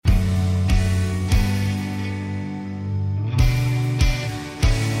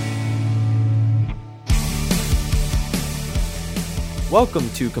Welcome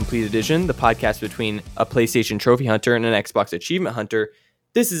to Complete Edition, the podcast between a PlayStation Trophy Hunter and an Xbox Achievement Hunter.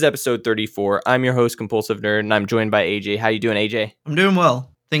 This is episode 34. I'm your host, Compulsive Nerd, and I'm joined by AJ. How you doing, AJ? I'm doing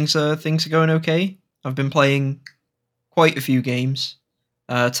well. Things are going okay. I've been playing quite a few games,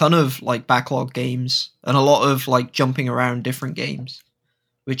 a ton of backlog games, and a lot of jumping around different games,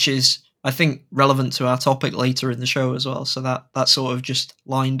 which is I think relevant to our topic later in the show as well. So that sort of just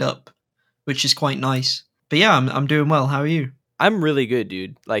lined up, which is quite nice. But yeah, I'm doing well. How are you? I'm really good,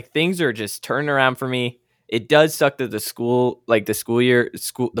 dude. Things are just turning around for me. It does suck that the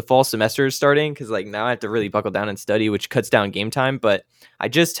fall semester is starting because now I have to really buckle down and study, which cuts down game time. But I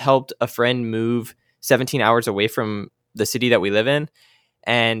just helped a friend move 17 hours away from the city that we live in,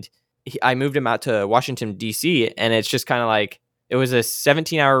 and I moved him out to Washington, D.C., and it's just kind of it was a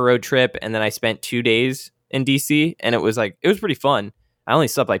 17-hour road trip, and then I spent 2 days in D.C., and it was pretty fun. I only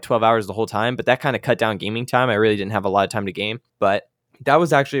slept 12 hours the whole time, but that kind of cut down gaming time. I really didn't have a lot of time to game, but that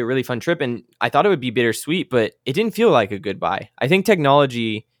was actually a really fun trip, and I thought it would be bittersweet, but it didn't feel like a goodbye. I think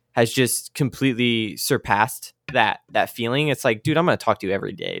technology has just completely surpassed that feeling. It's dude, I'm going to talk to you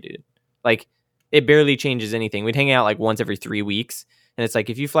every day, dude. It barely changes anything. We'd hang out once every 3 weeks, and it's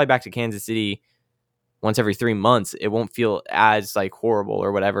if you fly back to Kansas City once every 3 months, it won't feel as horrible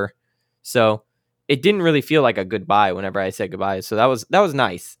or whatever. So it didn't really feel like a goodbye whenever I said goodbye. So that was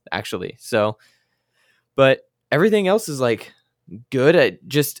nice, actually. So, but everything else is good.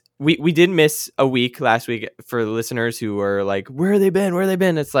 We did miss a week last week for the listeners who were where have they been? Where have they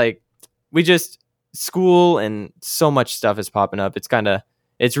been? It's we just school and so much stuff is popping up. It's kind of,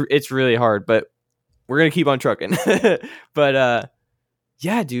 it's really hard, but we're going to keep on trucking. But,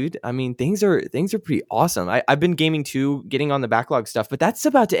 yeah, dude. I mean, things are pretty awesome. I've been gaming too, getting on the backlog stuff, but that's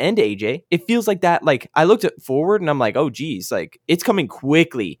about to end, AJ. It feels like that. I looked at forward and I'm oh, geez, it's coming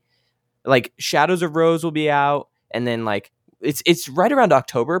quickly. Shadows of Rose will be out, and then it's right around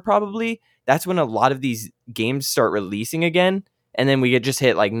October probably. That's when a lot of these games start releasing again, and then we get just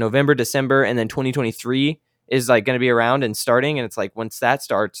hit November, December, and then 2023 is going to be around and starting, and it's once that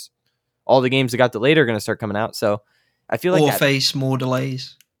starts, all the games that got delayed are going to start coming out. So I feel or face more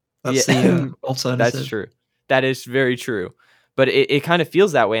delays. That's the alternative. That's true. That is very true. But it kind of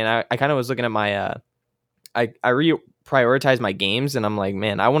feels that way. And I kind of was looking at my, I reprioritize my games, and I'm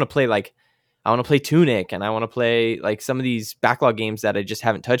man, I want to play Tunic, and I want to play some of these backlog games that I just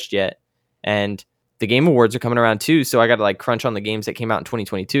haven't touched yet. And the Game Awards are coming around too. So I got to crunch on the games that came out in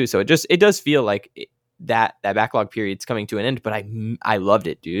 2022. So it does feel that backlog period's coming to an end, but I loved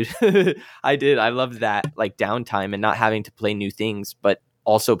it, dude. I did. I loved that downtime and not having to play new things, but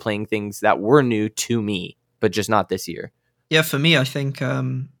also playing things that were new to me, but just not this year. Yeah, for me, I think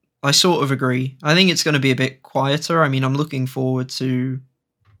I sort of agree. I think it's going to be a bit quieter. I mean, I'm looking forward to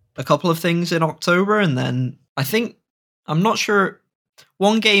a couple of things in October, and then I'm not sure,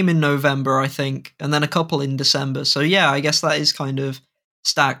 one game in November, I think, and then a couple in December. So yeah, I guess that is kind of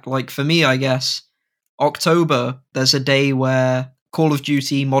stacked. For me, I guess October, there's a day where Call of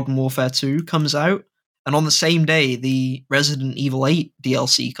Duty Modern Warfare 2 comes out, and on the same day, the Resident Evil 8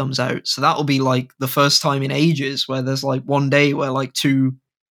 DLC comes out. So that'll be the first time in ages where there's one day where two,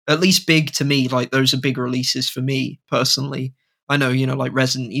 at least big to me, those are big releases for me personally. I know,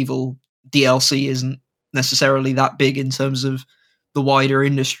 Resident Evil DLC isn't necessarily that big in terms of the wider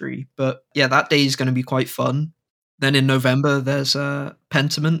industry, but yeah, that day is going to be quite fun. Then in November, there's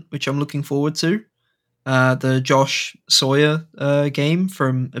Pentiment, which I'm looking forward to. The Josh Sawyer game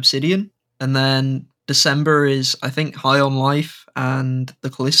from Obsidian. And then December is, I think, High on Life and the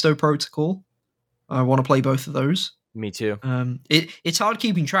Callisto Protocol. I want to play both of those. Me too. It's hard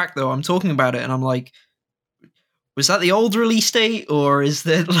keeping track, though. I'm talking about it, and I'm was that the old release date, or is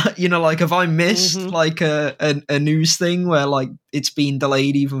that, have I missed, a news thing where, it's been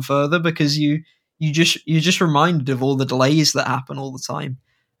delayed even further? Because you're just reminded of all the delays that happen all the time.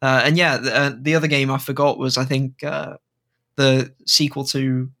 And yeah, the other game I forgot was, I think, the sequel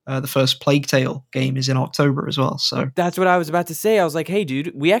to the first Plague Tale game is in October as well. So that's what I was about to say. I was hey,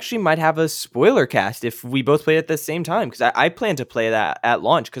 dude, we actually might have a spoiler cast if we both play it at the same time, because I plan to play that at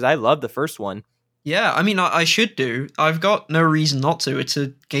launch because I love the first one. Yeah, I mean, I should do. I've got no reason not to. It's a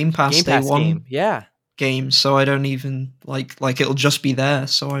Game Pass Day One game, so I don't even it'll just be there.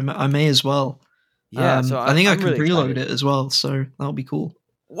 So I may as well. Yeah, so I think I can really preload excited. it as well, so that'll be cool.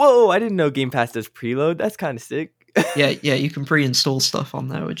 Whoa, I didn't know Game Pass does preload. That's kind of sick. yeah, you can pre-install stuff on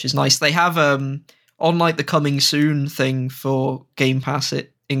there, which is nice. They have on the coming soon thing for Game Pass,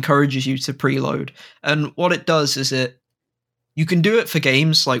 it encourages you to preload, and what it does is you can do it for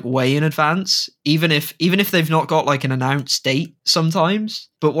games way in advance, even if they've not got an announced date sometimes.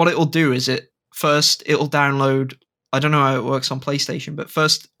 But what it'll do is it'll download I don't know how it works on PlayStation, but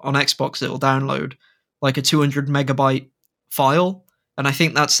first on Xbox it'll download like a 200 megabyte file, and I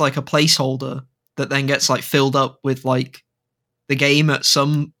think that's like a placeholder that then gets like filled up with like the game at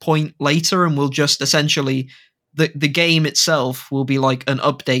some point later, and will just essentially the game itself will be like an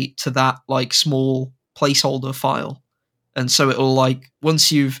update to that like small placeholder file. And so it'll like,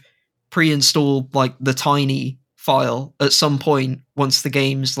 once you've pre-installed like the tiny file at some point, once the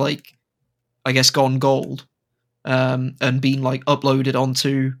game's like, I guess, gone gold, and been like uploaded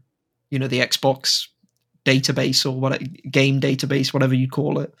onto, you know, the Xbox database or what, game database, whatever you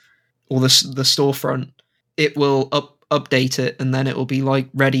call it, or the storefront, it will update it, and then it will be like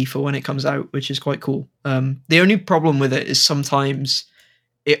ready for when it comes out, which is quite cool. The only problem with it is sometimes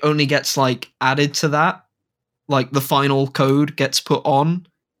it only gets like added to that, like the final code gets put on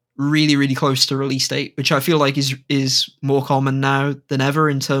really, really close to release date, which I feel like is more common now than ever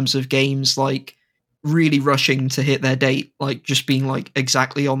in terms of games like really rushing to hit their date, like just being like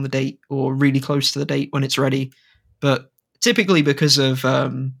exactly on the date or really close to the date when it's ready. But typically because of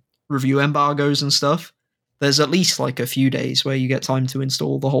review embargoes and stuff, there's at least like a few days where you get time to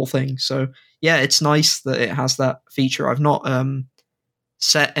install the whole thing. So yeah, it's nice that it has that feature. I've not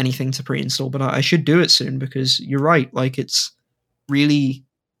set anything to pre-install, but I should do it soon, because you're right, like it's really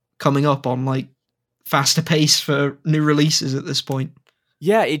coming up on like faster pace for new releases at this point.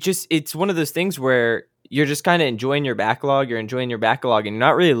 Yeah, it's one of those things where you're just kind of enjoying your backlog, and you're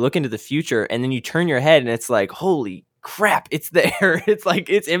not really looking to the future, and then you turn your head and it's like, holy crap, it's there. It's like,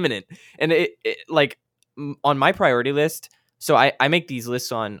 it's imminent. And it like, on my priority list, so I make these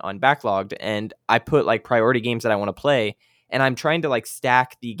lists on Backlogged, and I put like priority games that I want to play, and I'm trying to like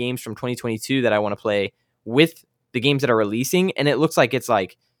stack the games from 2022 that I want to play with the games that are releasing, and it looks like it's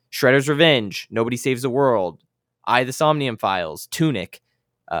like Shredder's Revenge, Nobody Saves the World, the Somnium Files, Tunic,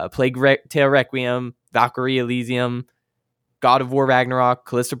 Plague Tale Requiem, Valkyrie Elysium, God of War Ragnarok,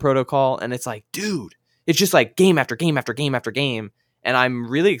 Callisto Protocol, and it's like, dude, it's just like game after game after game after game, and I'm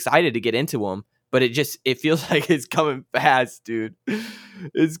really excited to get into them. But it feels like it's coming fast, dude.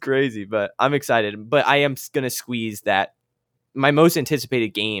 It's crazy, but I'm excited. But I am going to squeeze that. My most anticipated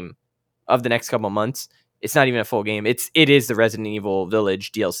game of the next couple of months, it's not even a full game. It is the Resident Evil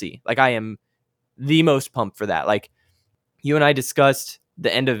Village DLC. Like, I am the most pumped for that. Like, you and I discussed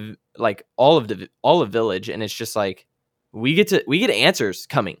the end of like all of Village, and it's just like we get answers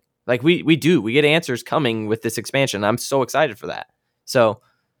coming. Like we get answers coming with this expansion. I'm so excited for that. So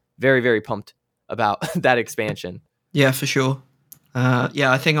very, very pumped about that expansion. Yeah, for sure.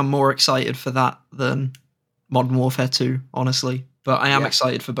 I think I'm more excited for that than Modern Warfare 2, honestly. But I am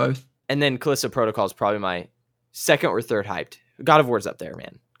excited for both. And then Callisto Protocol is probably my second or third hyped. God of War's up there,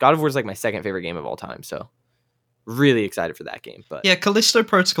 man. God of War is like my second favorite game of all time. So really excited for that game. But yeah, Callisto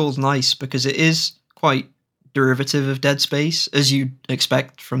Protocol is nice because it is quite derivative of Dead Space, as you'd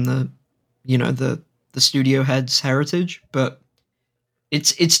expect from the studio head's heritage. But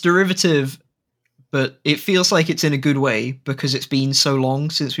it's derivative, but it feels like it's in a good way because it's been so long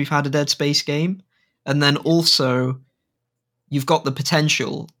since we've had a Dead Space game. And then also, you've got the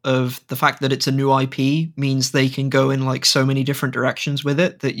potential of the fact that it's a new IP means they can go in like so many different directions with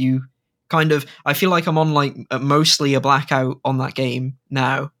it that you kind of... I feel like I'm on like mostly a blackout on that game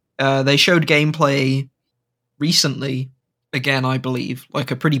now. They showed gameplay recently, again, I believe,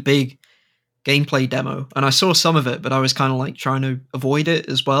 like a pretty big gameplay demo. And I saw some of it, but I was kind of like trying to avoid it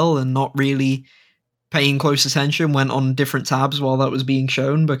as well and not really paying close attention, went on different tabs while that was being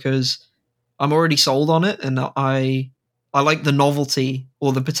shown because I'm already sold on it, and I like the novelty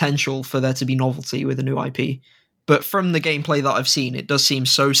or the potential for there to be novelty with a new IP. But from the gameplay that I've seen, it does seem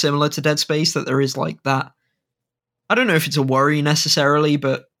so similar to Dead Space that there is like that. I don't know if it's a worry necessarily,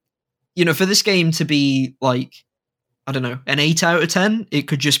 but you know, for this game to be like, I don't know, an 8 out of 10, it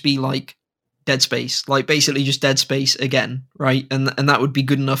could just be like Dead Space, like basically just Dead Space again, right? And that would be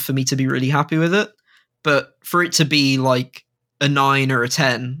good enough for me to be really happy with it. But for it to be like a 9 or a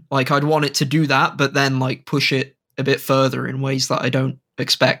 10, like I'd want it to do that, but then like push it a bit further in ways that I don't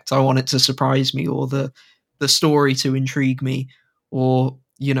expect. I want it to surprise me, or the story to intrigue me, or,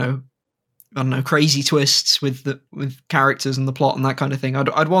 you know, I don't know, crazy twists with characters and the plot and that kind of thing.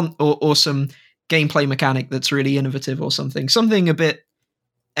 I'd want or some gameplay mechanic that's really innovative or something a bit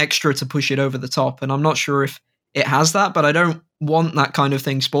extra to push it over the top. And I'm not sure if it has that, but I don't want that kind of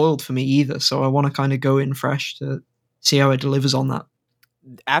thing spoiled for me either. So I want to kind of go in fresh to see how it delivers on that.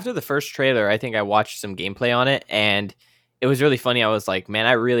 After the first trailer, I think I watched some gameplay on it, and it was really funny. I was like, man,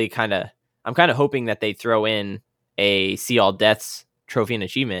 I'm kind of hoping that they throw in a See All Deaths trophy and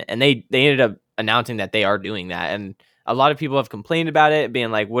achievement, and they ended up announcing that they are doing that, and a lot of people have complained about it,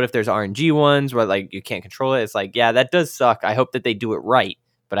 being like, what if there's RNG ones where like you can't control it? It's like, yeah, that does suck. I hope that they do it right.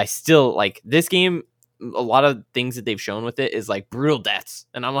 But I still like this game. A lot of things that they've shown with it is like brutal deaths.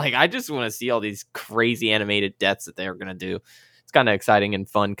 And I'm like, I just want to see all these crazy animated deaths that they're going to do. It's kind of exciting and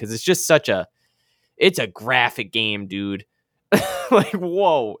fun because it's just it's a graphic game, dude. Like,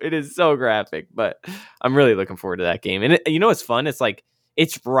 whoa, it is so graphic, but I'm really looking forward to that game. And you know what's fun? It's like,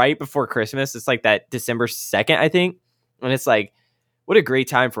 it's right before Christmas. It's like that December 2nd, I think. And it's like, what a great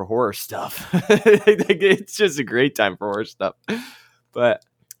time for horror stuff. It's just a great time for horror stuff. But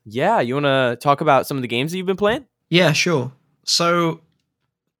yeah, you want to talk about some of the games that you've been playing? Yeah, sure. So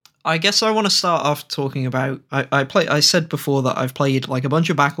I guess I want to start off talking about, I said before that I've played like a bunch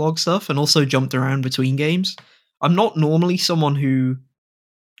of backlog stuff and also jumped around between games. I'm not normally someone who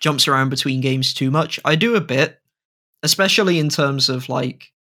jumps around between games too much. I do a bit, especially in terms of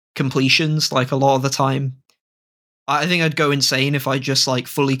like completions. Like a lot of the time, I think I'd go insane if I just like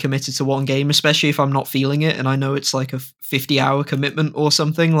fully committed to one game, especially if I'm not feeling it and I know it's like a 50-hour commitment or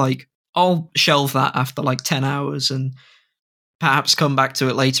something. Like I'll shelve that after like 10 hours and perhaps come back to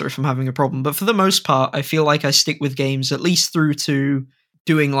it later if I'm having a problem. But for the most part, I feel like I stick with games at least through to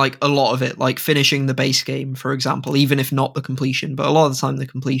doing like a lot of it, like finishing the base game, for example, even if not the completion, but a lot of the time the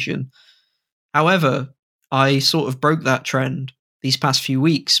completion. However, I sort of broke that trend these past few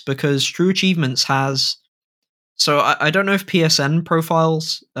weeks because True Achievements has... So I don't know if PSN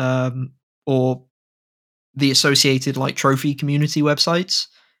profiles or the associated like trophy community websites.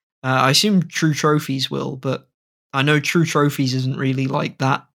 I assume True Trophies will, but I know True Trophies isn't really like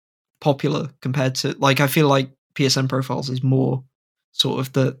that popular compared to... Like, I feel like PSN profiles is more sort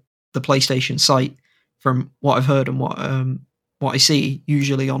of the PlayStation site from what I've heard and what I see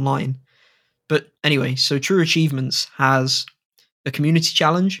usually online. But anyway, so True Achievements has a community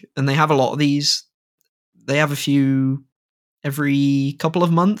challenge, and they have a lot of these. They have a few every couple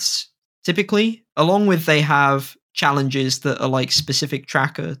of months, typically, along with they have challenges that are like specific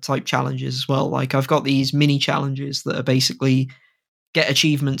tracker type challenges as well. Like I've got these mini challenges that are basically get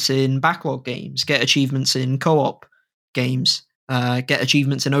achievements in backlog games, get achievements in co-op games, get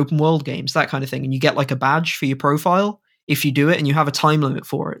achievements in open world games, that kind of thing. And you get like a badge for your profile if you do it, and you have a time limit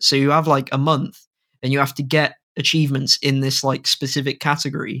for it. So you have like a month and you have to get achievements in this like specific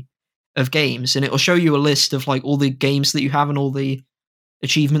category of games, and it will show you a list of like all the games that you have and all the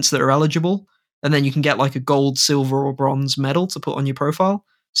achievements that are eligible, and then you can get like a gold, silver, or bronze medal to put on your profile.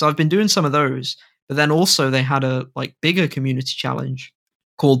 So I've been doing some of those, but then also they had a like bigger community challenge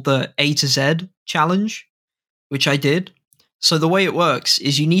called the A to Z challenge, which I did. So the way it works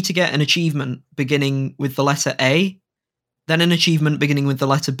is you need to get an achievement beginning with the letter A, then an achievement beginning with the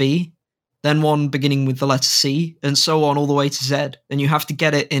letter B, then one beginning with the letter C, and so on all the way to Z. And you have to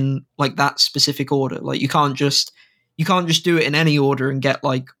get it in like that specific order. Like you can't just do it in any order and get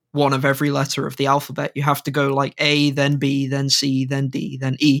like one of every letter of the alphabet. You have to go like A, then B, then C, then D,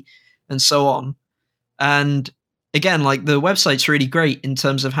 then E, and so on. And again, like the website's really great in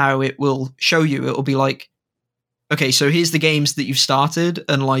terms of how it will show you. It'll be like, okay, so here's the games that you've started,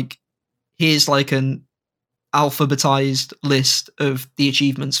 and like here's like an alphabetized list of the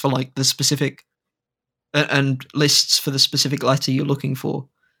achievements for like the specific and lists for the specific letter you're looking for.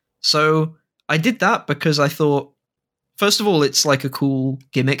 So I did that because I thought, first of all, it's like a cool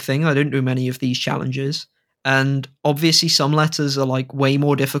gimmick thing. I don't do many of these challenges, and obviously some letters are like way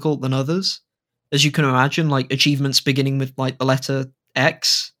more difficult than others, as you can imagine. Like achievements beginning with like the letter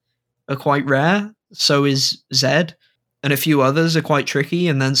X are quite rare, so is Z, and a few others are quite tricky,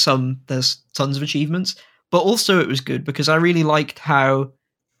 and then there's tons of achievements. But also it was good because I really liked how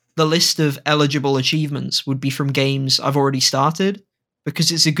the list of eligible achievements would be from games I've already started,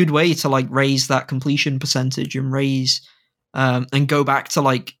 because it's a good way to like raise that completion percentage and and go back to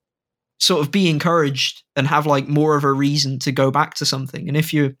like sort of be encouraged and have like more of a reason to go back to something. And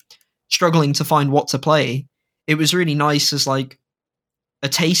if you're struggling to find what to play, it was really nice as like a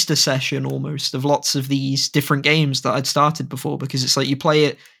taster session almost of lots of these different games that I'd started before, because it's like you play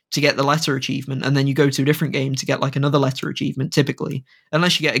it to get the letter achievement, and then you go to a different game to get like another letter achievement, typically,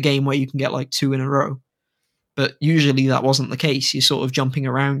 unless you get a game where you can get like 2 in a row. But usually that wasn't the case. You're sort of jumping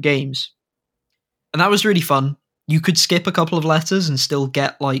around games. And that was really fun. You could skip a couple of letters and still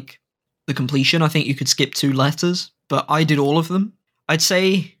get like the completion. I think you could skip 2 letters, but I did all of them. I'd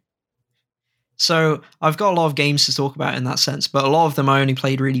say... So I've got a lot of games to talk about in that sense, but a lot of them I only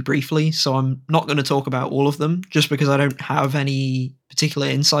played really briefly, so I'm not going to talk about all of them just because I don't have any particular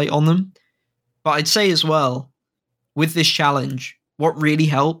insight on them. But I'd say as well, with this challenge, what really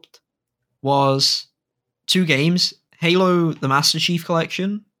helped was 2 games, Halo the Master Chief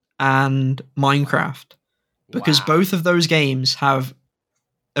Collection and Minecraft. because Wow. both of those games have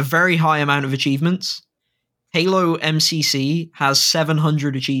a very high amount of achievements. Halo MCC has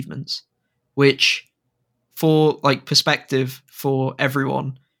 700 achievements, which, for like perspective for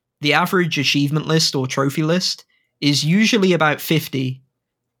everyone, the average achievement list or trophy list is usually about 50,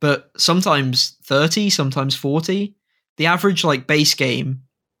 but sometimes 30, sometimes 40. The average like base game,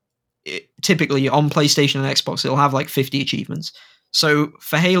 typically on PlayStation and Xbox, it'll have like 50 achievements. So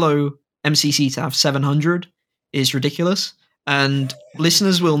for Halo MCC to have 700 is ridiculous. And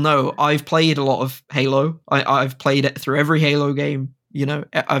listeners will know I've played a lot of Halo. I've played it through every Halo game. You know,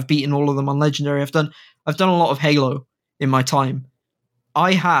 I've beaten all of them on Legendary. I've done a lot of Halo in my time.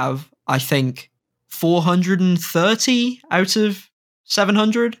 I have, I think, 430 out of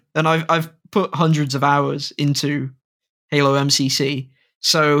 700, and I've put hundreds of hours into Halo MCC.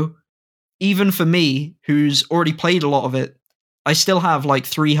 So even for me, who's already played a lot of it, I still have like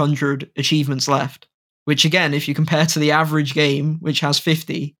 300 achievements left. Which again, if you compare to the average game, which has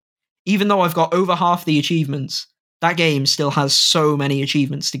 50, even though I've got over half the achievements, that game still has so many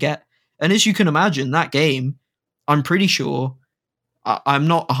achievements to get. And as you can imagine, that game, I'm pretty sure, I'm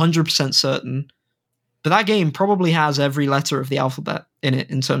not 100% certain, but that game probably has every letter of the alphabet in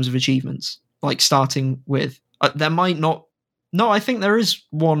it in terms of achievements. Like starting with, there might not, no, I think there is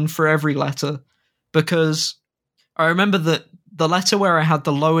one for every letter, because I remember that the letter where I had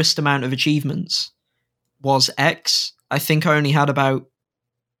the lowest amount of achievements was X. I think I only had about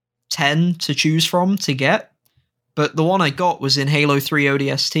 10 to choose from to get, but the one I got was in Halo 3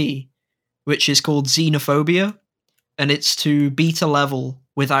 ODST, which is called Xenophobia, and it's to beat a level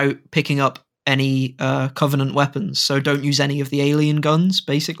without picking up any Covenant weapons, so don't use any of the alien guns,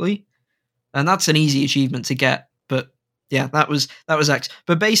 basically. And that's an easy achievement to get, but yeah, that was X.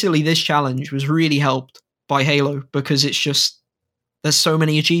 But basically this challenge was really helped by Halo, because it's just, there's so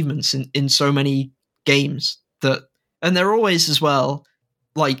many achievements in so many games that, and they're always as well,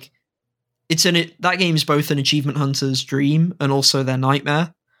 like, that game is both an achievement hunter's dream and also their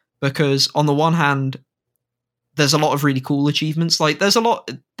nightmare, because on the one hand, there's a lot of really cool achievements. Like, there's a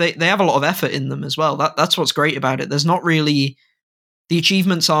lot, they have a lot of effort in them as well. That's what's great about it. There's not really, the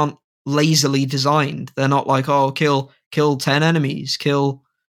achievements aren't lazily designed. They're not like, oh, kill 10 enemies, kill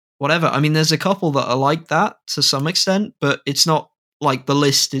whatever. I mean, there's a couple that are like that to some extent, but it's not like the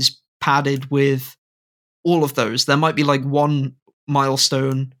list is padded with all of those. There might be like one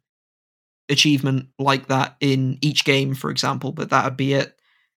milestone achievement like that in each game, for example, but that would be it.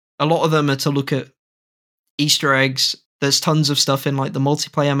 A lot of them are to look at Easter eggs. There's tons of stuff in like the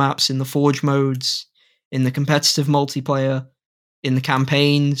multiplayer maps, in the Forge modes, in the competitive multiplayer, in the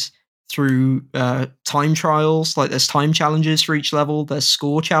campaigns, through time trials. Like, there's time challenges for each level, there's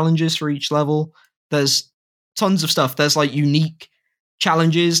score challenges for each level, there's tons of stuff. There's like unique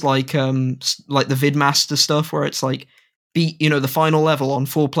challenges, like the Vidmaster stuff, where it's like beat, the final level on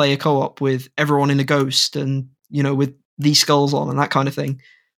 4-player co-op with everyone in a ghost, and with these skulls on and that kind of thing.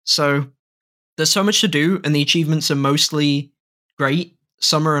 So there's so much to do, and the achievements are mostly great.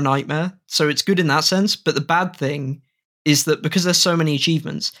 Some are a nightmare, so it's good in that sense. But the bad thing is that because there's so many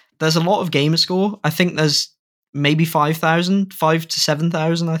achievements, there's a lot of gamer score. I think there's maybe 5,000 to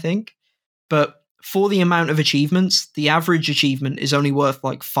 7,000, I think. But for the amount of achievements, the average achievement is only worth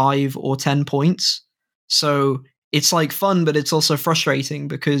like 5 or 10 points. So it's like fun, but it's also frustrating,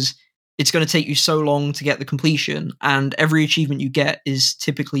 because it's going to take you so long to get the completion, and every achievement you get is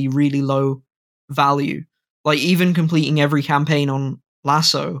typically really low value. Like, even completing every campaign on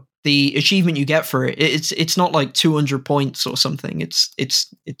Lasso, the achievement you get for it's not like 200 points or something. It's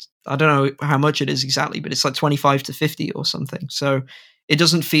I don't know how much it is exactly, but it's like 25 to 50 or something. So it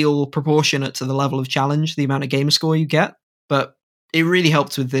doesn't feel proportionate to the level of challenge, the amount of gamer score you get. But it really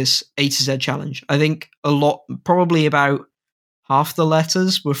helped with this A to Z challenge. I think a lot, probably about half the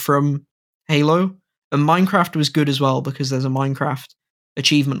letters were from Halo, and Minecraft was good as well, because there's a Minecraft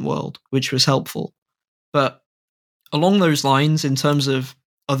achievement world, which was helpful. But along those lines, in terms of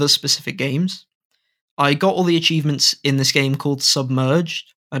other specific games, I got all the achievements in this game called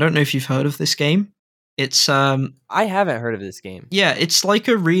Submerged. I don't know if you've heard of this game. It's I haven't heard of this game. Yeah, it's like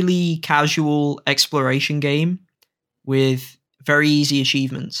a really casual exploration game with very easy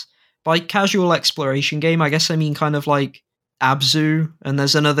achievements. By casual exploration game, I guess I mean kind of like Abzu, and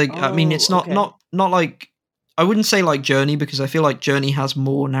there's another. I mean, it's not like, I wouldn't say like Journey, because I feel like Journey has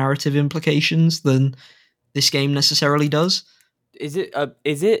more narrative implications than this game necessarily does. Is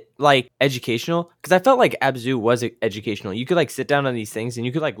it like educational? Because I felt like Abzu was educational. You could like sit down on these things and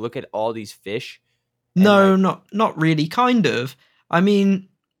you could like look at all these fish. No, not really. Kind of. I mean,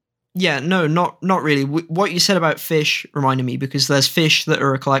 Yeah, no, not really. What you said about fish reminded me, because there's fish that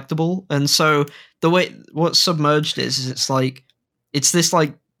are a collectible, and so the way what Submerged is it's like it's this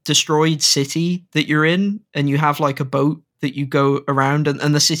like destroyed city that you're in, and you have like a boat that you go around,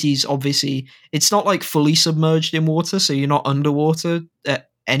 and the city's obviously it's not like fully submerged in water, so you're not underwater at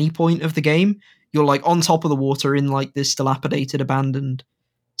any point of the game. You're like on top of the water in like this dilapidated, abandoned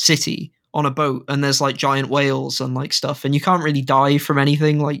city on a boat, and there's like giant whales and like stuff, and you can't really die from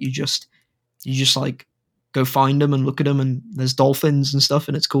anything. Like you just like go find them and look at them, and there's dolphins and stuff,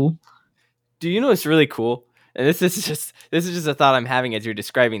 and it's cool. Do you know what's really cool? And this is just a thought I'm having as you're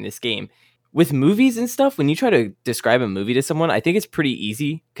describing this game. With movies and stuff, when you try to describe a movie to someone, I think it's pretty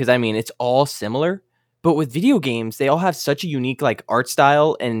easy because I mean it's all similar. But with video games, they all have such a unique like art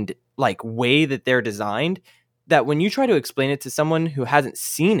style and like way that they're designed that when you try to explain it to someone who hasn't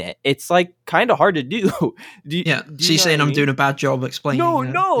seen it, it's like kind of hard to do. Yeah, do so you you're know saying what I I'm mean? doing a bad job explaining? No,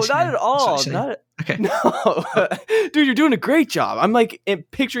 no, this not game? at That's what all. you're saying? Not Okay. no, dude, you're doing a great job. I'm like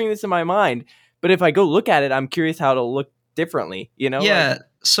picturing this in my mind, but if I go look at it, I'm curious how it'll look differently. You know? Yeah.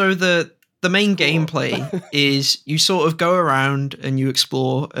 So the main Cool. gameplay is you sort of go around and you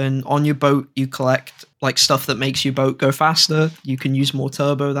explore, and on your boat you collect like stuff that makes your boat go faster. You can use more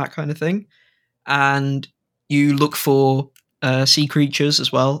turbo, that kind of thing, and you look for sea creatures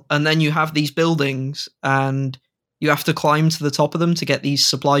as well. And then you have these buildings, and you have to climb to the top of them to get these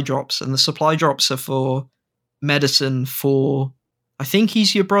supply drops. And the supply drops are for medicine for, I think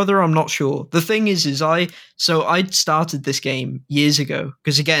he's your brother. I'm not sure. The thing is I'd started this game years ago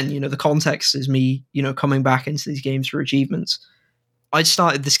because again, the context is me, coming back into these games for achievements. I'd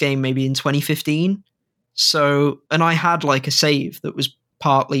started this game maybe in 2015. So, and I had like a save that was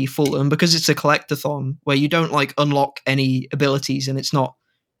partly full, and because it's a collectathon where you don't like unlock any abilities and it's not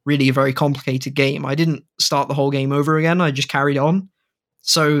really a very complicated game, I didn't start the whole game over again. I just carried on.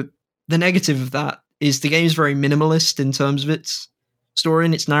 So the negative of that is the game's very minimalist in terms of its story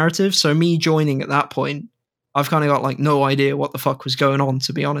and its narrative. So me joining at that point, I've kind of got like no idea what the fuck was going on,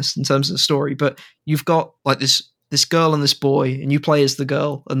 to be honest, in terms of the story. But you've got like this girl and this boy, and you play as the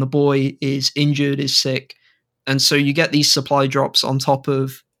girl, and the boy is injured, is sick, and so you get these supply drops on top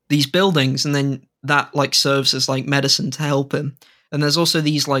of these buildings, and then that like serves as like medicine to help him. And there's also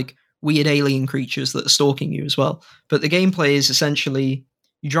these like weird alien creatures that are stalking you as well. But the gameplay is essentially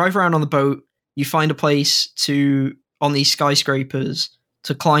you drive around on the boat, you find a place to on these skyscrapers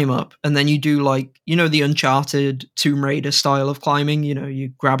to climb up, and then you do like the Uncharted Tomb Raider style of climbing. You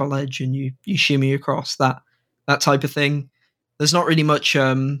grab a ledge and you shimmy across that type of thing. There's not really much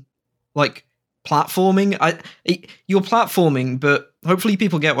like platforming. You're platforming, but hopefully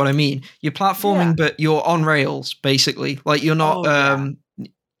people get what I mean. You're platforming, Yeah. but you're on rails basically. Like you're not. Oh, yeah.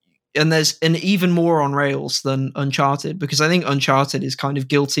 And there's an even more on rails than Uncharted, because I think Uncharted is kind of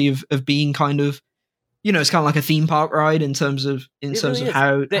guilty of being kind of, it's kind of like a theme park ride in terms of It really is.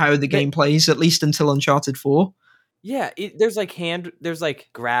 how the game plays, at least until Uncharted 4. Yeah, there's like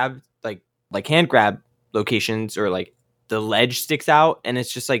grab like hand grab locations, or like the ledge sticks out, and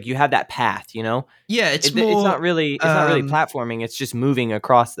it's just like you have that path. Yeah, it's not really platforming. It's just moving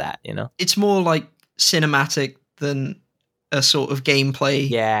across that. It's more like cinematic than a sort of gameplay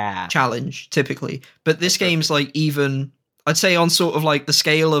challenge typically. But this game's like, even I'd say on sort of like the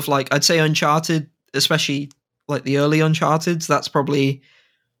scale of like, I'd say Uncharted, especially like the early Uncharted's, that's probably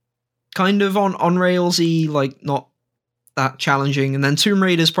kind of on railsy, like not that challenging. And then Tomb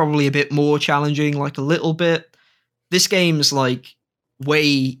Raider's probably a bit more challenging, like a little bit. This game's like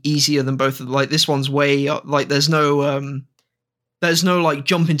way easier than both of them. Like this one's way like there's no like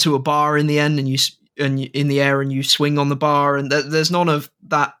jump into a bar in the end and you in the air and you swing on the bar, and there's none of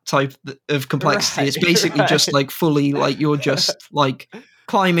that type of complexity. Right, it's basically just like fully like you're just like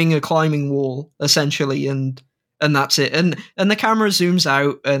climbing a climbing wall essentially, and that's it. And the camera zooms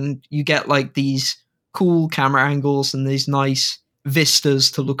out and you get like these cool camera angles and these nice vistas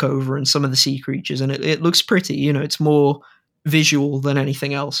to look over, and some of the sea creatures, and it looks pretty. It's more visual than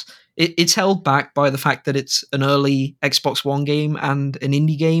anything else. It's held back by the fact that it's an early Xbox One game and an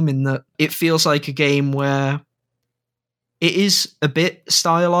indie game, in that it feels like a game where it is a bit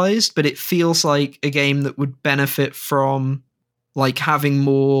stylized, but it feels like a game that would benefit from like having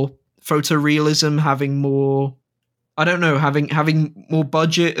more photorealism, having more, I don't know, having more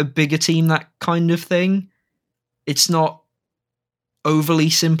budget, a bigger team, that kind of thing. It's not overly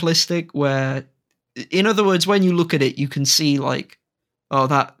simplistic, where, in other words, when you look at it, you can see like, oh,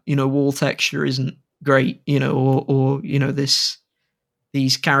 that, wall texture isn't great, or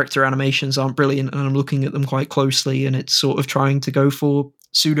these character animations aren't brilliant, and I'm looking at them quite closely, and it's sort of trying to go for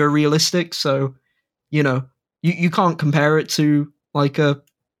pseudo realistic. So, you can't compare it to like a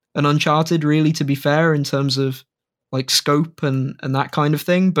an Uncharted, really, to be fair, in terms of like scope and that kind of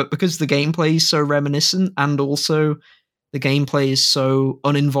thing. But because the gameplay is so reminiscent, and also the gameplay is so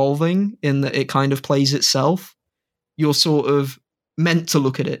uninvolving in that it kind of plays itself, you're sort of meant to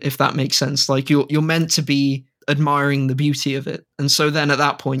look at it, if that makes sense. Like you're meant to be admiring the beauty of it. And so then at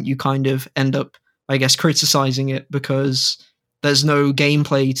that point you kind of end up, I guess, criticizing it because there's no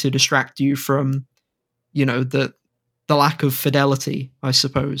gameplay to distract you from, the lack of fidelity, I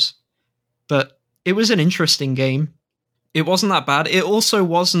suppose. But it was an interesting game. It wasn't that bad. It also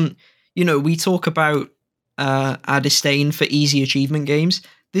wasn't, we talk about our disdain for easy achievement games.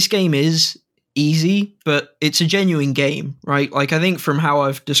 This game is easy, but it's a genuine game, right? Like, I think from how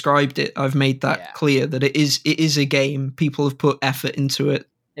I've described it, I've made that clear that it is a game. People have put effort into it.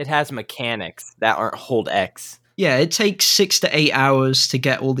 It has mechanics that aren't hold X. Yeah, it takes 6 to 8 hours to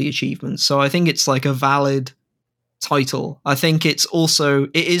get all the achievements. So I think it's like a valid title. I think it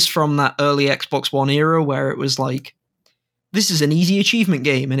is from that early Xbox One era where it was like, this is an easy achievement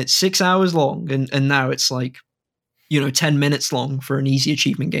game and it's 6 hours long. And now it's like, 10 minutes long for an easy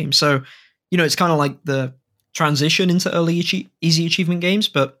achievement game. So, it's kind of like the transition into early easy achievement games.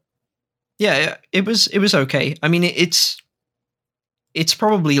 But yeah, it was okay. I mean, it's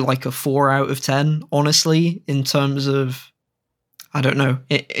probably like a 4 out of 10, honestly, in terms of, I don't know,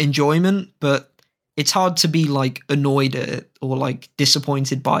 enjoyment, but it's hard to be like annoyed at it or like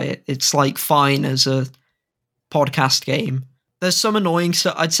disappointed by it. It's like fine as a podcast game. There's some annoying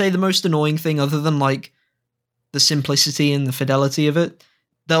stuff. I'd say the most annoying thing, other than like the simplicity and the fidelity of it,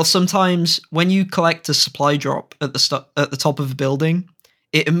 they'll sometimes, when you collect a supply drop at the top of a building,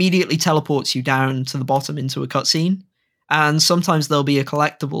 it immediately teleports you down to the bottom into a cutscene. And sometimes there'll be a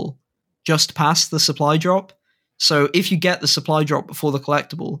collectible just past the supply drop. So if you get the supply drop before the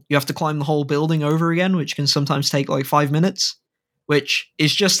collectible, you have to climb the whole building over again, which can sometimes take like 5 minutes, which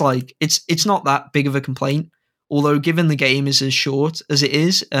is just like, it's not that big of a complaint. Although given the game is as short as it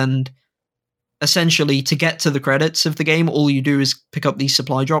is, and essentially to get to the credits of the game, all you do is pick up these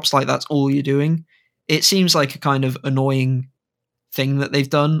supply drops, like that's all you're doing. It seems like a kind of annoying thing that they've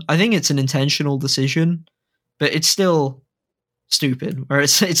done. I think it's an intentional decision, but it's still stupid. Where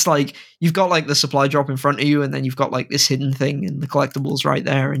it's like you've got like the supply drop in front of you, and then you've got like this hidden thing and the collectibles right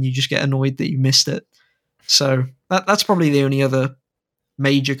there, and you just get annoyed that you missed it. So that's probably the only other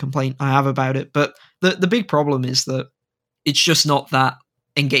major complaint I have about it. But the big problem is that it's just not that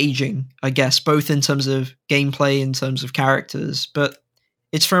engaging, I guess, both in terms of gameplay, in terms of characters. But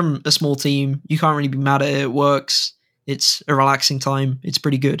it's from a small team. You can't really be mad at it. It works. It's a relaxing time. It's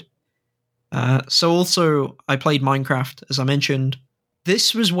pretty good. So also, I played Minecraft, as I mentioned.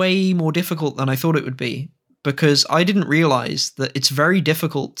 This was way more difficult than I thought it would be, because I didn't realize that it's very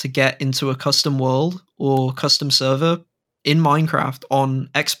difficult to get into a custom world or custom server in Minecraft on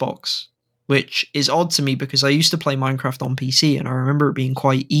Xbox, which is odd to me because I used to play Minecraft on PC and I remember it being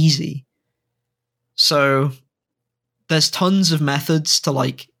quite easy. So there's tons of methods to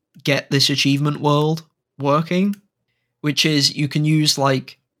like get this achievement world working, which is you can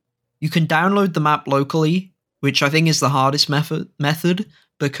download the map locally, which I think is the hardest method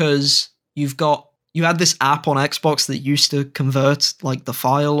because you had this app on Xbox that used to convert like the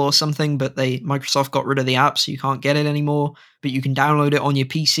file or something, but Microsoft got rid of the app, so you can't get it anymore. But you can download it on your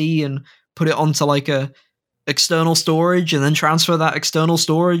PC and put it onto like a external storage, and then transfer that external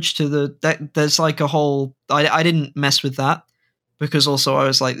storage to there's like a whole. I didn't mess with that because also I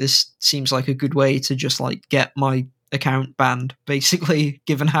was like, this seems like a good way to just like get my account banned, basically,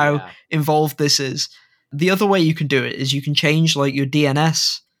 given how involved this is. The other way you can do it is you can change like your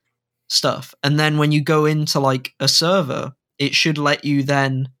DNS stuff, and then when you go into like a server, it should let you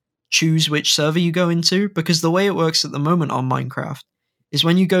then choose which server you go into, because the way it works at the moment on Minecraft is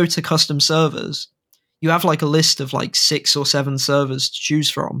when you go to custom servers, you have like a list of like 6 or 7 servers to choose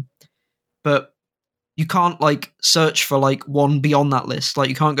from, but you can't like search for like one beyond that list. Like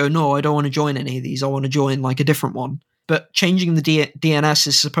you can't go, no, I don't want to join any of these, I want to join like a different one. But changing the DNS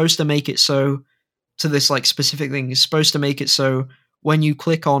is supposed to make it so, to this like specific thing, is supposed to make it so when you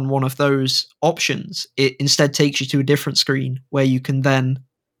click on one of those options, it instead takes you to a different screen where you can then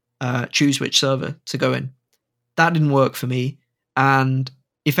choose which server to go in. That didn't work for me, and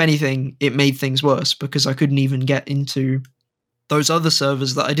if anything, it made things worse because I couldn't even get into those other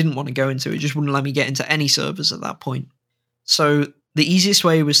servers that I didn't want to go into. It just wouldn't let me get into any servers at that point. So the easiest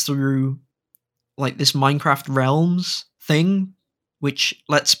way was through like this Minecraft Realms thing, which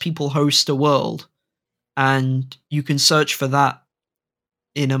lets people host a world, and you can search for that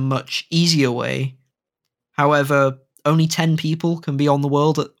in a much easier way. However, only 10 people can be on the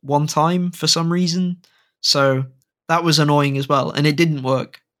world at one time for some reason. So that was annoying as well, and it didn't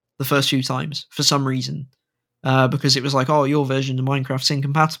work. the first few times for some reason. Because it was like, oh, your version of Minecraft's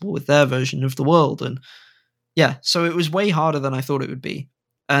incompatible with their version of the world. And yeah, so it was way harder than I thought it would be.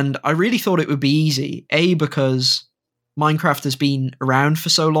 And I really thought it would be easy. A, because Minecraft has been around for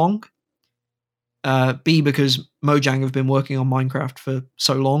so long. B, because Mojang have been working on Minecraft for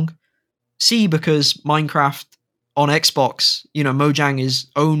so long. C, because Minecraft on Xbox, Mojang is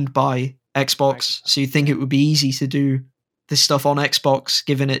owned by Xbox, so you'd think it would be easy to do this stuff on Xbox,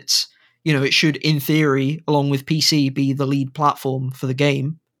 given it's, it should, in theory, along with PC, be the lead platform for the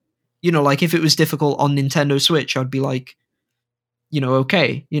game. Like if it was difficult on Nintendo Switch, I'd be like,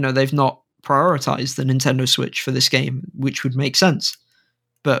 okay, they've not prioritized the Nintendo Switch for this game, which would make sense.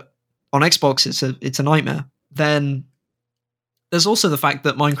 But on Xbox, it's a nightmare. Then there's also the fact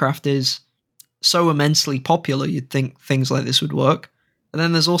that Minecraft is so immensely popular, you'd think things like this would work. And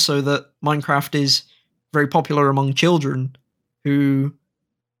then there's also that Minecraft is very popular among children who,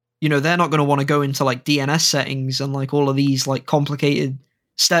 they're not going to want to go into like DNS settings and like all of these like complicated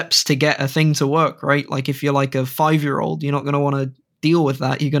steps to get a thing to work, right? Like if you're like a 5-year-old, you're not going to want to deal with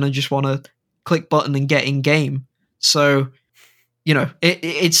that. You're going to just want to click button and get in game. So,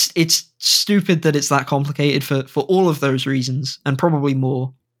 it's stupid that it's that complicated for all of those reasons and probably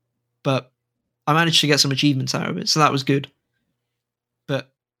more. But I managed to get some achievements out of it, so that was good.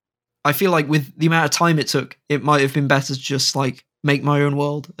 But I feel like with the amount of time it took, it might have been better to just like make my own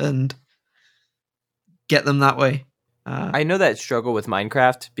world and get them that way. I know that struggle with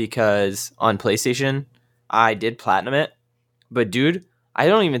Minecraft because on PlayStation, I did platinum it. But dude, I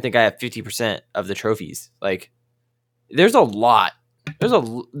don't even think I have 50% of the trophies. Like, there's a lot. There's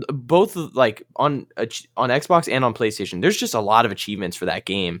both like on Xbox and on PlayStation. There's just a lot of achievements for that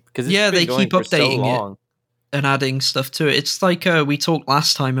game because they keep updating it and adding stuff to it. It's like we talked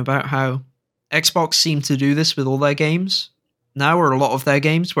last time about how Xbox seem to do this with all their games now, or a lot of their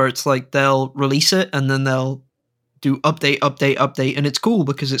games, where it's like they'll release it and then they'll do update, and it's cool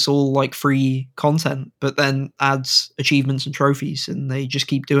because it's all like free content, but then adds achievements and trophies, and they just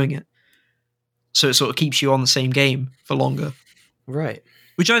keep doing it. So it sort of keeps you on the same game for longer. Right.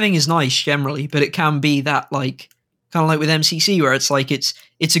 Which I think is nice generally, but it can be that like, kind of like with MCC, where it's like, it's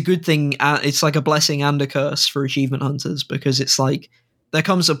a good thing, it's like a blessing and a curse for achievement hunters, because it's like, there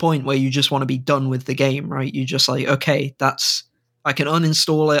comes a point where you just want to be done with the game, right? You just like, okay, I can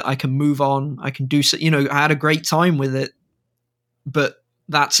uninstall it, I can move on, I can do so, I had a great time with it, but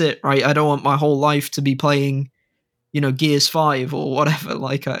that's it, right? I don't want my whole life to be playing, Gears 5 or whatever.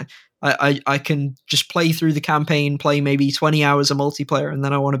 Like I can just play through the campaign, play maybe 20 hours of multiplayer, and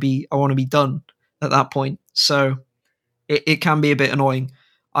then I want to be done at that point. So it can be a bit annoying.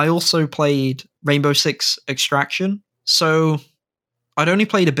 I also played Rainbow Six Extraction. So I'd only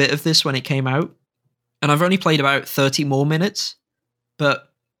played a bit of this when it came out, and I've only played about 30 more minutes.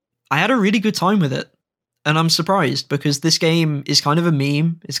 But I had a really good time with it, and I'm surprised because this game is kind of a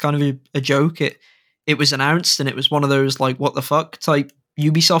meme. It's kind of a joke. It was announced, and it was one of those like what the fuck type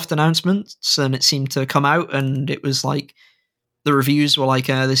Ubisoft announcements, and it seemed to come out, and it was like the reviews were like,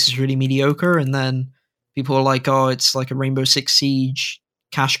 "This is really mediocre," and then people were like, "Oh, it's like a Rainbow Six Siege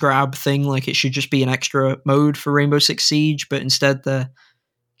cash grab thing. Like it should just be an extra mode for Rainbow Six Siege," but instead they're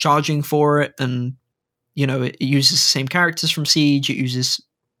charging for it, and it uses the same characters from Siege, it uses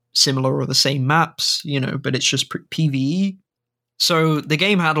similar or the same maps, but it's just PvE. So the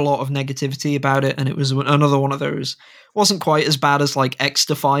game had a lot of negativity about it, and it was another one of those. It wasn't quite as bad as like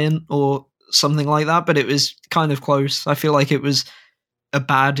X-Defiant or something like that, but it was kind of close. I feel like it was a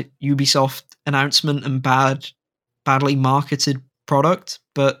bad Ubisoft announcement and badly marketed product,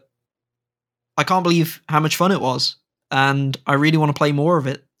 but I can't believe how much fun it was, and I really want to play more of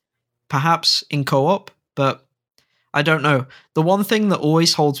it. Perhaps in co-op, but I don't know. The one thing that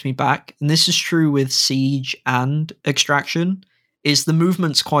always holds me back, and this is true with Siege and Extraction, is the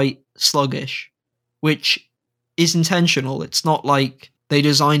movement's quite sluggish, which is intentional. It's not like they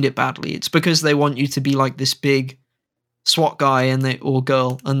designed it badly. It's because they want you to be like this big SWAT guy or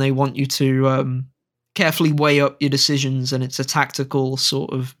girl, and they want you to carefully weigh up your decisions, and it's a tactical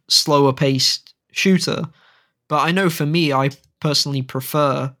sort of slower paced shooter. But I know for me, I personally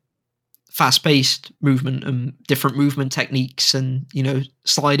prefer fast-paced movement and different movement techniques, and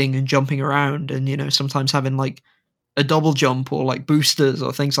sliding and jumping around, and sometimes having like a double jump or like boosters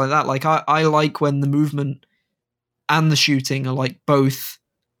or things like that. Like I like when the movement and the shooting are like both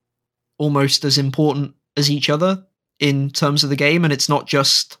almost as important as each other in terms of the game, and it's not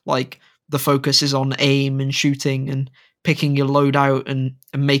just like the focus is on aim and shooting and picking your loadout and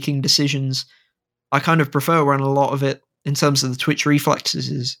making decisions. I kind of prefer when a lot of it, in terms of the twitch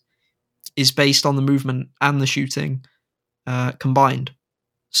reflexes, is based on the movement and the shooting combined.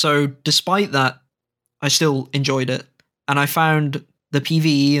 So despite that, I still enjoyed it. And I found the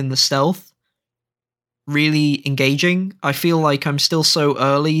PvE and the stealth really engaging. I feel like I'm still so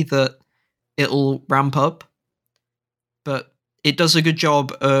early that it'll ramp up, but it does a good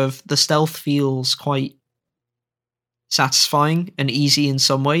job of the stealth feels quite satisfying and easy in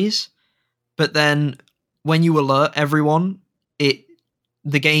some ways. But then when you alert everyone,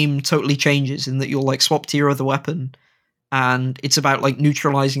 the game totally changes in that you'll like swap to your other weapon, and it's about like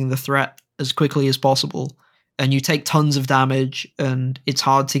neutralizing the threat as quickly as possible. And you take tons of damage, and it's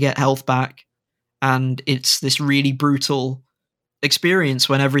hard to get health back. And it's this really brutal experience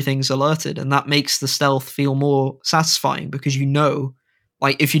when everything's alerted, and that makes the stealth feel more satisfying because you know,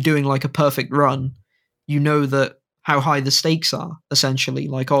 like if you're doing like a perfect run, you know that how high the stakes are essentially.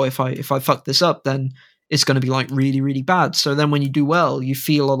 Like, oh, if I fuck this up, then it's going to be like really, really bad. So then when you do well, you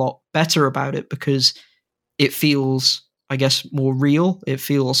feel a lot better about it because it feels, I guess, more real. It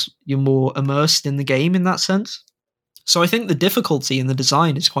feels you're more immersed in the game in that sense. So I think the difficulty in the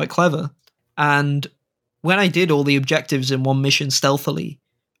design is quite clever. And when I did all the objectives in one mission stealthily,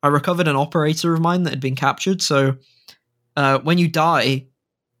 I recovered an operator of mine that had been captured. So when you die,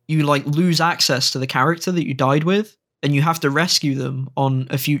 you like lose access to the character that you died with, and you have to rescue them on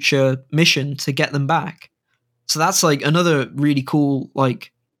a future mission to get them back. So that's like another really cool,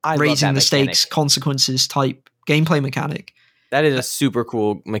 like raising the stakes, consequences type gameplay mechanic. That is a super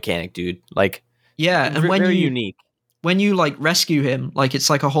cool mechanic, dude. Like, yeah, and when very you unique. When you like rescue him, like it's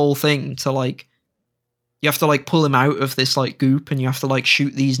like a whole thing to like, you have to like pull him out of this like goop, and you have to like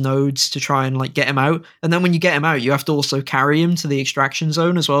shoot these nodes to try and like get him out. And then when you get him out, you have to also carry him to the extraction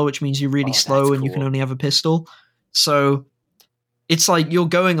zone as well, which means you're really slow and you can only have a pistol. So it's like you're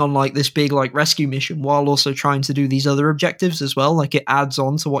going on like this big like rescue mission while also trying to do these other objectives as well. Like it adds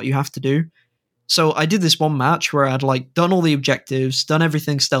on to what you have to do. So I did this one match where I'd like done all the objectives, done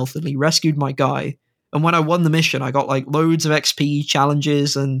everything stealthily, rescued my guy. And when I won the mission, I got like loads of XP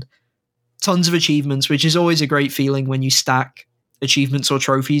challenges and tons of achievements, which is always a great feeling when you stack achievements or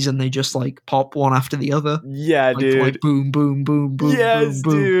trophies and they just like pop one after the other. Yeah, like, dude. Like boom, boom, boom, boom, yes,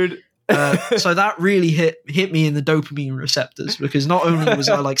 boom, boom. Dude. So that really hit me in the dopamine receptors, because not only was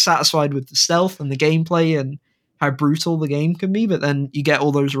I like satisfied with the stealth and the gameplay and how brutal the game can be, but then you get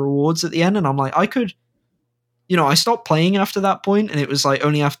all those rewards at the end, and I'm like, I could, I stopped playing after that point, and it was like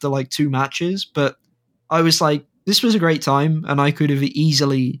only after like 2 matches, but I was like, this was a great time, and I could have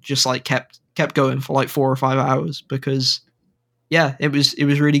easily just like kept going for like 4 or 5 hours because, yeah, it was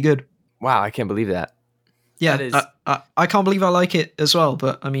really good. Wow, I can't believe that. Yeah, I can't believe I like it as well.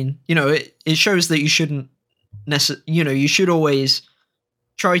 But I mean, it shows that you shouldn't you should always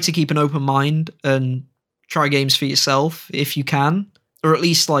try to keep an open mind and try games for yourself if you can, or at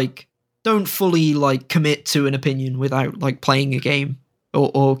least like don't fully like commit to an opinion without like playing a game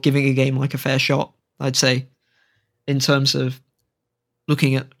or giving a game like a fair shot, I'd say, in terms of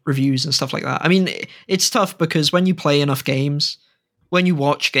looking at reviews and stuff like that. I mean, it's tough because when you play enough games, when you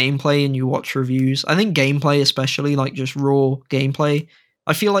watch gameplay and you watch reviews, I think gameplay, especially like just raw gameplay,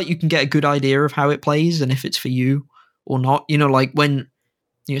 I feel like you can get a good idea of how it plays and if it's for you or not. Like when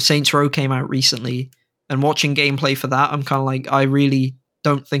Saints Row came out recently, and watching gameplay for that, I'm kind of like, I really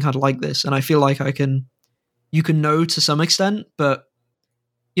don't think I'd like this. And I feel like you can know to some extent, but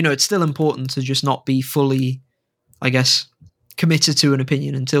it's still important to just not be fully, I guess, committed to an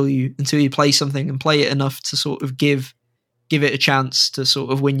opinion until you play something and play it enough to sort of give it a chance to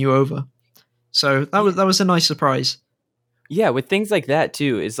sort of win you over. So that was a nice surprise. Yeah, with things like that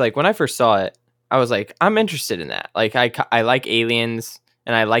too, it's like when I first saw it, I was like, I'm interested in that. Like I like aliens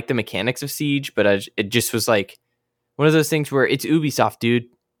and I like the mechanics of Siege, but it just was like one of those things where it's Ubisoft, dude.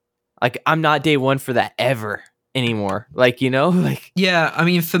 Like I'm not day one for that ever anymore. Like, like. Yeah, I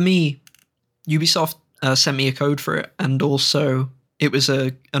mean, for me, Ubisoft sent me a code for it, and also it was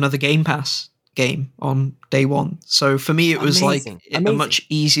another Game Pass game on day one. So for me, it was Amazing. A much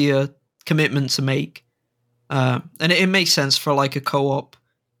easier commitment to make. And it makes sense for like a co-op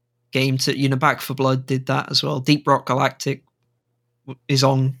game to, Back 4 Blood did that as well. Deep Rock Galactic is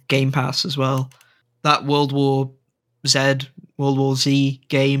on Game Pass as well. That World War Z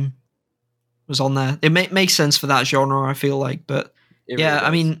game was on there. It makes sense for that genre, I feel like. But yeah, really,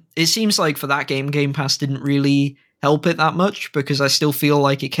 I mean, it seems like for that Game Pass didn't really help it that much, because I still feel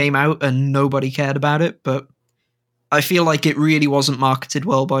like it came out and nobody cared about it. But I feel like it really wasn't marketed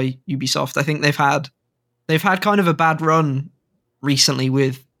well by Ubisoft. I think they've had kind of a bad run recently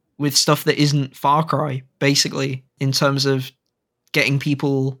with stuff that isn't Far Cry, basically, in terms of getting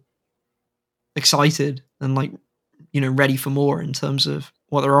people excited and like, ready for more in terms of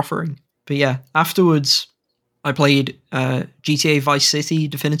what they're offering. But yeah, afterwards, I played GTA Vice City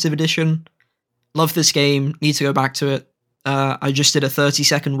Definitive Edition. Love this game. Need to go back to it. I just did a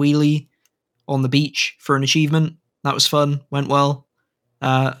 30-second wheelie on the beach for an achievement. That was fun. Went well.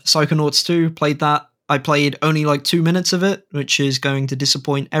 Psychonauts 2, played that. I played only like 2 minutes of it, which is going to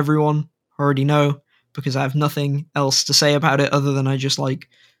disappoint everyone. I already know, because I have nothing else to say about it other than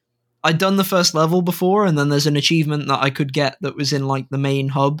I'd done the first level before, and then there's an achievement that I could get that was in like the main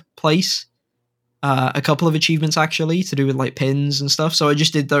hub place. A couple of achievements actually to do with like pins and stuff. So I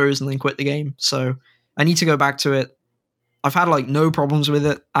just did those and then quit the game. So I need to go back to it. I've had like no problems with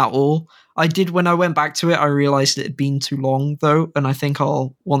it at all. When I went back to it, I realized it had been too long though, and I think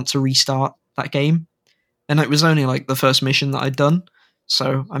I'll want to restart that game. And it was only like the first mission that I'd done,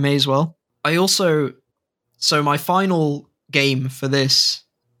 so I may as well. So my final game for this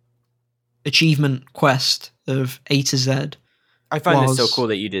achievement quest of A to Z. I find this so cool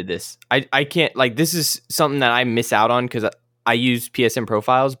that you did this. I can't, like, this is something that I miss out on because I use PSN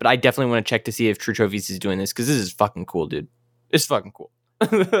profiles, but I definitely want to check to see if True Trophies is doing this because this is fucking cool, dude. It's fucking cool.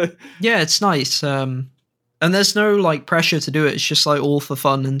 Yeah, it's nice. And there's no like pressure to do it. It's just like all for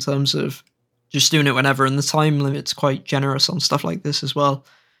fun in terms of just doing it whenever. And the time limit's quite generous on stuff like this as well.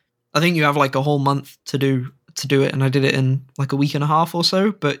 I think you have like a whole month to do it, and I did it in like a week and a half or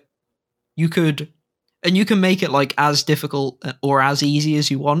so. But you can make it like as difficult or as easy as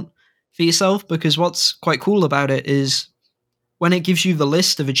you want for yourself, because what's quite cool about it is when it gives you the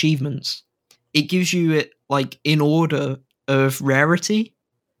list of achievements, it gives you it like in order of rarity.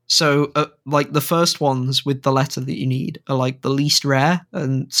 So like the first ones with the letter that you need are like the least rare,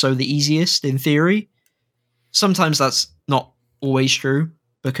 and so the easiest in theory. Sometimes that's not always true,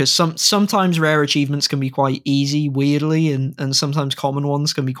 because sometimes rare achievements can be quite easy, weirdly, and sometimes common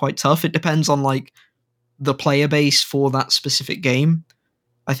ones can be quite tough. It depends on like the player base for that specific game,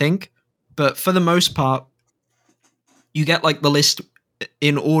 I think. But for the most part, you get like the list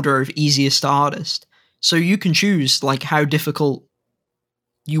in order of easiest to hardest. So you can choose like how difficult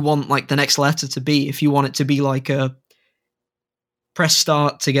you want like the next letter to be. If you want it to be like a press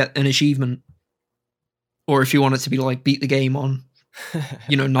start to get an achievement, or if you want it to be like beat the game on,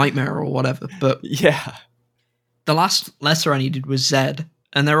 Nightmare or whatever. But yeah, the last letter I needed was Z,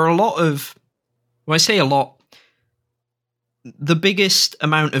 and there are a lot of, when I say a lot, the biggest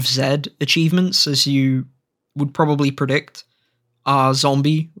amount of Z achievements, as you would probably predict, are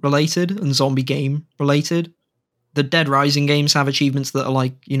zombie related and zombie game related. The Dead Rising games have achievements that are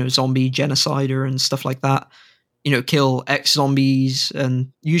like, zombie genocider and stuff like that. Kill X zombies,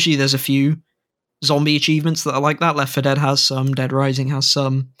 and usually there's a few zombie achievements that are like that. Left 4 Dead has some, Dead Rising has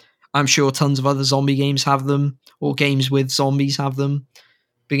some. I'm sure tons of other zombie games have them, or games with zombies have them,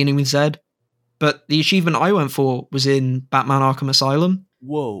 beginning with Z. But the achievement I went for was in Batman Arkham Asylum.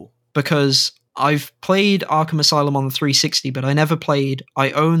 Whoa. Because I've played Arkham Asylum on the 360, but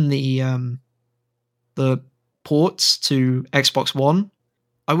I own the ports to Xbox One.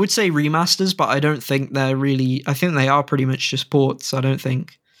 I would say remasters, but I don't think I think they are pretty much just ports. I don't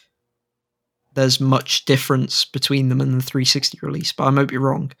think there's much difference between them and the 360 release, but I might be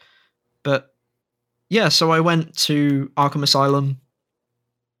wrong. But yeah, so I went to Arkham Asylum.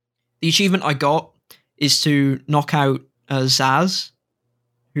 The achievement I got is to knock out Zaz,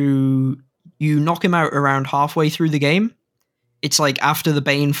 who you knock him out around halfway through the game. It's like after the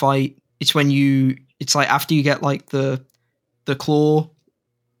Bane fight. It's like after you get like the claw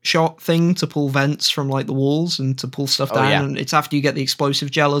shot thing to pull vents from like the walls and to pull stuff down. Yeah. And it's after you get the explosive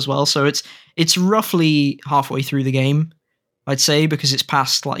gel as well. So it's roughly halfway through the game, I'd say, because it's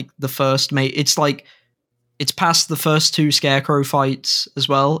past like the first it's past the first 2 Scarecrow fights as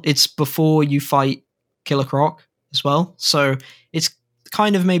well. It's before you fight Killer Croc as well. So it's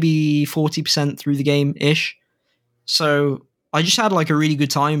kind of maybe 40% through the game-ish. So I just had like a really good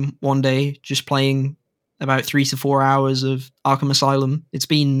time one day just playing about 3 to 4 hours of Arkham Asylum. It's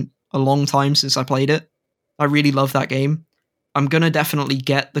been a long time since I played it. I really love that game. I'm going to definitely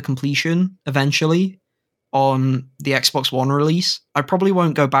get the completion eventually on the Xbox One release. I probably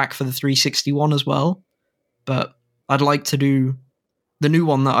won't go back for the 360 one as well, but I'd like to do the new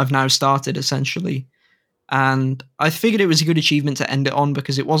one that I've now started, essentially. And I figured it was a good achievement to end it on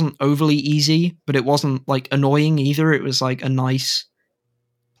because it wasn't overly easy, but it wasn't like annoying either. It was like a nice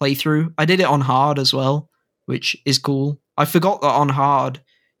playthrough. I did it on hard as well, which is cool. I forgot that on hard,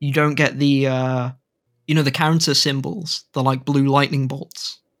 you don't get the, the counter symbols, the like blue lightning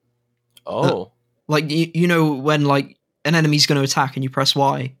bolts. Oh. Like, when like an enemy's going to attack and you press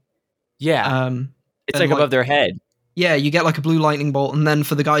Y. Yeah. It's like above their head. Yeah, you get like a blue lightning bolt, and then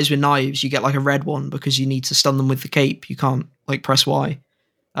for the guys with knives, you get like a red one because you need to stun them with the cape. You can't like press Y.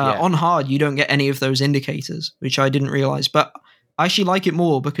 Yeah. On hard, you don't get any of those indicators, which I didn't realize. But I actually like it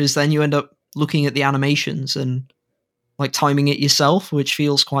more because then you end up looking at the animations and like timing it yourself, which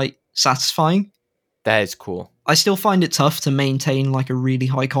feels quite satisfying. That is cool. I still find it tough to maintain like a really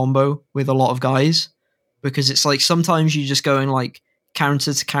high combo with a lot of guys because it's like sometimes you're just going like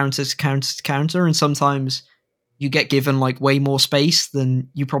counter to counter to counter to counter, and sometimes you get given like way more space than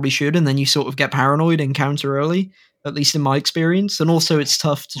you probably should, and then you sort of get paranoid and counter early, at least in my experience. And also it's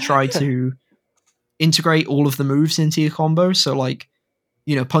tough to try to integrate all of the moves into your combo. So like,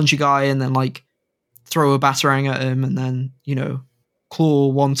 punch a guy and then like throw a batarang at him and then, claw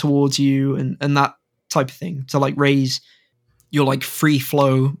one towards you and that type of thing to like raise your like free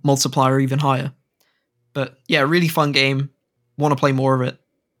flow multiplier even higher. But yeah, really fun game. Want to play more of it.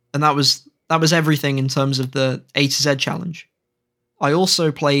 And that was everything in terms of the A to Z challenge. I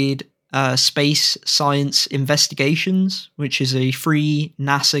also played Space Science Investigations, which is a free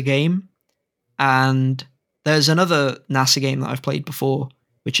NASA game. And there's another NASA game that I've played before,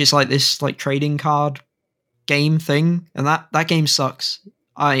 which is like this like trading card game thing. And that game sucks.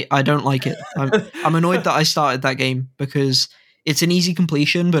 I don't like it. I'm annoyed that I started that game because it's an easy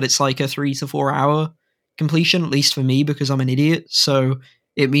completion, but it's like a 3 to 4 hour completion, at least for me, because I'm an idiot. So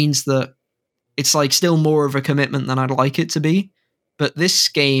it means that it's like still more of a commitment than I'd like it to be. But this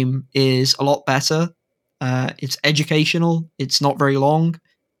game is a lot better. It's educational. It's not very long.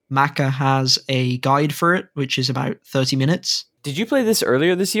 Maka has a guide for it, which is about 30 minutes. Did you play this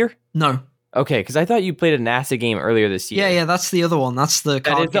earlier this year? No. Okay, because I thought you played a NASA game earlier this year. Yeah, that's the other one. That's the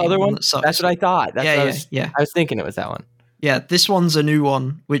card the other one? That's what I thought. Yeah. I was thinking it was that one. Yeah, this one's a new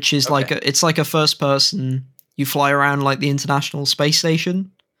one, which is it's like a first person. You fly around like the International Space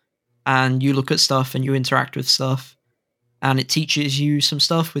Station, and you look at stuff and you interact with stuff, and it teaches you some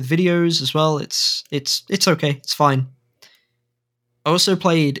stuff with videos as well. It's okay. It's fine. I also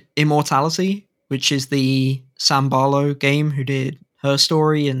played Immortality, which is the Sam Barlow game who did Her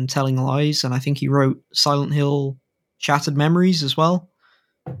Story and Telling Lies, and I think he wrote Silent Hill Shattered Memories as well.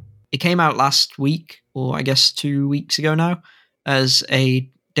 It came out last week, or I guess 2 weeks ago now, as a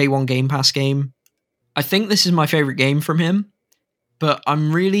Day 1 Game Pass game. I think this is my favorite game from him, but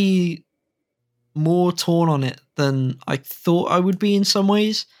I'm really more torn on it than I thought I would be in some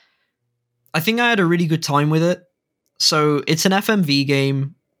ways. I think I had a really good time with it. So it's an FMV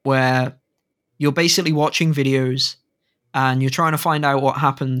game where you're basically watching videos and you're trying to find out what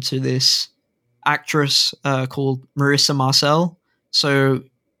happened to this actress called Marissa Marcel. So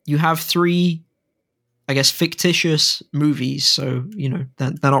you have 3, I guess, fictitious movies. So,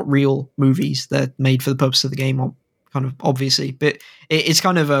 they're not real movies. They're made for the purpose of the game, kind of obviously. But it's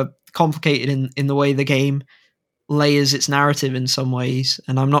kind of complicated in the way the game layers its narrative in some ways.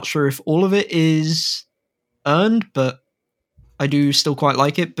 And I'm not sure if all of it is earned, but I do still quite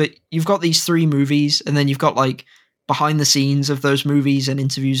like it. But you've got these 3 movies, and then you've got like behind the scenes of those movies and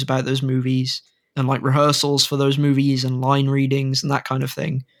interviews about those movies and like rehearsals for those movies and line readings and that kind of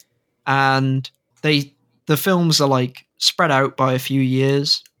thing. And the films are like spread out by a few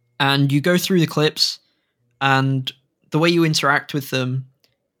years, and you go through the clips, and the way you interact with them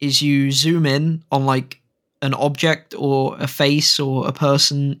is you zoom in on like an object or a face or a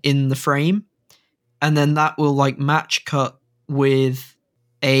person in the frame, and then that will like match cut with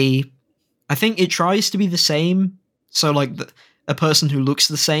I think it tries to be the same. So like a person who looks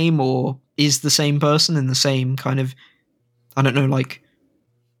the same or is the same person in the same kind of, I don't know, like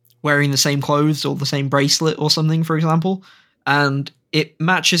wearing the same clothes or the same bracelet or something, for example. And it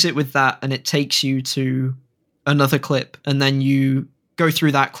matches it with that, and it takes you to another clip, and then you go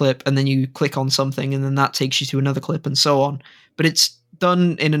through that clip, and then you click on something, and then that takes you to another clip, and so on. But it's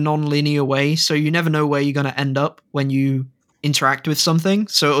done in a non-linear way, so you never know where you're going to end up when you interact with something.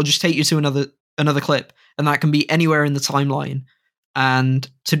 So it'll just take you to another clip, and that can be anywhere in the timeline, and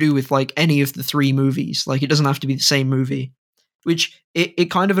to do with like any of the 3 movies. Like, it doesn't have to be the same movie, which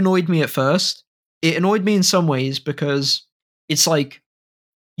it kind of annoyed me at first. It annoyed me in some ways because it's like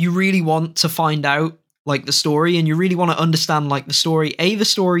you really want to find out like the story, and you really want to understand like the story, the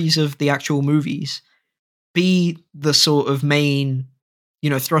stories of the actual movies, B, the sort of main,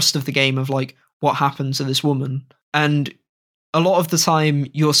 thrust of the game of like what happened to this woman. And a lot of the time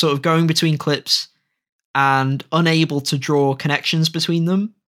you're sort of going between clips and unable to draw connections between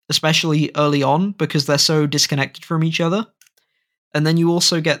them, especially early on, because they're so disconnected from each other. And then you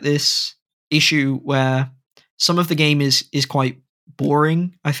also get this issue where some of the game is quite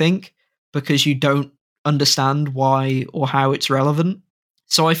boring, I think, because you don't understand why or how it's relevant.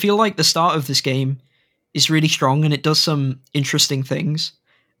 So I feel like the start of this game is really strong, and it does some interesting things.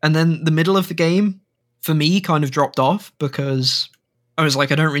 And then the middle of the game, for me, kind of dropped off because I was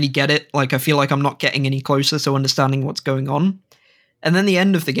like, I don't really get it. Like, I feel like I'm not getting any closer to understanding what's going on. And then the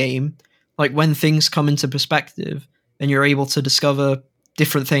end of the game, like when things come into perspective and you're able to discover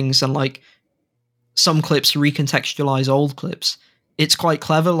different things, and like some clips recontextualize old clips, it's quite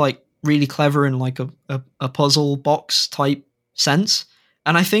clever, like really clever in like a puzzle box type sense.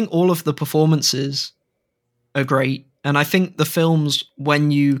 And I think all of the performances are great. And I think the films, when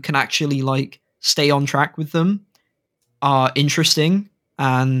you can actually like stay on track with them, are interesting.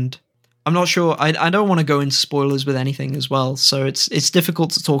 And I'm not sure. I don't want to go into spoilers with anything as well, so it's difficult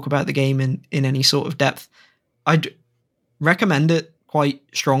to talk about the game in any sort of depth. I'd recommend it quite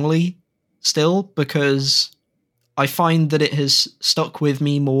strongly still, because I find that it has stuck with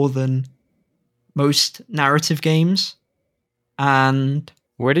me more than most narrative games. And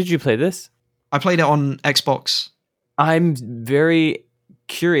Where did you play this? I played it on Xbox. I'm very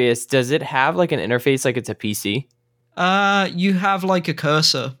curious. Does it have like an interface like it's a PC? You have like a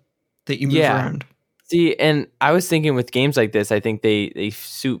cursor that you move around. See, and I was thinking with games like this, I think they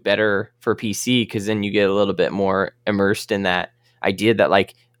suit better for PC, because then you get a little bit more immersed in that idea that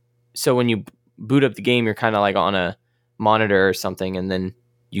like, so when you boot up the game, you're kind of like on a monitor or something, and then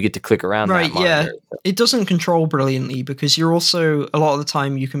you get to click around that monitor. Yeah. It doesn't control brilliantly, because you're also, a lot of the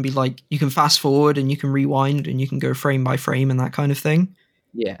time you can be like, you can fast forward and you can rewind and you can go frame by frame and that kind of thing.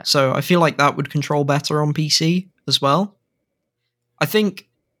 Yeah. So I feel like that would control better on PC as well. I think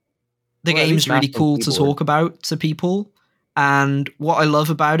the game's really cool to talk about to people. And what I love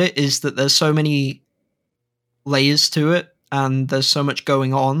about it is that there's so many layers to it and there's so much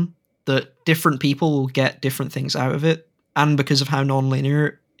going on that different people will get different things out of it. And because of how non-linear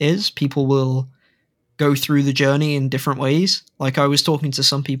it is, people will go through the journey in different ways. Like I was talking to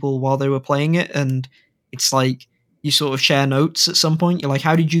some people while they were playing it, and it's like you sort of share notes at some point. You're like,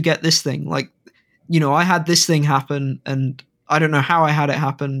 how did you get this thing? Like, you know, I had this thing happen and I don't know how I had it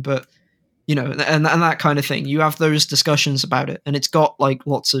happen, but you know, and that kind of thing. You have those discussions about it, and it's got like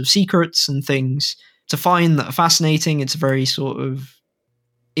lots of secrets and things to find that are fascinating. It's a very sort of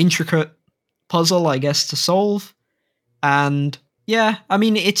intricate puzzle, I guess, to solve. And yeah, I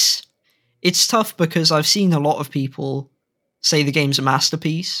mean, it's tough because I've seen a lot of people say the game's a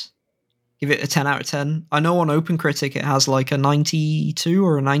masterpiece, give it a 10 out of 10. I know on OpenCritic it has like a 92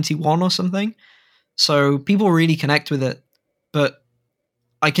 or a 91 or something. So people really connect with it, but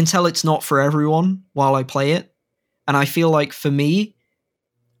I can tell it's not for everyone while I play it. And I feel like for me,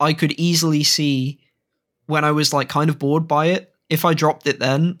 I could easily see when I was like kind of bored by it, if I dropped it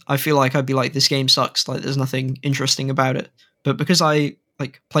then, I feel like I'd be like, this game sucks. Like there's nothing interesting about it. But because I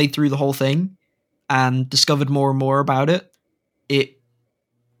like played through the whole thing and discovered more and more about it, it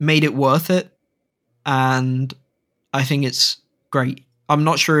made it worth it. And I think it's great. I'm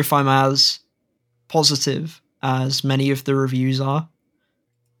not sure if I'm as positive as many of the reviews are.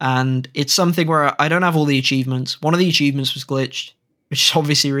 And it's something where I don't have all the achievements. One of the achievements was glitched, which is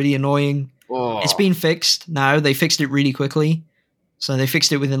obviously really annoying. Oh. It's been fixed now. They fixed it really quickly. So they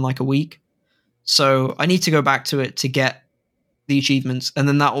fixed it within like a week. So I need to go back to it to get the achievements. And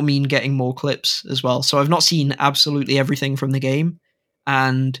then that will mean getting more clips as well. So I've not seen absolutely everything from the game.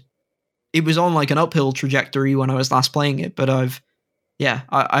 And it was on like an uphill trajectory when I was last playing it. But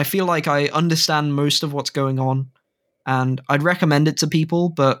I feel like I understand most of what's going on. And I'd recommend it to people,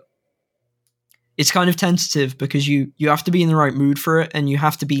 but it's kind of tentative because you have to be in the right mood for it, and you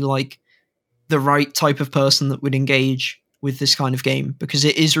have to be like the right type of person that would engage with this kind of game, because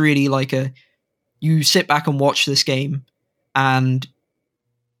it is really like you sit back and watch this game, and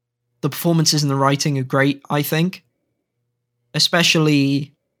the performances and the writing are great, I think.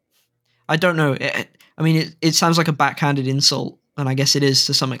 Especially, I don't know, it sounds like a backhanded insult, and I guess it is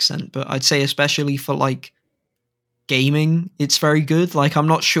to some extent, but I'd say especially for like gaming, it's very good. Like I'm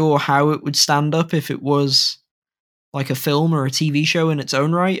not sure how it would stand up if it was like a film or a TV show in its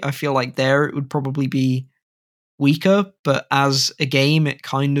own right. I feel like there it would probably be weaker, but as a game it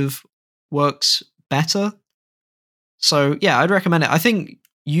kind of works better. So yeah, I'd recommend it. I think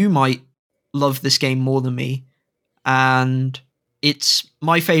you might love this game more than me, and it's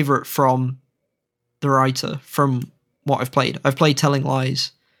my favorite from the writer, from what I've played. I've played Telling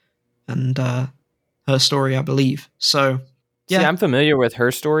Lies and Her Story, I believe. So yeah. See, I'm familiar with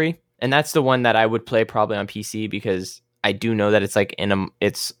Her Story, and that's the one that I would play probably on PC, because I do know that it's like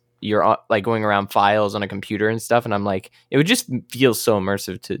you're like going around files on a computer and stuff, and I'm like, it would just feel so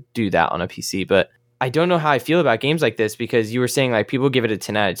immersive to do that on a PC. But I don't know how I feel about games like this, because you were saying like people give it a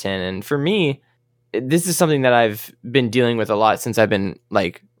 10 out of 10, and for me, this is something that I've been dealing with a lot since I've been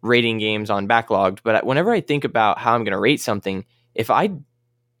like rating games on Backlogged. But whenever I think about how I'm going to rate something, if I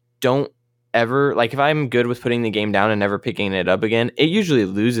don't ever, like if I'm good with putting the game down and never picking it up again, it usually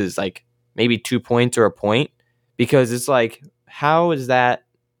loses like maybe 2 points or a point, because it's like, how is that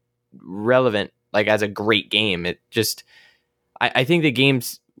relevant like as a great game? It just, I think the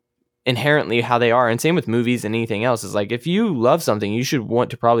games inherently how they are, and same with movies and anything else, is like if you love something, you should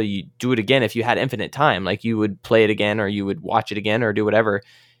want to probably do it again. If you had infinite time, like you would play it again, or you would watch it again, or do whatever.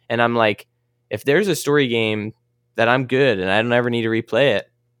 And I'm like, if there's a story game that I'm good and I don't ever need to replay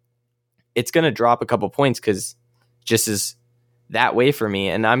it, it's going to drop a couple points because just is that way for me.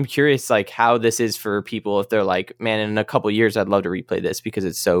 And I'm curious like how this is for people, if they're like, man, in a couple years I'd love to replay this because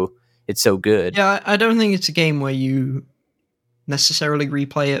it's so good. Yeah, I don't think it's a game where you necessarily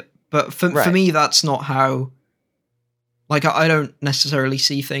replay it, but for Right. me, that's not how. Like, I don't necessarily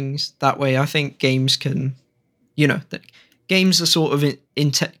see things that way. I think games can, games are sort of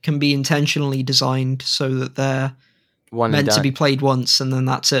can be intentionally designed so that they're One and meant to done. be played once and then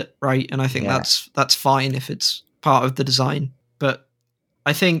that's it, right? And I think Yeah. that's fine if it's part of the design. But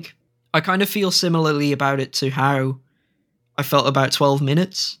I think I kind of feel similarly about it to how I felt about 12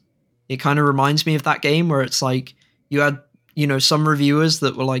 Minutes. It kind of reminds me of that game where it's like you had, some reviewers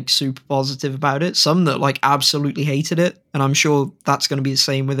that were like super positive about it, some that like absolutely hated it, and I'm sure that's going to be the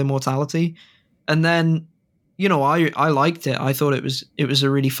same with Immortality. And then, I liked it. I thought it was a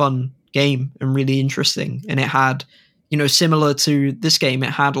really fun game and really interesting, and it had, similar to this game, it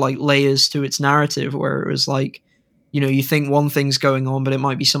had like layers to its narrative where it was like, you think one thing's going on, but it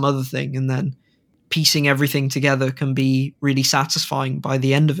might be some other thing, and then piecing everything together can be really satisfying by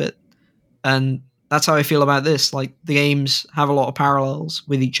the end of it. And that's how I feel about this. Like, the games have a lot of parallels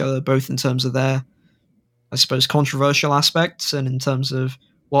with each other, both in terms of their, I suppose, controversial aspects and in terms of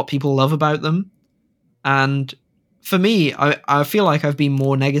what people love about them. And for me, I feel like I've been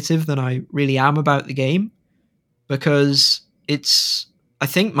more negative than I really am about the game, because it's, I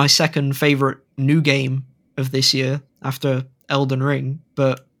think, my second favorite new game of this year after Elden Ring.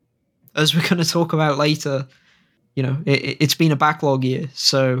 But as we're going to talk about later, it's been a backlog year.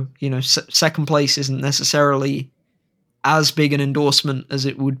 So, second place isn't necessarily as big an endorsement as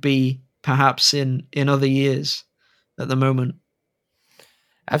it would be perhaps in other years at the moment.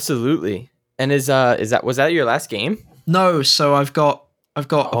 Absolutely. And was that your last game? No, so I've got a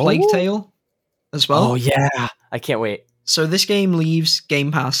Plague Tale as well. Oh yeah, I can't wait. So this game leaves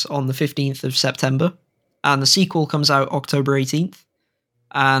Game Pass on the 15th of September, and the sequel comes out October 18th.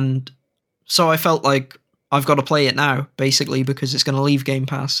 And so I felt like I've got to play it now, basically, because it's going to leave Game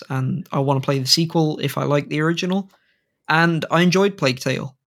Pass, and I want to play the sequel if I like the original. And I enjoyed Plague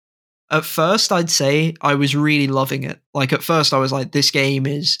Tale. At first, I'd say I was really loving it. Like, at first, I was like, this game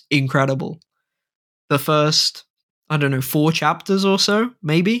is incredible. The first, 4 chapters or so,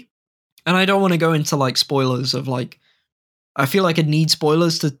 maybe. And I don't want to go into, like, spoilers of, like, I feel like I'd need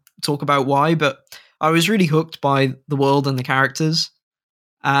spoilers to talk about why, but I was really hooked by the world and the characters.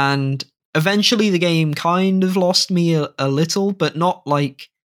 And eventually the game kind of lost me a little, but not like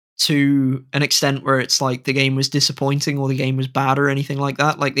to an extent where it's like the game was disappointing or the game was bad or anything like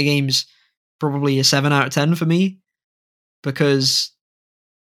that. Like, the game's probably a 7 out of 10 for me, because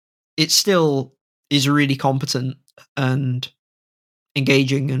it still is really competent and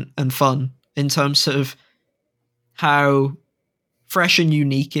engaging and fun in terms of how fresh and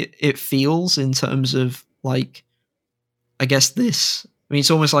unique it feels in terms of, like, I guess this, I mean,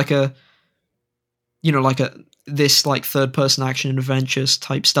 it's almost like this third person action and adventures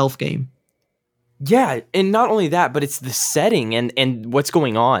type stealth game. Yeah, and not only that, but it's the setting and what's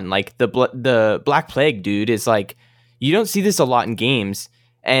going on. Like the Black Plague, dude, is like, you don't see this a lot in games,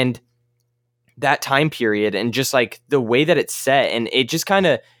 and that time period and just like the way that it's set, and it just kind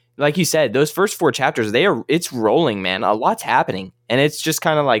of, like you said, those first 4 chapters, it's rolling, man. A lot's happening, and it's just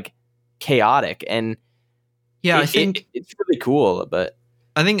kind of like chaotic, and yeah, I think it's really cool. But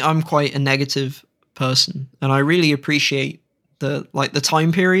I think I'm quite a negative person, and I really appreciate the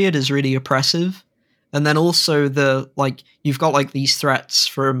time period is really oppressive. And then also you've got like these threats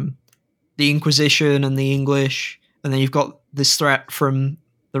from the Inquisition and the English, and then you've got this threat from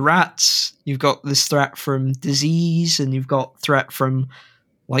the rats, you've got this threat from disease, and you've got threat from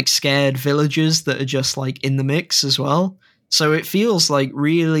like scared villagers that are just like in the mix as well. So it feels like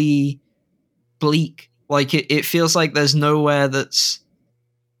really bleak. Like it feels like there's nowhere that's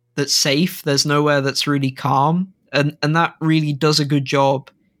safe. There's nowhere that's really calm. And that really does a good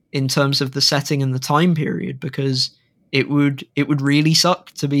job in terms of the setting and the time period, because it would really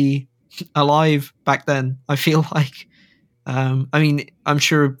suck to be alive back then. I feel like, I mean, I'm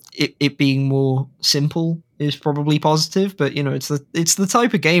sure it being more simple is probably positive, but it's the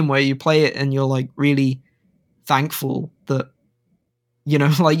type of game where you play it and you're like really thankful that you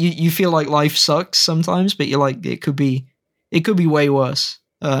know, like you feel like life sucks sometimes, but you're like, it could be way worse,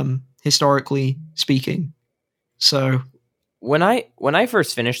 historically speaking. So When I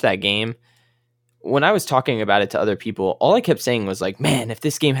first finished that game, when I was talking about it to other people, all I kept saying was like, man, if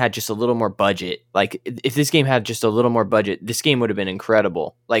this game had just a little more budget, like if this game had just a little more budget, this game would have been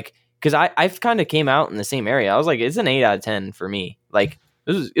incredible. Like, because I've kind of came out in the same area. I was like, it's an 8 out of 10 for me. Like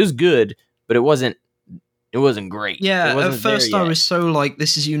it was good, but it wasn't great. yeah, It at wasn't there first I yet. was so like,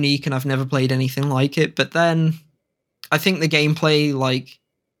 this is unique and I've never played anything like it. But then I think the gameplay, like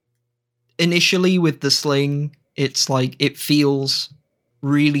initially with the sling, it's like it feels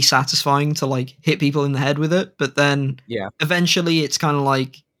really satisfying to like hit people in the head with it. But then Yeah. eventually it's kind of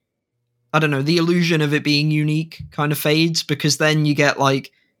like, I don't know, the illusion of it being unique kind of fades, because then you get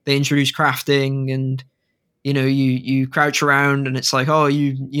like they introduce crafting, and you know, you crouch around and it's like, oh,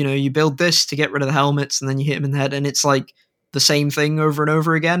 you know, you build this to get rid of the helmets and then you hit them in the head, and it's like the same thing over and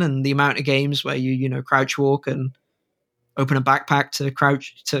over again. And the amount of games where you know, crouch walk and open a backpack to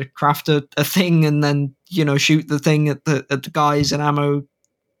craft a thing and then, you know, shoot the thing at the guys and ammo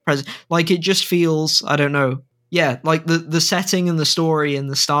present, like it just feels, I don't know, yeah, like the setting and the story and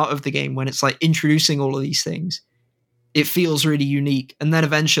the start of the game, when it's like introducing all of these things, it feels really unique. And then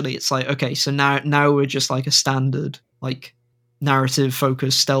eventually it's like, okay, so now we're just like a standard like narrative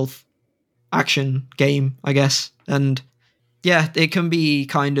focused stealth action game, I guess. And yeah, it can be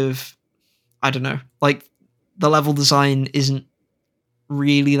kind of, I don't know, like the level design isn't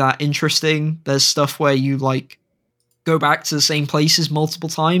really that interesting. There's stuff where you like go back to the same places multiple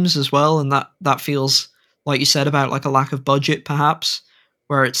times as well, and that feels, like you said, about like a lack of budget perhaps,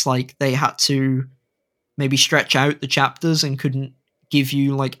 where it's like they had to maybe stretch out the chapters and couldn't give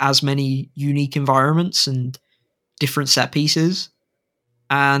you like as many unique environments and different set pieces.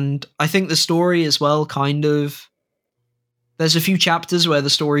 And I think the story as well, kind of, there's a few chapters where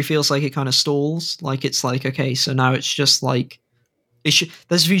the story feels like it kind of stalls, like it's like, okay, so now it's just like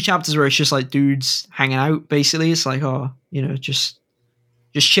there's a few chapters where it's just like dudes hanging out, basically. It's like, oh, you know, just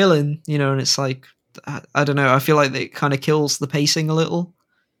chilling, you know, and it's like, I don't know, I feel like it kind of kills the pacing a little.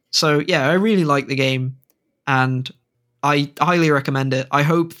 So yeah, I really like the game, and I highly recommend it. I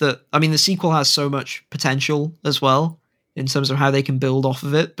hope that, I mean, the sequel has so much potential as well in terms of how they can build off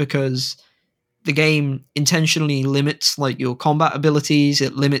of it, because the game intentionally limits like your combat abilities,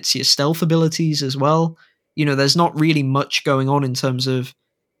 it limits your stealth abilities as well. You know, there's not really much going on in terms of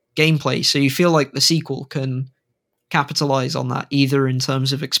gameplay, so you feel like the sequel can capitalize on that, either in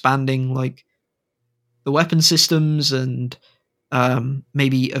terms of expanding like the weapon systems and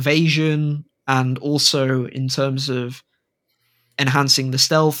maybe evasion, and also in terms of enhancing the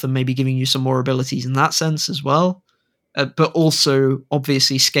stealth and maybe giving you some more abilities in that sense as well. But also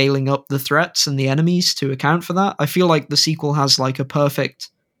obviously scaling up the threats and the enemies to account for that. I feel like the sequel has like a perfect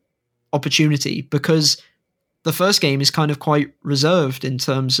opportunity, because the first game is kind of quite reserved in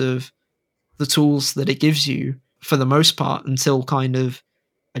terms of the tools that it gives you for the most part, until kind of,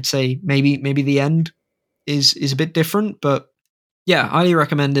 I'd say maybe the end is a bit different. But yeah, highly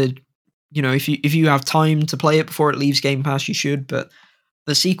recommended. You know, if you have time to play it before it leaves Game Pass, you should. But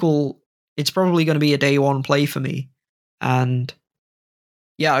the sequel, it's probably going to be a day one play for me. And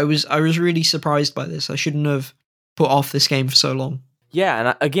yeah, I was really surprised by this. I shouldn't have put off this game for so long. Yeah,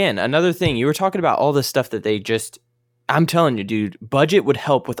 and again, another thing, you were talking about all the stuff that they just, I'm telling you, dude, budget would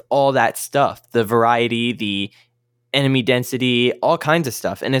help with all that stuff. The variety, the enemy density, all kinds of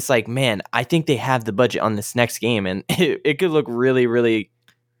stuff. And it's like, man, I think they have the budget on this next game, and it could look really, really,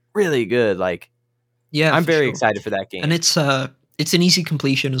 really good. Like, Yeah, I'm for very sure. excited for that game. And it's an easy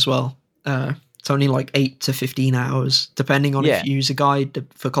completion as well. It's only like 8 to 15 hours, depending on Yeah. if you use a guide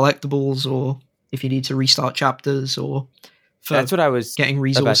for collectibles, or if you need to restart chapters, or for That's what I was getting about to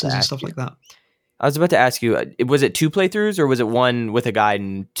resources and ask stuff you. like that. I was about to ask you, was it 2 playthroughs, or was it 1 with a guide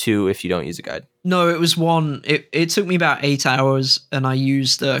and 2 if you don't use a guide? No, it was one. It took me about 8 hours, and I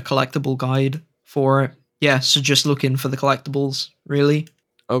used a collectible guide for it. Yeah, so just looking for the collectibles, really.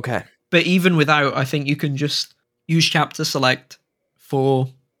 Okay. But even without, I think you can just use chapter select for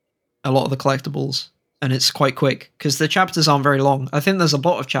a lot of the collectibles, and it's quite quick, because the chapters aren't very long. I think there's a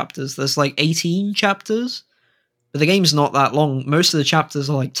lot of chapters. There's like 18 chapters, but the game's not that long. Most of the chapters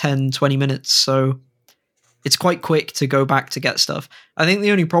are like 10, 20 minutes, so it's quite quick to go back to get stuff. I think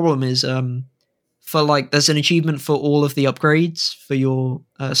the only problem is for like, there's an achievement for all of the upgrades for your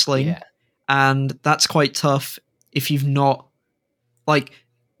sling, Yeah. and that's quite tough if you've not, like,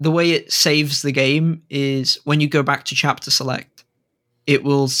 the way it saves the game is when you go back to chapter select, it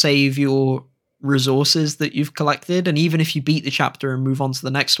will save your resources that you've collected, and even if you beat the chapter and move on to the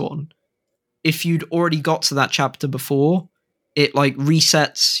next one, if you'd already got to that chapter before, it like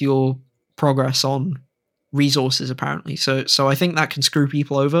resets your progress on resources apparently. So I think that can screw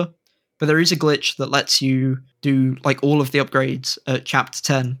people over. But there is a glitch that lets you do like all of the upgrades at chapter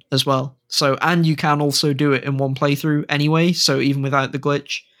 10 as well. So, and you can also do it in one playthrough anyway. So even without the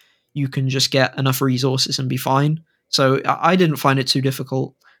glitch, you can just get enough resources and be fine. So I didn't find it too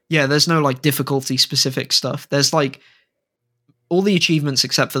difficult. Yeah, there's no like difficulty specific stuff. There's like all the achievements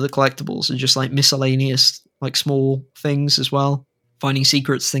except for the collectibles are just like miscellaneous, like small things as well. Finding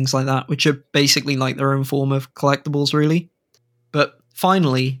secrets, things like that, which are basically like their own form of collectibles, really. But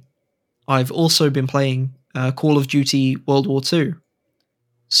finally, I've also been playing Call of Duty World War II.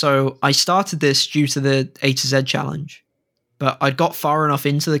 So I started this due to the A to Z challenge, but I'd got far enough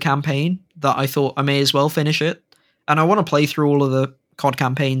into the campaign that I thought I may as well finish it. And I want to play through all of the COD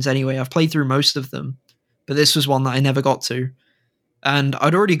campaigns anyway. I've played through most of them, but this was one that I never got to. And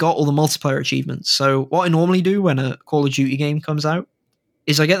I'd already got all the multiplayer achievements. So what I normally do when a Call of Duty game comes out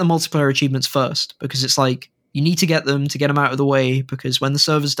is I get the multiplayer achievements first, because it's like, you need to get them out of the way, because when the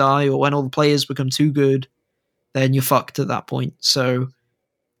servers die or when all the players become too good, then you're fucked at that point. So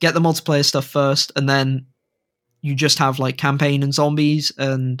get the multiplayer stuff first, and then you just have like campaign and zombies,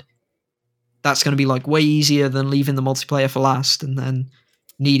 and that's going to be like way easier than leaving the multiplayer for last and then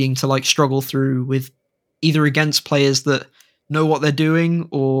needing to like struggle through with either against players that know what they're doing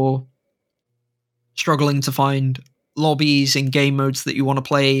or struggling to find lobbies in game modes that you want to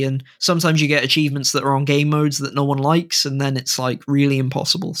play. And sometimes you get achievements that are on game modes that no one likes, and then it's like really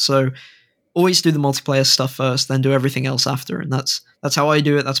impossible. So always do the multiplayer stuff first, then do everything else after. And that's how I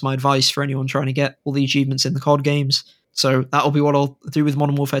do it. That's my advice for anyone trying to get all the achievements in the COD games. So that'll be what I'll do with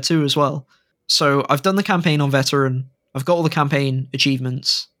Modern Warfare 2 as well. So I've done the campaign on Veteran. I've got all the campaign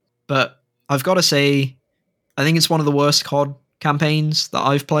achievements, but I've got to say, I think it's one of the worst COD campaigns that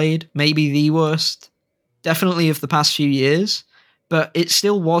I've played. Maybe the worst. Definitely of the past few years, but it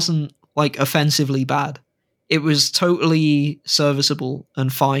still wasn't like offensively bad. It was totally serviceable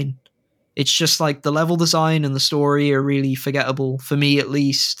and fine. It's just like the level design and the story are really forgettable, for me at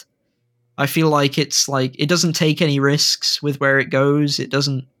least. I feel like it's like, it doesn't take any risks with where it goes. It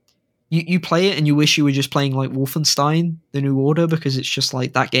doesn't, you play it and you wish you were just playing like Wolfenstein, The New Order, because it's just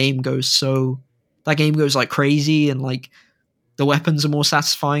like that game goes like crazy, and like the weapons are more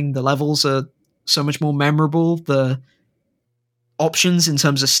satisfying, the levels are so much more memorable, the options in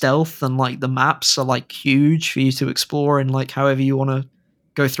terms of stealth and like the maps are like huge for you to explore and like however you want to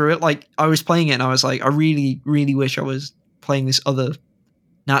go through it. Like I was playing it and I was like, I really, really wish I was playing this other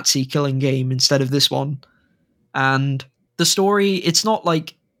Nazi killing game instead of this one. And the story, it's not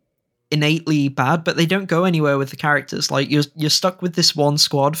like innately bad, but they don't go anywhere with the characters. Like you're stuck with this one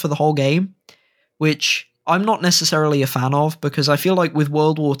squad for the whole game, which I'm not necessarily a fan of, because I feel like with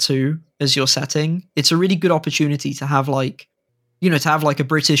World War II as your setting, it's a really good opportunity to have like, to have like a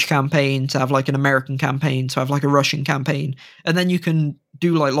British campaign, to have like an American campaign, to have like a Russian campaign. And then you can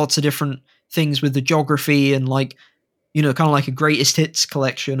do like lots of different things with the geography and like, kind of like a greatest hits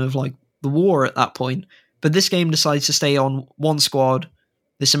collection of like the war at that point. But this game decides to stay on one squad,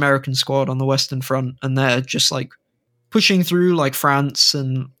 this American squad on the Western Front, and they're just like pushing through like France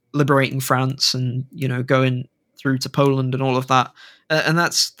and liberating France and, going through to Poland and all of that. And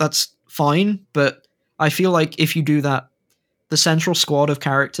that's fine. But I feel like if you do that, the central squad of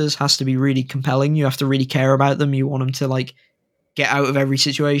characters has to be really compelling. You have to really care about them. You want them to like get out of every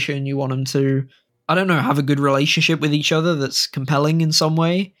situation. You want them to, I don't know, have a good relationship with each other that's compelling in some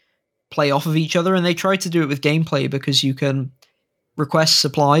way, play off of each other. And they try to do it with gameplay, because you can request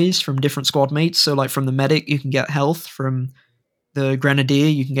supplies from different squad mates. So like from the medic, you can get health. From the grenadier,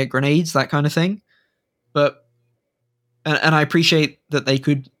 you can get grenades, that kind of thing. But and I appreciate that they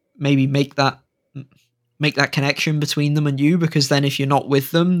could maybe make that connection between them and you, because then if you're not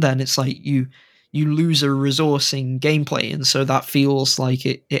with them, then it's like you lose a resource in gameplay, and so that feels like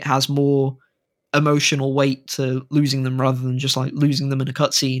it has more emotional weight to losing them rather than just like losing them in a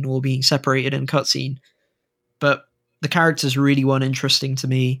cutscene or being separated in a cutscene. But the characters really weren't interesting to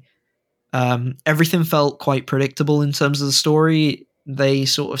me. Everything felt quite predictable in terms of the story. They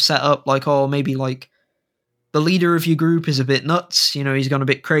sort of set up like, oh, maybe like the leader of your group is a bit nuts. He's gone a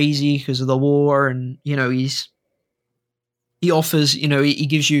bit crazy because of the war, and he offers, he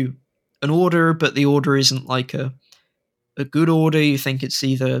gives you an order, but the order isn't like a good order. You think it's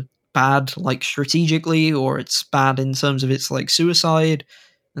either bad like strategically, or it's bad in terms of its like suicide.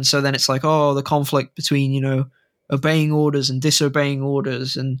 And so then it's like, oh, the conflict between obeying orders and disobeying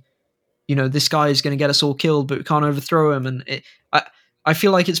orders, and this guy is going to get us all killed, but we can't overthrow him. And I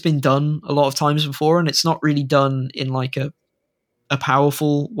feel like it's been done a lot of times before, and it's not really done in like a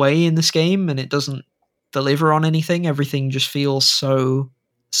powerful way in this game, and it doesn't deliver on anything. Everything just feels so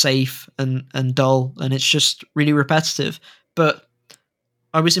safe and dull, and it's just really repetitive. But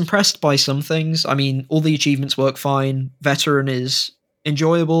I was impressed by some things. I mean, all the achievements work fine. Veteran is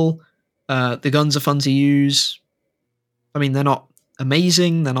enjoyable. The guns are fun to use. I mean, they're not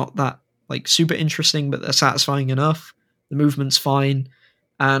amazing. They're not that like super interesting, but they're satisfying enough. The movement's fine,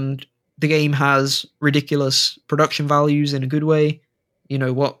 and the game has ridiculous production values in a good way. You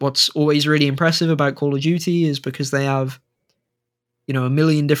know, what's always really impressive about Call of Duty is because they have, you know, a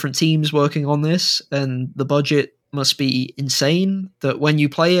million different teams working on this, and the budget must be insane, that when you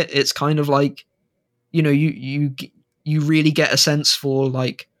play it, it's kind of like, you know, you really get a sense for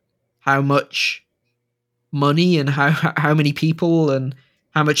like how much money and how many people and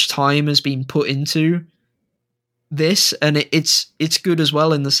how much time has been put into this. And it's good as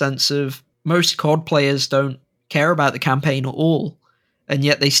well in the sense of most COD players don't care about the campaign at all, and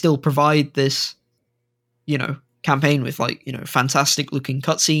yet they still provide this, you know, campaign with like, you know, fantastic looking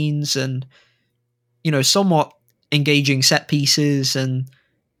cutscenes and, you know, somewhat engaging set pieces, and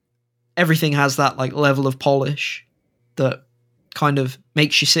everything has that like level of polish that kind of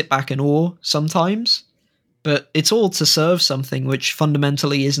makes you sit back in awe sometimes. But it's all to serve something which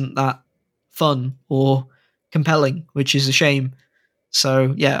fundamentally isn't that fun or compelling, which is a shame.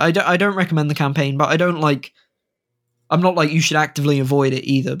 So yeah, I don't recommend the campaign, but I'm not like you should actively avoid it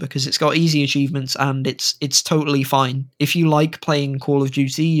either, because it's got easy achievements and it's totally fine. If you like playing Call of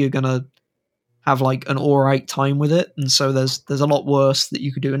Duty, you're gonna have like an alright time with it, and so there's a lot worse that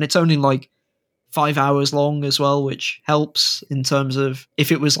you could do, and it's only like 5 hours long as well, which helps in terms of,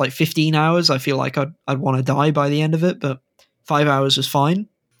 if it was like 15 hours, I feel like I'd want to die by the end of it, but 5 hours was fine.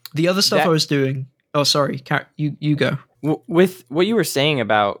 The other stuff I was doing... Oh, sorry, you go. With what you were saying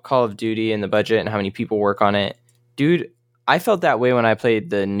about Call of Duty and the budget and how many people work on it, dude, I felt that way when I played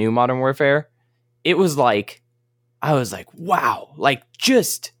the new Modern Warfare. It was like, I was like, wow, like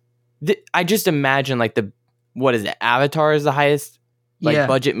I just imagine like what is it? Avatar is the highest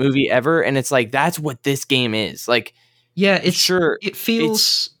budget movie ever, and it's like that's what this game is. Like, yeah, it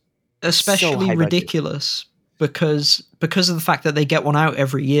feels especially so ridiculous because of the fact that they get one out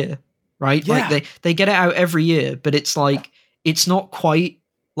every year, right? Yeah. Like they get it out every year, but it's like it's not quite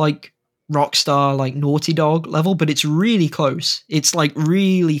like Rockstar, like Naughty Dog level, but it's really close. It's like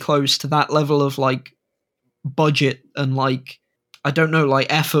really close to that level of like budget and like, I don't know, like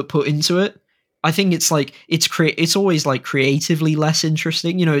effort put into it. I think it's like it's always like creatively less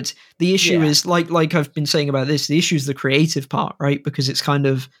interesting. You know, it's the issue is like I've been saying about this. The issue is the creative part, right? Because it's kind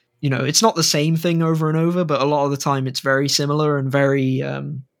of, you know, it's not the same thing over and over, but a lot of the time it's very similar and very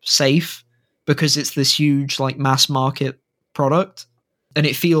safe because it's this huge like mass market product, and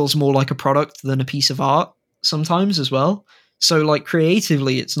it feels more like a product than a piece of art sometimes as well. So like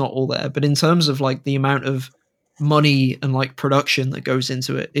creatively, it's not all there, but in terms of like the amount of money and like production that goes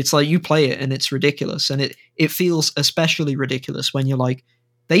into it, it's like you play it and it's ridiculous, and it feels especially ridiculous when you're like,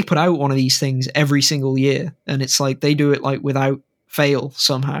 they put out one of these things every single year, and it's like they do it like without fail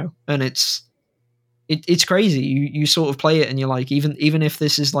somehow, and it's crazy. You sort of play it and you're like, even if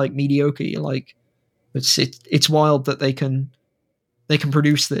this is like mediocre, you're like, it's wild that they can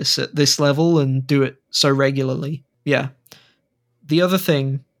produce this at this level and do it so regularly. Yeah. The other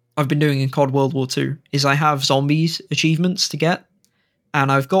thing I've been doing in COD World War II is I have zombies achievements to get,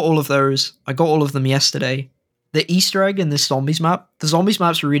 and I've got all of those. I got all of them yesterday. The Easter egg in this zombies map, the zombies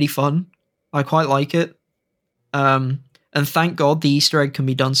map's really fun. I quite like it. And thank God the Easter egg can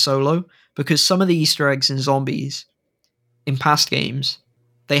be done solo, because some of the Easter eggs in zombies in past games,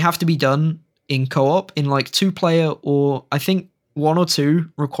 they have to be done in co-op, in like 2-player, or I think 1 or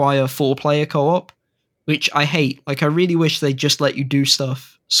 2 require 4-player co-op, which I hate. Like, I really wish they'd just let you do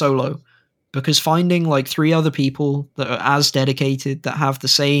stuff solo, because finding like 3 other people that are as dedicated, that have the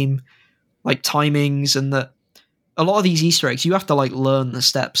same like timings, and that a lot of these Easter eggs, you have to like learn the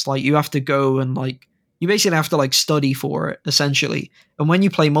steps. Like, you have to go and like, you basically have to like study for it essentially. And when you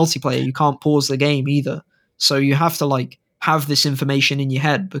play multiplayer, you can't pause the game either. So you have to like have this information in your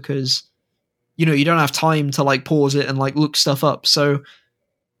head, because, you know, you don't have time to like pause it and like look stuff up. So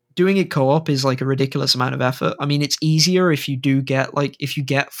doing it co-op is like a ridiculous amount of effort. I mean, it's easier if you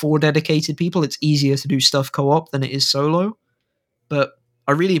get 4 dedicated people, it's easier to do stuff co-op than it is solo. But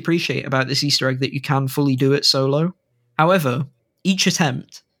I really appreciate about this Easter egg that you can fully do it solo. However, each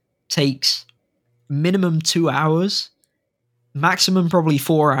attempt takes minimum 2 hours, maximum probably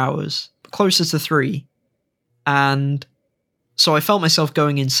 4 hours, closer to 3. And so I felt myself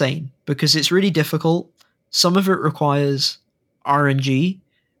going insane because it's really difficult. Some of it requires RNG,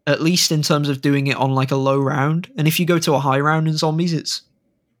 at least in terms of doing it on like a low round. And if you go to a high round in zombies, it's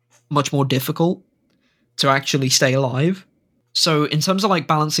much more difficult. to actually stay alive. So in terms of like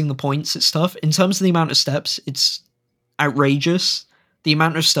balancing the points, it's tough. In terms of the amount of steps, it's outrageous. The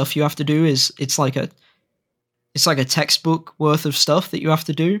amount of stuff you have to do it's like a textbook worth of stuff that you have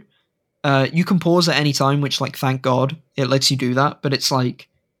to do. You can pause at any time, which, like, thank God it lets you do that. But it's like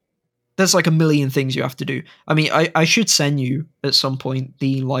there's like a million things you have to do. I mean, I should send you at some point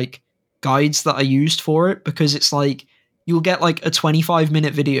the like guides that I used for it, because it's like you'll get like a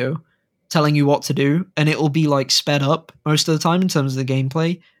 25-minute video telling you what to do, and it'll be like sped up most of the time in terms of the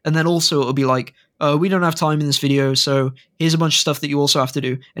gameplay. And then also it'll be like, we don't have time in this video, so here's a bunch of stuff that you also have to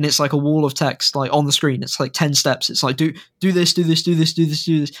do. And it's like a wall of text, like on the screen. It's like 10 steps. It's like, do this, do this, do this, do this,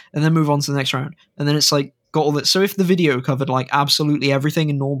 do this, and then move on to the next round. And then it's like got all that. So if the video covered like absolutely everything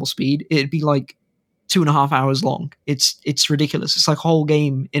in normal speed, it'd be like 2.5 hours long. It's ridiculous. It's like a whole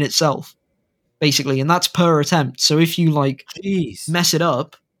game in itself, basically. And that's per attempt. So if you like mess it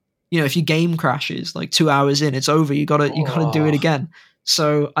up, if your game crashes like 2 hours in, it's over. You gotta do it again.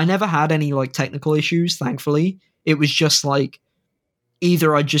 So I never had any like technical issues, thankfully. It was just like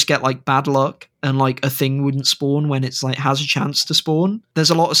either I'd just get like bad luck and like a thing wouldn't spawn when it's like has a chance to spawn.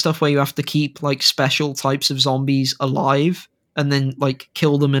 There's a lot of stuff where you have to keep like special types of zombies alive and then like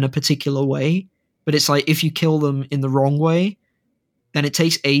kill them in a particular way. But it's like if you kill them in the wrong way, then it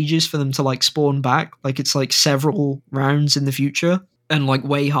takes ages for them to like spawn back. Like it's like several rounds in the future and like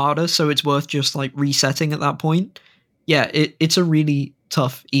way harder. So it's worth just like resetting at that point. Yeah, it's a really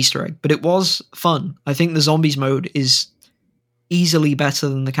tough Easter egg, but it was fun. I think the zombies mode is easily better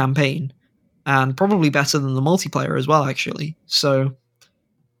than the campaign and probably better than the multiplayer as well, actually. So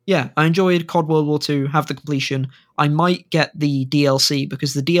yeah, I enjoyed COD World War II, have the completion. I might get the DLC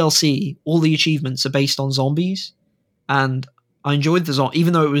because the DLC, all the achievements are based on zombies, and I enjoyed the zombies,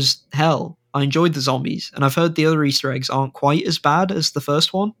 even though it was hell. I enjoyed the zombies, and I've heard the other Easter eggs aren't quite as bad as the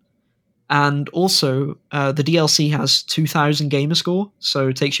first one. And also, the DLC has 2,000 gamer score, so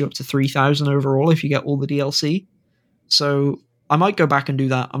it takes you up to 3,000 overall if you get all the DLC. So I might go back and do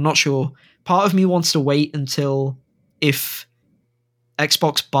that. I'm not sure. Part of me wants to wait until if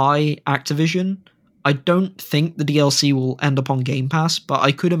Xbox buy Activision. I don't think the DLC will end up on Game Pass, but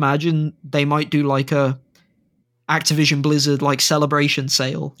I could imagine they might do like a Activision Blizzard like celebration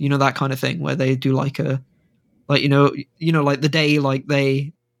sale, that kind of thing, where they do like a like like the day like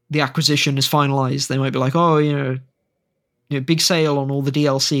the acquisition is finalized, they might be like, big sale on all the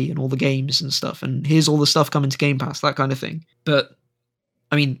DLC and all the games and stuff, and here's all the stuff coming to Game Pass, that kind of thing. But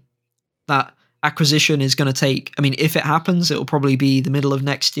I mean, that acquisition is going to take, if it happens, it'll probably be the middle of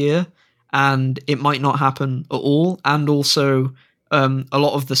next year, and it might not happen at all. And also, a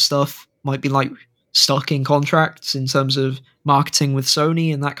lot of the stuff might be like stuck in contracts in terms of marketing with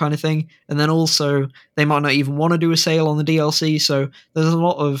Sony and that kind of thing. And then also they might not even want to do a sale on the DLC. So there's a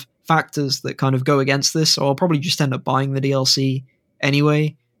lot of factors that kind of go against this. So I'll probably just end up buying the DLC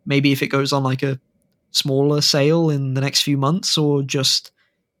anyway. Maybe if it goes on like a smaller sale in the next few months, or just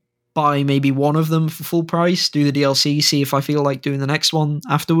buy maybe one of them for full price, do the DLC, see if I feel like doing the next one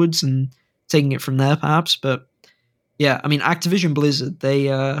afterwards and taking it from there perhaps. But yeah, Activision Blizzard, they,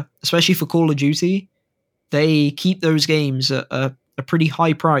 especially for Call of Duty, they keep those games at a pretty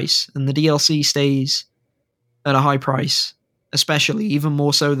high price, and the DLC stays at a high price, especially, even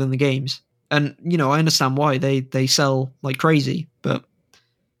more so than the games. And, I understand why they sell like crazy, but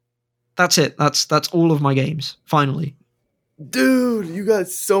that's it. That's all of my games, finally. Dude, you got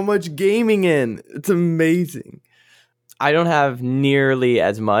so much gaming in. It's amazing. I don't have nearly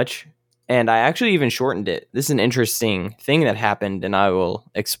as much, and I actually even shortened it. This is an interesting thing that happened, and I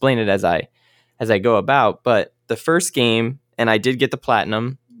will explain it as I go about. But the first game, and I did get the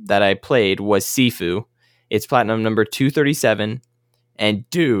platinum that I played, was Sifu. It's platinum number 237. And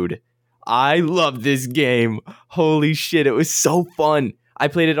dude, I love this game. Holy shit, it was so fun. I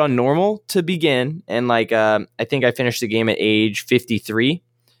played it on normal to begin, and I think I finished the game at age 53.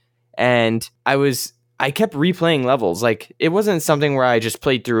 And I kept replaying levels. Like, it wasn't something where I just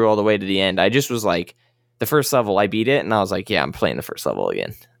played through all the way to the end. I just was like, the first level, I beat it, and I was like, yeah, I'm playing the first level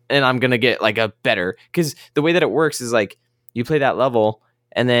again. And I'm going to get like a better, because the way that it works is like you play that level,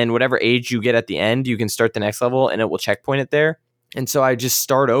 and then whatever age you get at the end, you can start the next level and it will checkpoint it there. And so I just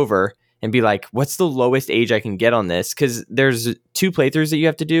start over and be like, what's the lowest age I can get on this? Because there's 2 playthroughs that you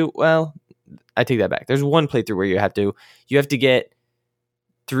have to do. Well, I take that back. There's one playthrough where you have to get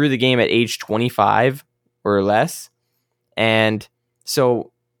through the game at age 25 or less. And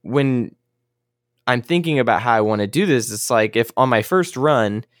so when I'm thinking about how I want to do this, it's like, if on my first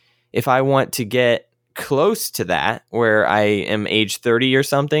run, if I want to get close to that, where I am age 30 or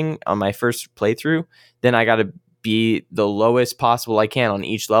something on my first playthrough, then I got to be the lowest possible I can on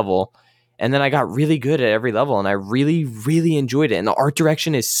each level. And then I got really good at every level, and I really, really enjoyed it. And the art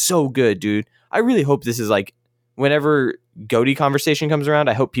direction is so good, dude. I really hope this is like, whenever GOTY conversation comes around,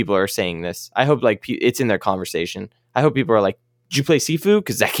 I hope people are saying this. I hope like it's in their conversation. I hope people are like, did you play Sifu?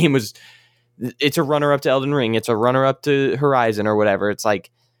 Because that game was, it's a runner-up to Elden Ring. It's a runner-up to Horizon or whatever. It's like,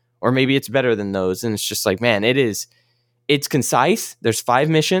 or maybe it's better than those. And it's just like, man, it's concise. There's 5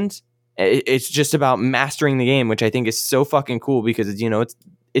 missions. It's just about mastering the game, which I think is so fucking cool because, you know,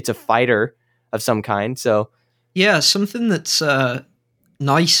 it's a fighter of some kind. So yeah, something that's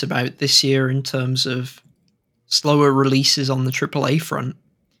nice about this year in terms of slower releases on the AAA front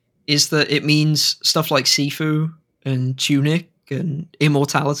is that it means stuff like Sifu and Tunic and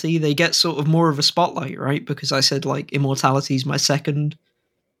Immortality, they get sort of more of a spotlight, right? Because I said like Immortality is my second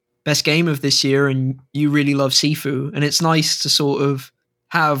best game of this year and you really love Sifu, and it's nice to sort of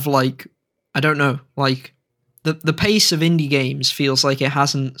have like, I don't know, like the pace of indie games feels like it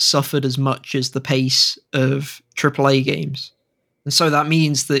hasn't suffered as much as the pace of AAA games. And so that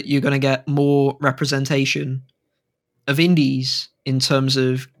means that you're going to get more representation of indies in terms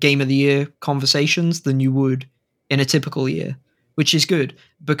of Game of the Year conversations than you would in a typical year, which is good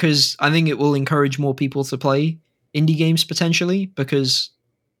because I think it will encourage more people to play indie games potentially because,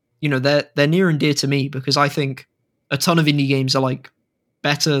 you know, they're near and dear to me because I think a ton of indie games are like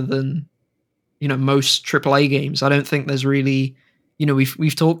better than, you know, most AAA games. I don't think there's really, you know,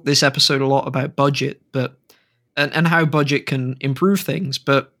 we've talked this episode a lot about budget, but and how budget can improve things,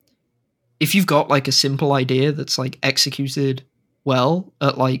 but if you've got like a simple idea that's like executed well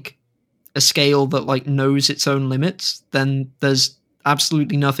at like a scale that like knows its own limits, then there's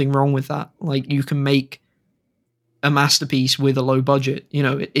absolutely nothing wrong with that. Like you can make a masterpiece with a low budget. You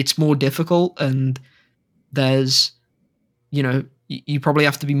know, it's more difficult and there's, you know, you probably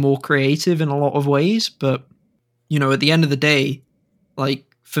have to be more creative in a lot of ways, but you know, at the end of the day, like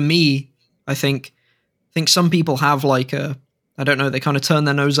for me, I think some people have like I don't know, they kind of turn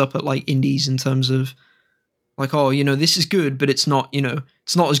their nose up at like indies in terms of like, oh, you know, this is good, but it's not, you know,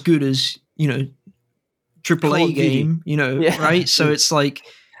 it's not as good as, you know, AAA game, you know, yeah. Right? So it's like,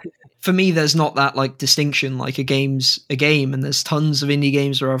 for me, there's not that like distinction, like a game's a game, and there's tons of indie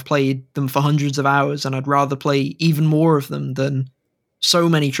games where I've played them for hundreds of hours and I'd rather play even more of them than so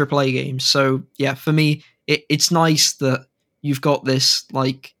many AAA games. So yeah, for me, it's nice that you've got this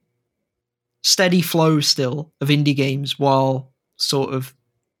like steady flow still of indie games while sort of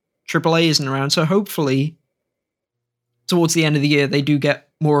AAA isn't around. So hopefully towards the end of the year, they do get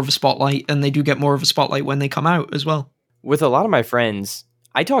more of a spotlight, and they do get more of a spotlight when they come out as well. With a lot of my friends,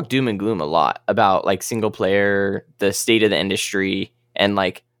 I talk doom and gloom a lot about like single player, the state of the industry, and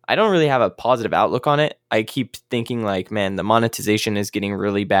like I don't really have a positive outlook on it. I keep thinking like, man, the monetization is getting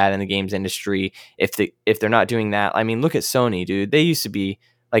really bad in the games industry. If they're not doing that, I mean, look at Sony, dude. They used to be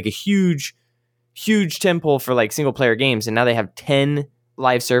like a huge temple for like single player games, and now they have 10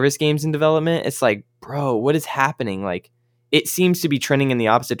 live service games in development. It's like, bro, what is happening? Like, it seems to be trending in the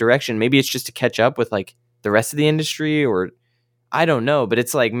opposite direction. Maybe it's just to catch up with like the rest of the industry, or I don't know. But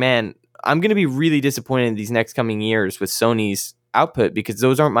it's like, man, I'm going to be really disappointed in these next coming years with Sony's output because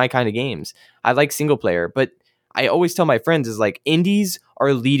those aren't my kind of games. I like single player, but I always tell my friends is like indies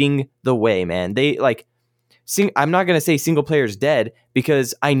are leading the way, man. They like, I'm not going to say single player is dead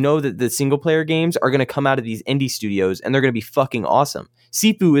because I know that the single player games are going to come out of these indie studios and they're going to be fucking awesome.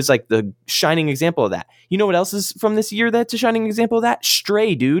 Sifu is like the shining example of that. You know what else is from this year that's a shining example of that?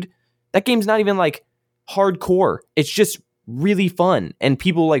 Stray, dude. That game's not even like hardcore. It's just really fun and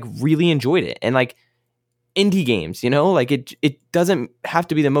people like really enjoyed it. And like indie games, you know, like it doesn't have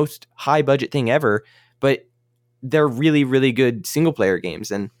to be the most high budget thing ever, but they're really, really good single player games.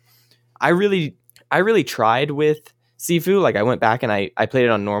 And I really tried with Sifu. Like I went back and I played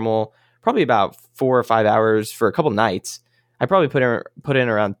it on normal, probably about 4 or 5 hours for a couple nights. I probably put in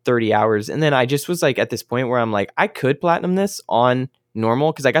around 30 hours. And then I just was like at this point where I'm like, I could platinum this on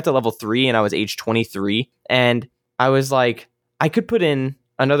normal because I got to level 3 and I was age 23. And I was like, I could put in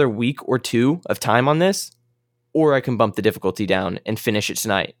another week or 2 of time on this, or I can bump the difficulty down and finish it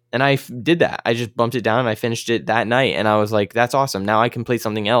tonight. And I did that. I just bumped it down and I finished it that night. And I was like, that's awesome. Now I can play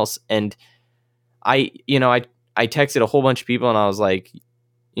something else. And I texted a whole bunch of people and I was like,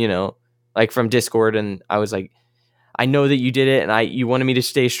 you know, like from Discord, and I was like, I know that you did it and you wanted me to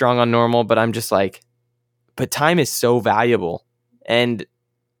stay strong on normal, but I'm just like, but time is so valuable. And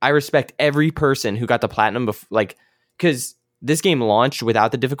I respect every person who got the platinum because this game launched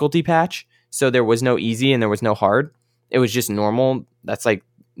without the difficulty patch. So there was no easy and there was no hard. It was just normal. That's like,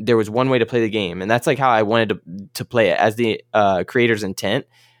 there was one way to play the game. And that's like how I wanted to play it as the creator's intent.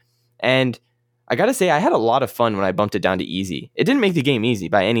 And I gotta say, I had a lot of fun when I bumped it down to easy. It didn't make the game easy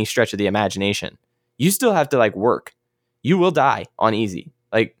by any stretch of the imagination. You still have to like work. You will die on easy.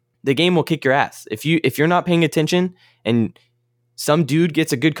 Like the game will kick your ass if you're not paying attention and some dude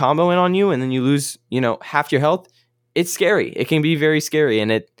gets a good combo in on you and then you lose, half your health. It's scary. It can be very scary,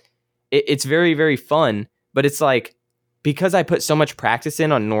 and it's very, very fun. But it's like, because I put so much practice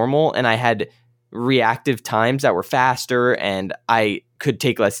in on normal and I had reactive times that were faster and I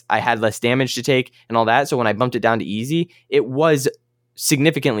had less damage to take and all that. So when I bumped it down to easy, it was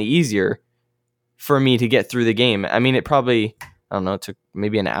significantly easier for me to get through the game. I mean, it probably, I don't know, it took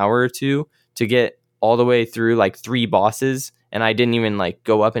maybe an hour or two to get all the way through like 3 bosses, and I didn't even like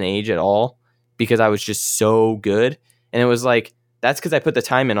go up in age at all because I was just so good. And it was like, that's because I put the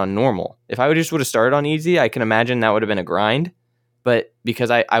time in on normal. If I would have started on easy, I can imagine that would have been a grind. But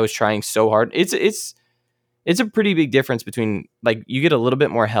because I was trying so hard, it's a pretty big difference between, like, you get a little bit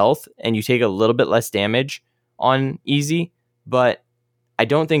more health and you take a little bit less damage on easy, but I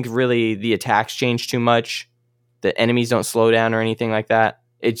don't think really the attacks change too much. The enemies don't slow down or anything like that.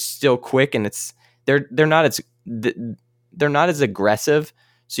 It's still quick, and they're not as aggressive.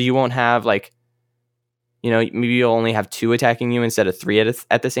 So you won't have like, maybe you'll only have 2 attacking you instead of 3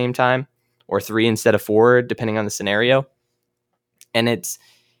 at the same time, or 3 instead of 4, depending on the scenario. And it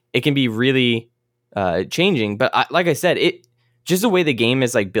can be really changing. But like I said, just the way the game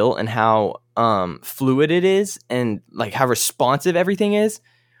is like built and how fluid it is, and like how responsive everything is.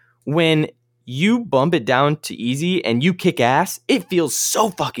 When you bump it down to easy and you kick ass, it feels so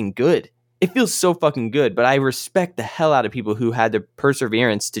fucking good. It feels so fucking good. But I respect the hell out of people who had the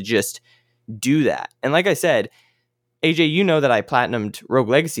perseverance to just do that. And like I said, AJ, you know that I platinumed Rogue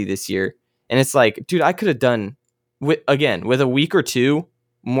Legacy this year, and it's like, dude, I could have done with a week or 2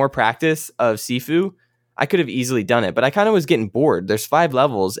 more practice of Sifu, I could have easily done it. But I kind of was getting bored. There's 5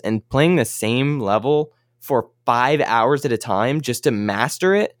 levels, and playing the same level for 5 hours at a time just to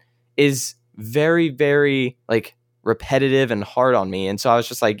master it is very, very like repetitive and hard on me. And so I was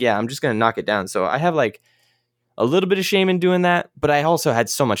just like, yeah, I'm just gonna knock it down. So I have like a little bit of shame in doing that, but I also had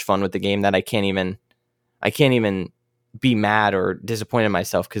so much fun with the game that I can't even be mad or disappointed in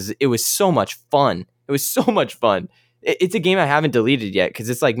myself, because it was so much fun. It was so much fun. It's a game I haven't deleted yet, because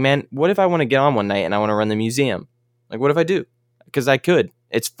it's like, man, what if I want to get on one night and I want to run the museum? Like, what if I do? Because I could.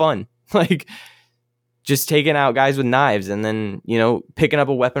 It's fun. Like, just taking out guys with knives and then, picking up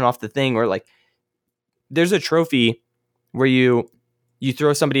a weapon off the thing. Or like, there's a trophy where you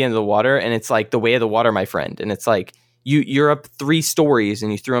throw somebody into the water, and it's like the way of the water, my friend. And it's like, you're up 3 stories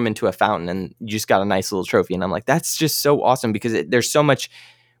and you threw them into a fountain and you just got a nice little trophy. And I'm like, that's just so awesome, because there's so much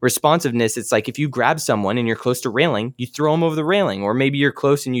responsiveness. It's like, if you grab someone and you're close to railing, you throw them over the railing. Or maybe you're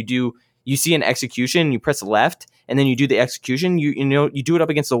close and you see an execution, you press left, and then you do the execution, you do it up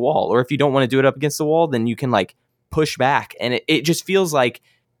against the wall. Or if you don't want to do it up against the wall, then you can like push back. And it just feels like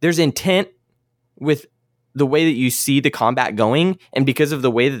there's intent with the way that you see the combat going. And because of the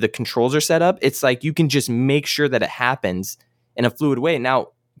way that the controls are set up, it's like you can just make sure that it happens in a fluid way. Now,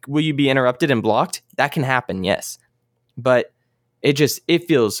 will you be interrupted and blocked? That can happen, yes. But it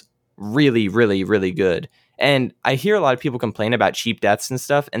feels really, really, really good. And I hear a lot of people complain about cheap deaths and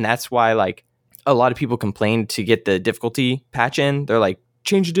stuff. And that's why like a lot of people complain to get the difficulty patch in. They're like,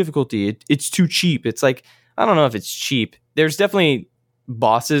 change the difficulty. It's too cheap. It's like, I don't know if it's cheap. There's definitely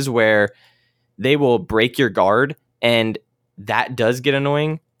bosses where they will break your guard, and that does get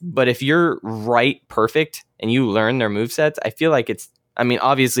annoying. But if you're perfect and you learn their movesets, I feel like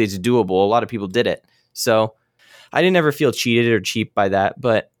obviously it's doable. A lot of people did it. So I didn't ever feel cheated or cheap by that,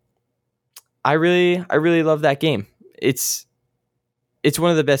 but I really love that game. It's one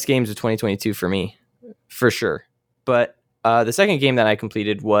of the best games of 2022 for me, for sure. But the second game that I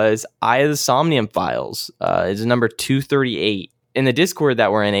completed was Eye of the Somnium Files. It's number 238. In the Discord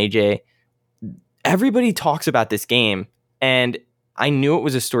that we're in, AJ, everybody talks about this game, and I knew it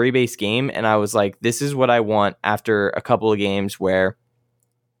was a story-based game, and I was like, this is what I want after a couple of games where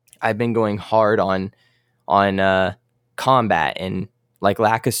I've been going hard on combat and like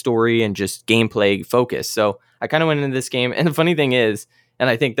lack of story and just gameplay focus. So I kind of went into this game, and the funny thing is, and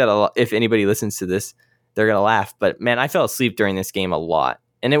I think that if anybody listens to this, they're gonna laugh, but man, I fell asleep during this game a lot,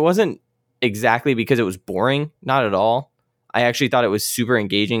 and it wasn't exactly because it was boring, not at all. I actually thought it was super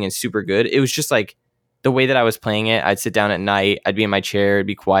engaging and super good. It was just like the way that I was playing it. I'd sit down at night, I'd be in my chair, it'd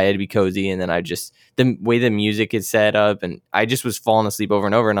be quiet, it'd be cozy, and then the way the music is set up, and I just was falling asleep over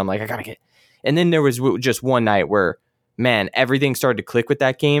and over, and I'm like, and then there was just one night where, man, everything started to click with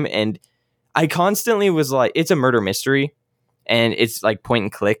that game, and I constantly was like, it's a murder mystery, and it's like point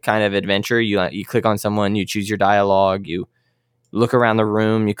and click kind of adventure. You click on someone, you choose your dialogue, you look around the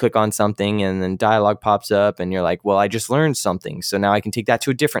room, you click on something, and then dialogue pops up, and you're like, well, I just learned something, so now I can take that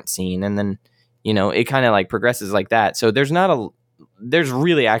to a different scene, and then, you know, it kind of like progresses like that. So there's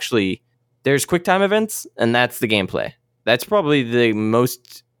QuickTime events, and that's the gameplay. That's probably the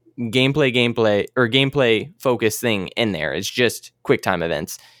most gameplay focused thing in there. It's just QuickTime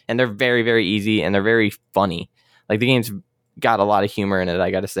events, and they're very, very easy, and they're very funny. Like, the game's got a lot of humor in it,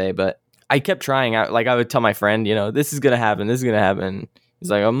 I gotta say. But I kept trying out. Like, I would tell my friend, you know, this is gonna happen. He's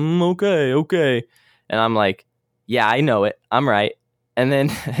like, okay, and I'm like, yeah, I know it. I'm right. And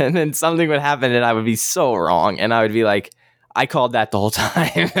then and then something would happen, and I would be so wrong, and I would be like, I called that the whole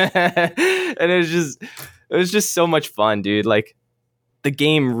time. And it was just so much fun, dude. Like, the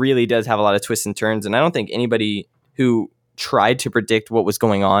game really does have a lot of twists and turns, and I don't think anybody who tried to predict what was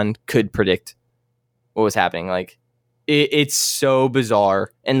going on could predict what was happening. Like, it's so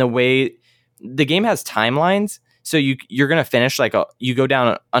bizarre. And the way the game has timelines, so you're gonna finish you go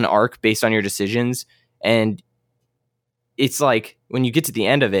down an arc based on your decisions, and it's like when you get to the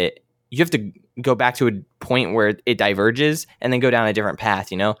end of it, you have to go back to a point where it diverges and then go down a different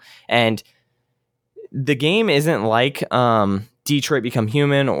path, you know? And the game isn't like Detroit Become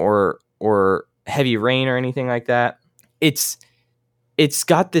Human or Heavy Rain or anything like that. It's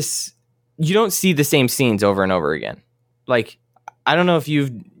got this, you don't see the same scenes over and over again. Like, I don't know if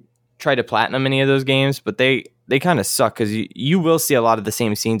you've tried to platinum any of those games, but they kind of suck, because you will see a lot of the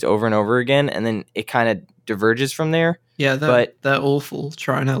same scenes over and over again, and then it kind of diverges from there. Yeah, they're awful,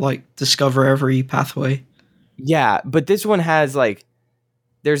 trying to like discover every pathway. Yeah, but this one has like,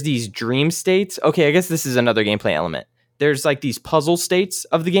 there's these dream states. Okay, I guess this is another gameplay element. There's like these puzzle states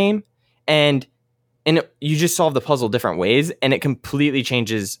of the game, and you just solve the puzzle different ways, and it completely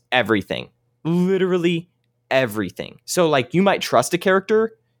changes everything. Literally everything. So like, you might trust a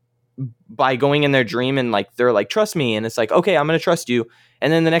character by going in their dream, and like, they're like, trust me, and it's like, okay, I'm gonna trust you.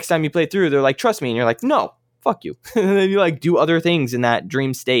 And then the next time you play through, they're like, trust me, and you're like, no, fuck you. And then you like do other things in that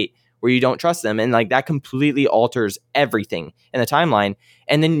dream state where you don't trust them, and like, that completely alters everything in the timeline.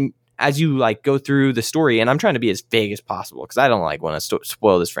 And then as you like go through the story, and I'm trying to be as vague as possible because I don't like want to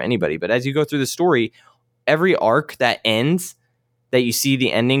spoil this for anybody, but as you go through the story, every arc that ends, that you see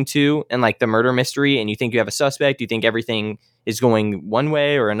the ending to, and like the murder mystery, and you think you have a suspect, you think everything is going one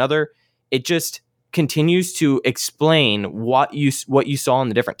way or another, it just continues to explain what you saw in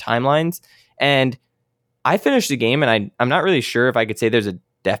the different timelines. And I finished the game, and I'm not really sure if I could say there's a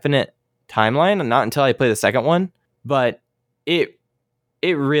definite timeline, not until I play the second one, but it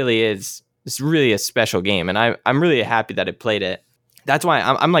really is. It's really a special game, and I'm really happy that I played it. That's why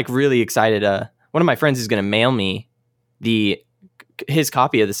I'm like really excited. One of my friends is going to mail me his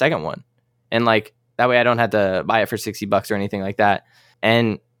copy of the second one, and like, that way I don't have to buy it for $60 or anything like that.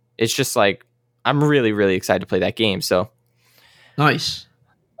 And it's just like, I'm really, really excited to play that game. So nice.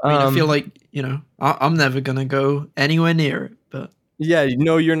 I mean, I feel like, you know, I'm never gonna go anywhere near it, but yeah,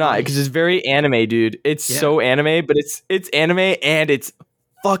 no, you're not, because it's very anime, dude. It's so anime, but it's anime, and it's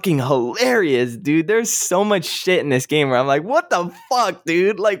fucking hilarious, dude. There's so much shit in this game where I'm like, what the fuck,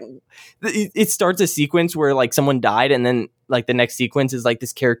 dude? Like, it starts a sequence where like someone died, and then like the next sequence is like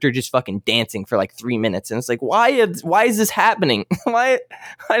this character just fucking dancing for like 3 minutes, and it's like, why is this happening? Why?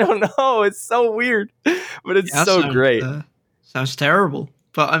 I don't know. It's so weird, but it's so great. Sounds terrible.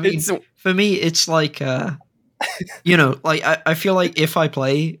 But I mean, for me, it's like, you know, like I feel like if I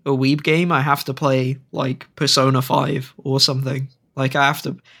play a Weeb game, I have to play like Persona 5 or something. Like, I have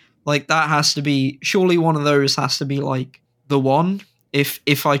to, like, that has to be, surely one of those has to be like the one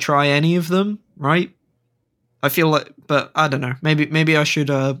if I try any of them, right? I feel like, but I don't know. Maybe I should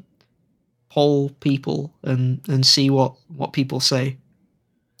poll people and see what people say.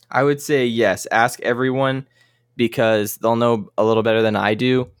 I would say yes. Ask everyone, because they'll know a little better than I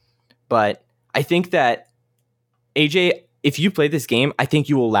do. But I think that, AJ, if you play this game, I think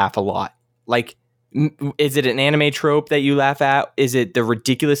you will laugh a lot. Like, is it an anime trope that you laugh at? Is it the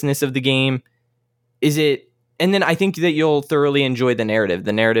ridiculousness of the game? Is it? And then I think that you'll thoroughly enjoy the narrative.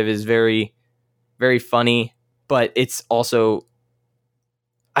 The narrative is very, very funny, but it's also,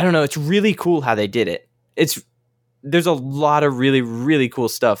 I don't know, it's really cool how they did it. There's a lot of really, really cool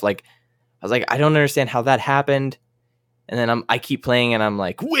stuff. Like, I was like, I don't understand how that happened. And then I keep playing, and I'm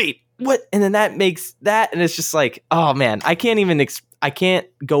like, wait, what? And then that makes that, and it's just like, oh man, I can't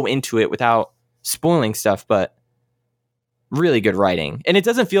go into it without spoiling stuff, but really good writing. And it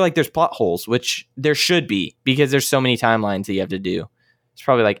doesn't feel like there's plot holes, which there should be, because there's so many timelines that you have to do. It's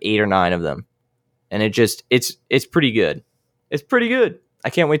probably like 8 or 9 of them. And it's pretty good. It's pretty good.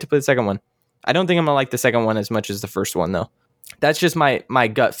 I can't wait to play the second one. I don't think I'm going to like the second one as much as the first one, though. That's just my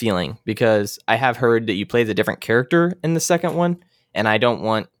gut feeling, because I have heard that you play the different character in the second one, and I don't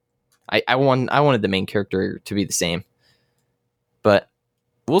want I wanted the main character to be the same. But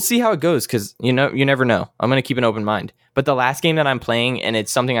we'll see how it goes, because you never know. I'm gonna keep an open mind. But the last game that I'm playing, and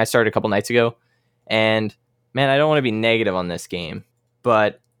it's something I started a couple nights ago, and man, I don't want to be negative on this game,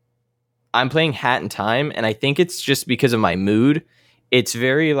 but I'm playing Hat in Time, and I think it's just because of my mood. It's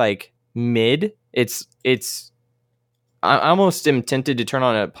very like mid. I almost am tempted to turn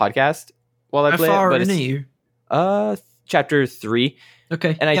on a podcast while I play it. How far But in are you? Chapter 3.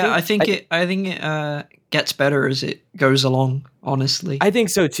 Okay. And I think it gets better as it goes along, honestly. I think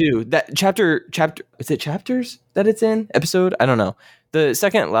so too. That chapter is it chapters that it's in? Episode? I don't know. The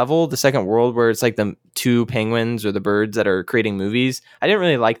second level, the second world, where it's like the two penguins or the birds that are creating movies. I didn't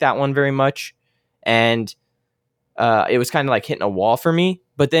really like that one very much. And it was kind of like hitting a wall for me.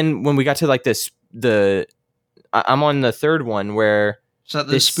 But then when we got to like I'm on the third one where... Is that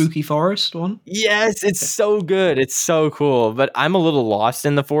the spooky forest one? Yes, it's so good. It's so cool. But I'm a little lost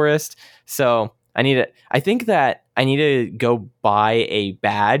in the forest. So I think that I need to go buy a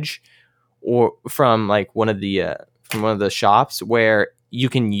badge or from like one of the shops where you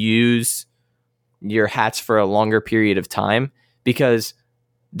can use your hats for a longer period of time, because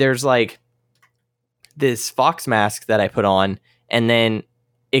there's like this fox mask that I put on, and then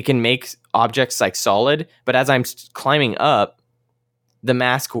it can make objects like solid, but as I'm climbing up, the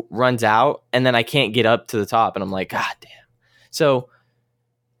mask runs out, and then I can't get up to the top, and I'm like, God damn. So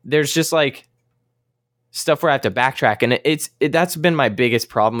there's just like stuff where I have to backtrack, and that's been my biggest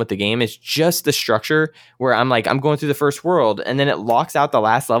problem with the game, is just the structure, where I'm going through the first world, and then it locks out the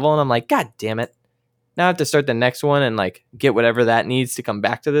last level, and I'm like, God damn it. Now I have to start the next one and like get whatever that needs to come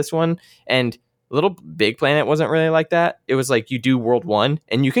back to this one. And Little Big Planet wasn't really like that. It was like you do world 1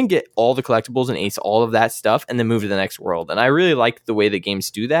 and you can get all the collectibles and ace all of that stuff and then move to the next world. And I really like the way the games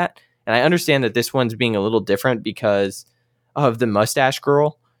do that. And I understand that this one's being a little different because of the mustache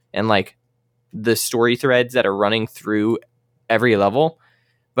girl and like the story threads that are running through every level.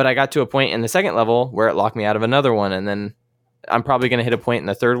 But I got to a point in the second level where it locked me out of another one. And then I'm probably going to hit a point in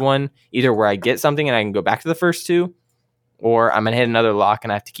the third one, either where I get something and I can go back to the first two, or I'm going to hit another lock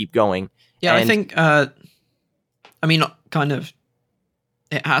and I have to keep going. Yeah, I think, kind of,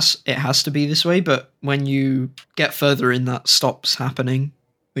 it has to be this way, but when you get further in, that stops happening,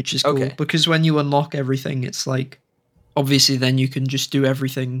 which is cool. Okay. Because when you unlock everything, it's like, obviously then you can just do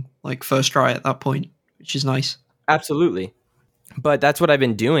everything like first try at that point, which is nice. Absolutely. But that's what I've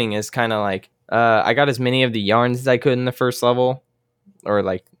been doing, is kind of like, I got as many of the yarns as I could in the first level, or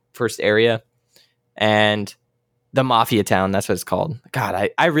like first area, and the Mafia Town, that's what it's called.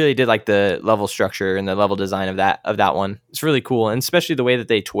 God, I really did like the level structure and the level design of that one. It's really cool, and especially the way that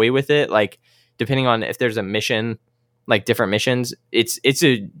they toy with it. Like depending on if there's a mission, like different missions, it's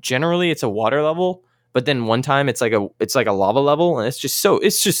generally a water level, but then one time it's like a lava level, and it's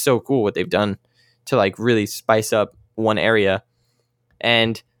just so cool what they've done to like really spice up one area.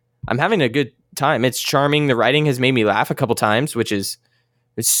 And I'm having a good time. It's charming. The writing has made me laugh a couple times, which is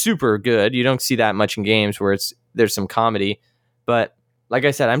it's super good. You don't see that much in games where there's some comedy. But like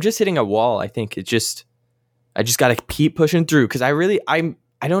I said, I'm just hitting a wall. I think I just got to keep pushing through, because I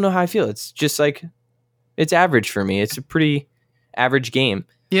don't know how I feel. It's just like, it's average for me. It's a pretty average game.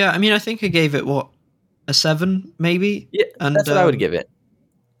 Yeah, I mean, I think I gave it, a 7 maybe? Yeah, and that's what I would give it.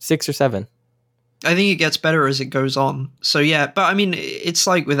 6 or 7. I think it gets better as it goes on. So yeah, but I mean, it's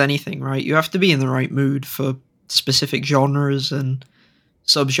like with anything, right? You have to be in the right mood for specific genres and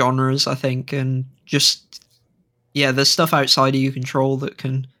subgenres, I think, and just, yeah, there's stuff outside of your control that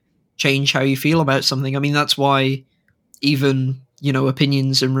can change how you feel about something. I mean, that's why even,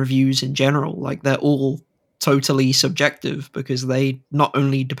 opinions and reviews in general, like they're all totally subjective, because they not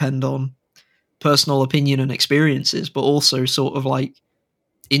only depend on personal opinion and experiences, but also sort of like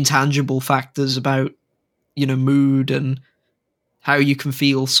intangible factors about, mood and how you can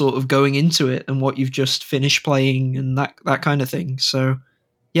feel sort of going into it and what you've just finished playing and that kind of thing. So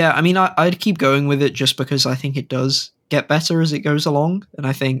yeah, I mean, I'd keep going with it just because I think it does get better as it goes along. And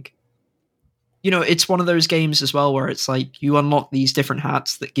I think, it's one of those games as well where it's like you unlock these different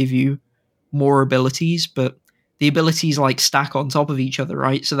hats that give you more abilities, but the abilities like stack on top of each other,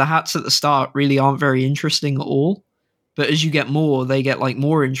 right? So the hats at the start really aren't very interesting at all. But as you get more, they get like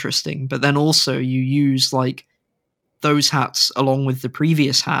more interesting. But then also you use like those hats along with the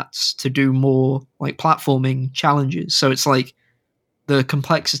previous hats to do more like platforming challenges. So it's like the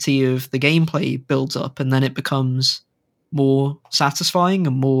complexity of the gameplay builds up, and then it becomes more satisfying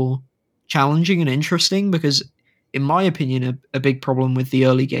and more challenging and interesting. Because in my opinion, a big problem with the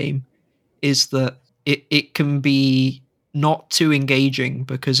early game is that it can be not too engaging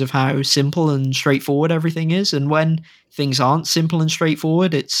because of how simple and straightforward everything is. And when things aren't simple and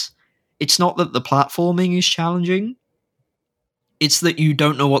straightforward, it's not that the platforming is challenging. It's that you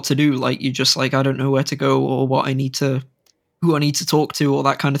don't know what to do. Like, you just like, I don't know where to go or who I need to talk to or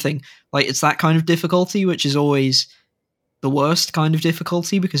that kind of thing. Like, it's that kind of difficulty, which is always the worst kind of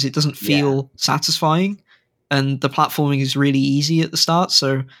difficulty because it doesn't feel satisfying. And the platforming is really easy at the start.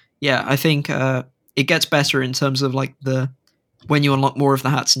 So yeah, I think it gets better in terms of like when you unlock more of the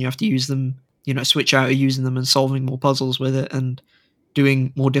hats and you have to use them, switch out of using them and solving more puzzles with it and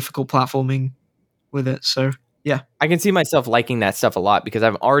doing more difficult platforming with it. So yeah, I can see myself liking that stuff a lot because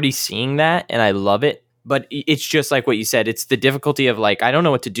I'm already seeing that and I love it. But it's just like what you said. It's the difficulty of like, I don't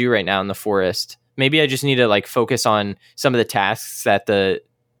know what to do right now in the forest. Maybe I just need to like focus on some of the tasks that the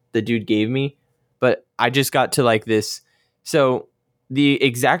dude gave me. But I just got to like this. So the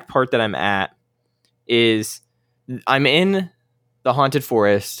exact part that I'm at is I'm in the haunted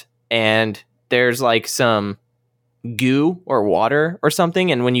forest and there's like some goo or water or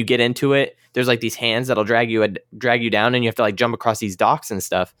something. And when you get into it, there's like these hands that'll drag you down and you have to like jump across these docks and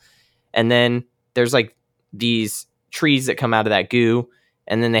stuff. And then there's like these trees that come out of that goo.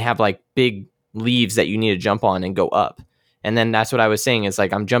 And then they have like big leaves that you need to jump on and go up. And then that's what I was saying is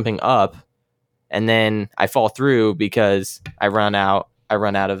like, I'm jumping up and then I fall through because I run out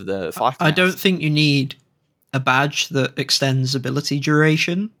of the fox mask. I don't think you need a badge that extends ability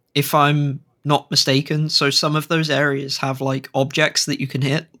duration, if I'm not mistaken. So some of those areas have like objects that you can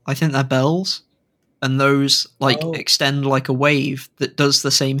hit. I think they're bells. And those like extend like a wave that does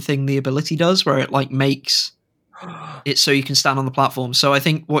the same thing the ability does, where it like makes it so you can stand on the platform. So I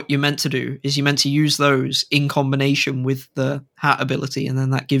think what you're meant to do is you're meant to use those in combination with the hat ability, and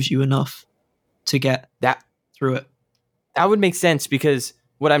then that gives you enough to get that through it. That would make sense because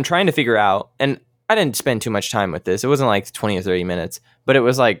what I'm trying to figure out, and I didn't spend too much time with this. It wasn't like 20 or 30 minutes, but it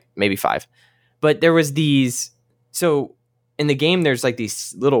was like maybe 5. But there was these, so in the game, there's like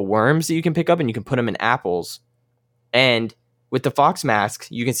these little worms that you can pick up and you can put them in apples. And with the fox mask,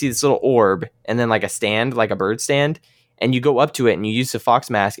 you can see this little orb and then like a stand, like a bird stand. And you go up to it and you use the fox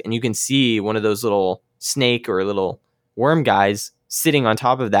mask and you can see one of those little snake or little worm guys sitting on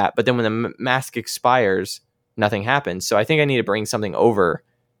top of that. But then when the mask expires, nothing happens. So I think I need to bring something over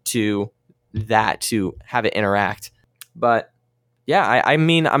to that to have it interact. But yeah, I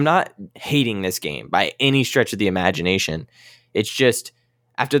mean, I'm not hating this game by any stretch of the imagination. It's just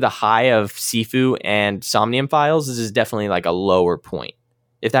after the high of Sifu and Somnium Files, this is definitely like a lower point,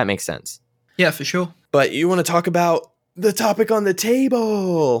 if that makes sense. Yeah, for sure. But you want to talk about the topic on the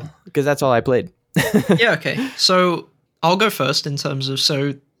table because that's all I played. Yeah, okay. So I'll go first in terms of,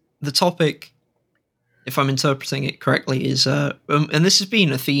 so the topic, if I'm interpreting it correctly, is, and this has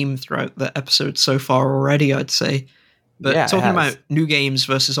been a theme throughout the episode so far already, I'd say, but yeah, talking about new games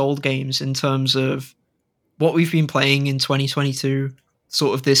versus old games in terms of what we've been playing in 2022,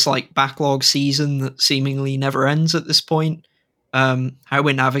 sort of this like backlog season that seemingly never ends at this point, how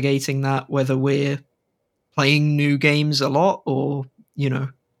we're navigating that, whether we're playing new games a lot or,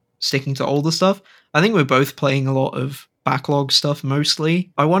 sticking to older stuff. I think we're both playing a lot of backlog stuff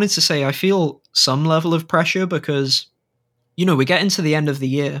mostly. I wanted to say I feel some level of pressure because, we're getting to the end of the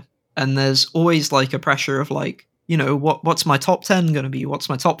year and there's always like a pressure of like, what's my top 10 going to be? What's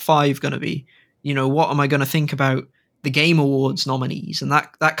my top 5 going to be? What am I going to think about the Game Awards nominees and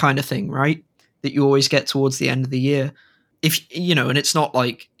that kind of thing, right? That you always get towards the end of the year. If, and it's not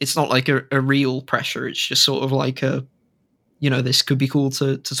like a real pressure. It's just sort of like this could be cool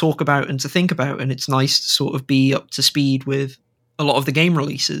to talk about and to think about. And it's nice to sort of be up to speed with a lot of the game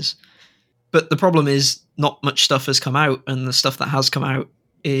releases. But the problem is not much stuff has come out, and the stuff that has come out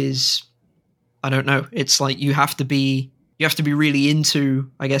is, I don't know. It's like you have to be really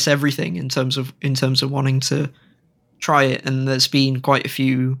into, I guess, everything in terms of wanting to try it. And there's been quite a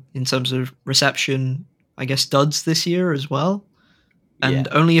few in terms of reception, I guess, duds this year as well. And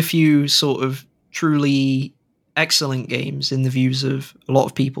only a few sort of truly excellent games in the views of a lot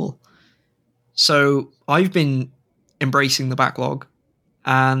of people. So I've been embracing the backlog,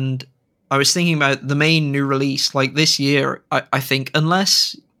 and I was thinking about the main new release, like this year, I think,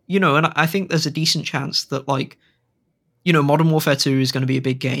 unless, and I think there's a decent chance that, like, Modern Warfare 2 is going to be a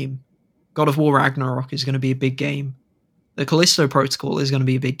big game. God of War Ragnarok is going to be a big game. The Callisto Protocol is going to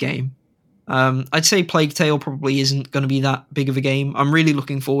be a big game. I'd say Plague Tale probably isn't going to be that big of a game. I'm really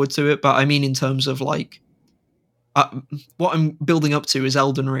looking forward to it, but I mean in terms of, like, what I'm building up to is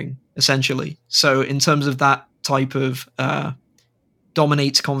Elden Ring, essentially. So in terms of that type of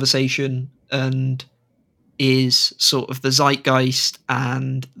dominates conversation and is sort of the zeitgeist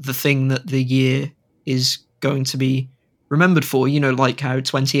and the thing that the year is going to be remembered for, like how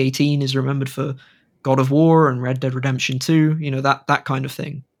 2018 is remembered for God of War and Red Dead Redemption 2, that kind of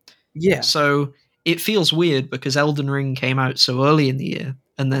thing. Yeah. So it feels weird because Elden Ring came out so early in the year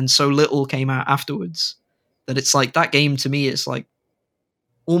and then so little came out afterwards that it's like that game to me is like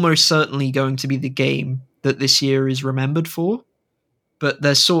almost certainly going to be the game that this year is remembered for. But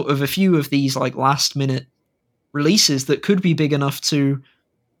there's sort of a few of these like last minute releases that could be big enough to,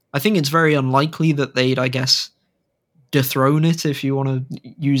 I think it's very unlikely that they'd, I guess, dethrone it, if you want to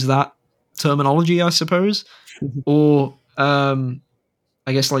use that terminology, I suppose, or I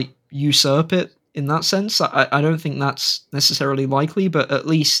guess like usurp it in that sense. I don't think that's necessarily likely, but at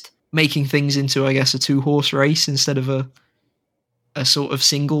least making things into, I guess, a 2-horse race instead of a sort of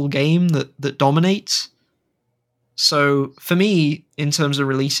single game that dominates. So for me, in terms of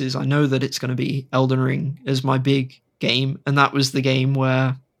releases, I know that it's going to be Elden Ring as my big game, and that was the game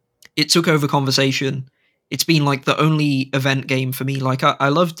where it took over conversation. It's been like the only event game for me. Like I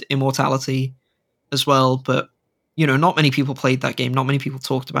loved Immortality as well, but not many people played that game. Not many people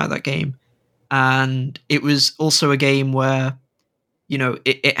talked about that game. And it was also a game where,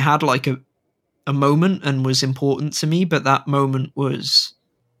 it had like a moment and was important to me, but that moment was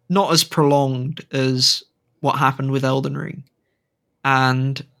not as prolonged as what happened with Elden Ring.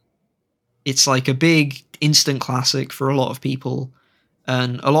 And it's like a big instant classic for a lot of people.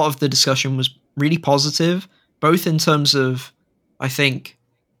 And a lot of the discussion was really positive, both in terms of, I think,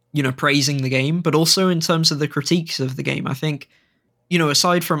 praising the game, but also in terms of the critiques of the game. I think,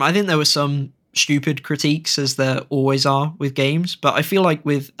 aside from, I think there were some stupid critiques, as there always are with games, but I feel like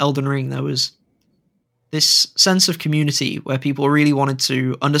with Elden Ring, there was this sense of community where people really wanted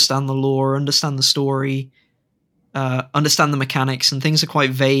to understand the lore, understand the story, understand the mechanics, and things are quite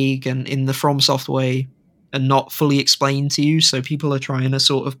vague and in the FromSoft way and not fully explained to you. So people are trying to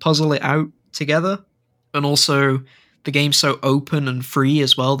sort of puzzle it out together. And also the game's so open and free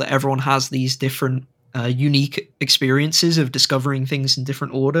as well that everyone has these different unique experiences of discovering things in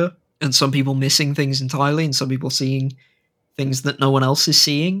different order. And some people missing things entirely and some people seeing things that no one else is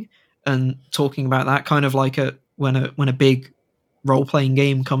seeing, and talking about that kind of like when a big role-playing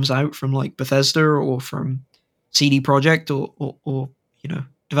game comes out from like Bethesda or from CD Projekt or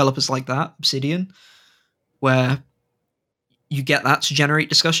developers like that, Obsidian, where you get that to generate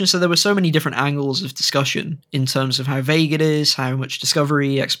discussion. So there were so many different angles of discussion in terms of how vague it is, how much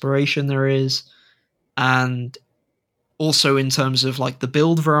discovery, exploration there is, and also in terms of like the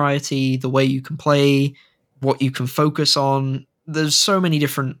build variety, the way you can play, what you can focus on. There's so many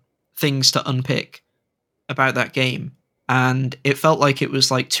different things to unpick about that game. And it felt like it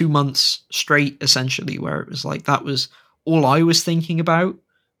was like 2 months straight, essentially, where it was like that was all I was thinking about.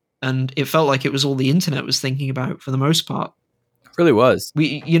 And it felt like it was all the internet was thinking about for the most part. It really was.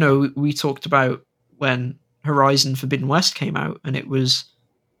 We talked about when Horizon Forbidden West came out, and it was,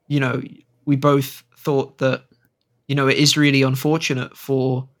 we both thought that, it is really unfortunate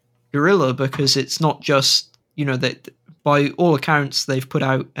for Guerrilla because it's not just, that by all accounts, they've put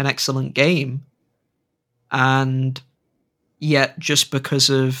out an excellent game. And yet, just because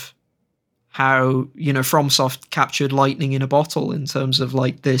of how, FromSoft captured lightning in a bottle in terms of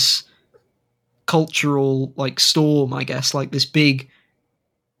like this cultural like storm, I guess, like this big,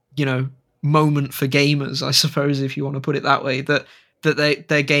 moment for gamers, I suppose, if you want to put it that way, that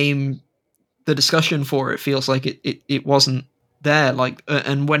their game, the discussion for it feels like it wasn't there. Like,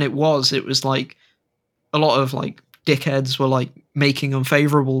 and when it was like a lot of like dickheads were like making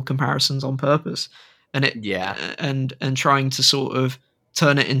unfavorable comparisons on purpose, and and trying to sort of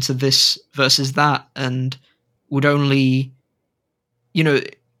turn it into this versus that, and would only,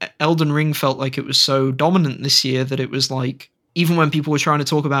 Elden Ring felt like it was so dominant this year that it was like, even when people were trying to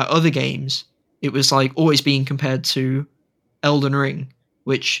talk about other games, it was like always being compared to Elden Ring,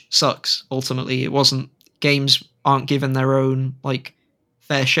 which sucks. Ultimately, it wasn't, games aren't given their own like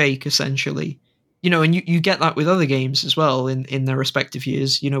fair shake, essentially. And you get that with other games as well in their respective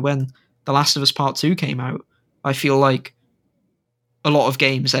years. When The Last of Us Part 2 came out, I feel like a lot of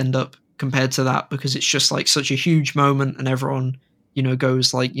games end up compared to that because it's just like such a huge moment and everyone,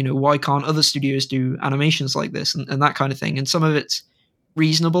 goes like, why can't other studios do animations like this and that kind of thing. And some of it's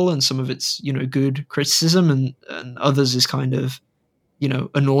reasonable and some of it's, good criticism and others is kind of,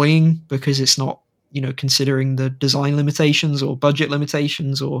 annoying because it's not, considering the design limitations or budget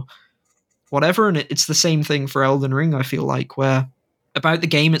limitations or whatever. And it's the same thing for Elden Ring, I feel like, where about the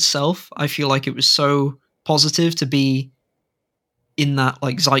game itself, I feel like it was so positive to be in that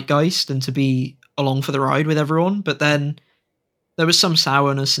like zeitgeist and to be along for the ride with everyone. But then there was some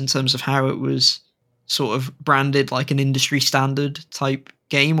sourness in terms of how it was sort of branded like an industry standard type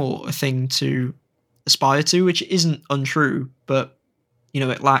game or a thing to, aspire to, which isn't untrue, but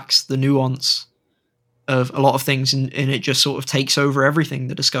it lacks the nuance of a lot of things, and it just sort of takes over everything,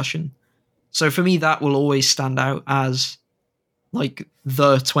 the discussion. So for me, that will always stand out as like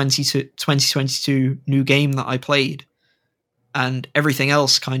the 2022 new game that I played, and everything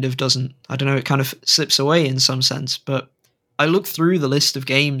else kind of doesn't. I don't know, it kind of slips away in some sense. But I look through the list of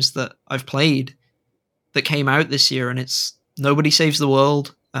games that I've played that came out this year, and it's Nobody Saves the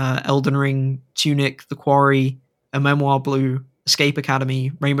World, Elden Ring, Tunic, The Quarry, A Memoir Blue, Escape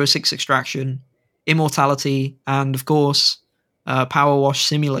Academy, Rainbow Six Extraction, Immortality, and of course, Power Wash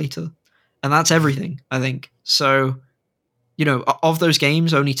Simulator. And that's everything, I think. So, of those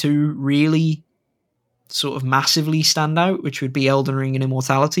games, only 2 really sort of massively stand out, which would be Elden Ring and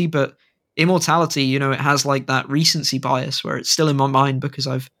Immortality. But Immortality, it has like that recency bias where it's still in my mind because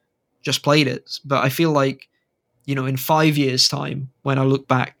I've just played it. But I feel like, in 5 years' time, when I look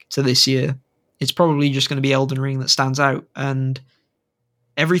back to this year, it's probably just going to be Elden Ring that stands out. And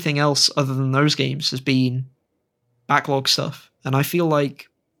everything else other than those games has been backlog stuff. And I feel like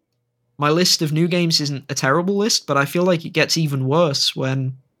my list of new games isn't a terrible list, but I feel like it gets even worse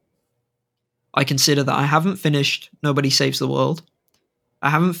when I consider that I haven't finished Nobody Saves the World, I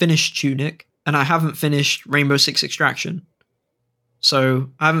haven't finished Tunic, and I haven't finished Rainbow Six Extraction. So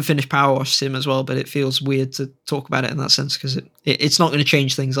I haven't finished Power Wash Sim as well, but it feels weird to talk about it in that sense because it's not going to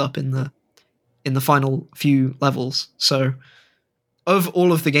change things up in the final few levels. So of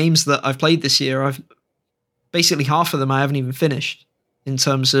all of the games that I've played this year, I've basically half of them I haven't even finished in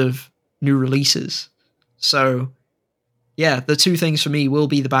terms of new releases. So yeah, the 2 things for me will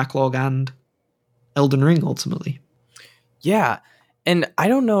be the backlog and Elden Ring ultimately. Yeah. And I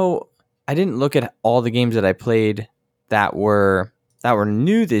don't know, I didn't look at all the games that I played that were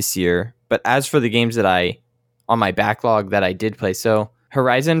new this year, but as for the games that on my backlog that I did play, so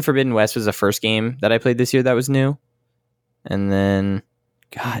Horizon Forbidden West was the first game that I played this year that was new. And then,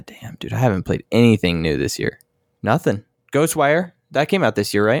 god damn, dude, I haven't played anything new this year. Nothing. Ghostwire, that came out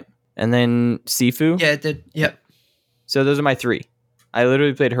this year, right? And then Sifu. Yeah, it did. Yep. So those are my 3. I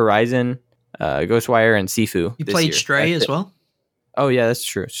literally played Horizon, Ghostwire, and Sifu. You played Stray as well? Oh, yeah, that's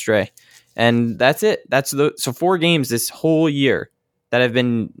true. Stray. And that's it. So 4 games this whole year that have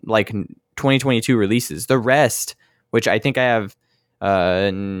been like 2022 releases. The rest, which I think I have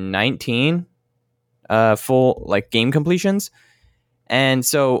 19 full like game completions. And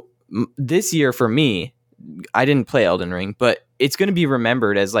so this year for me, I didn't play Elden Ring, but it's going to be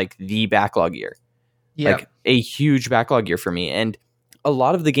remembered as like the backlog year. Yeah. Like a huge backlog year for me. And a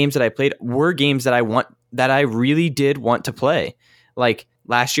lot of the games that I played were games that I really did want to play. Like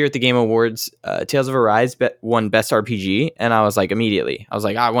last year at the Game Awards, Tales of Arise won Best RPG, and I was like,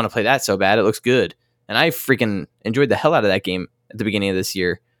 I want to play that so bad. It looks good. And I freaking enjoyed the hell out of that game at the beginning of this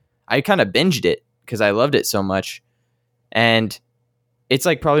year. I kind of binged it because I loved it so much. And it's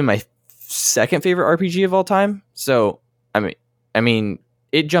like probably my 2nd favorite RPG of all time. So, I mean,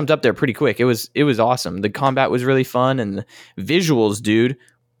 it jumped up there pretty quick. It was awesome. The combat was really fun, and the visuals, dude,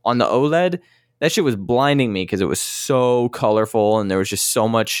 on the OLED, that shit was blinding me because it was so colorful and there was just so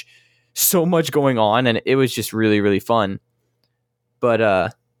much going on, and it was just really, really fun.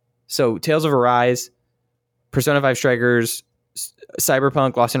 But so Tales of Arise, Persona 5 Strikers,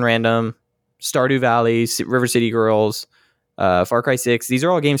 Cyberpunk, Lost in Random, Stardew Valley, River City Girls, Far Cry 6. These are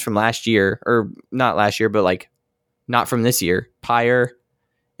all games from last year, or not last year, but like not from this year. Pyre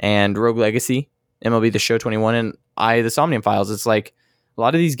and Rogue Legacy, MLB The Show 21, and the Somnium Files. It's like a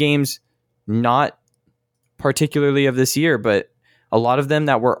lot of these games, not particularly of this year, but a lot of them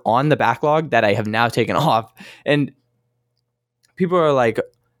that were on the backlog that I have now taken off. And people are like,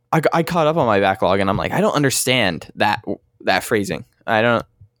 I caught up on my backlog, and I'm like, I don't understand that phrasing.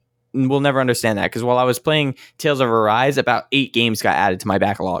 We'll never understand that, because while I was playing Tales of Arise, about 8 games got added to my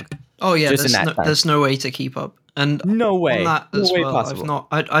backlog. Oh yeah, there's no way to keep up. And no way. On that as no way well, possible.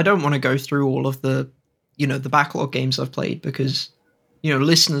 I don't want to go through all of the backlog games I've played, because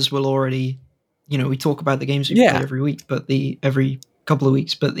listeners will already, we talk about the games we play every week, but every couple of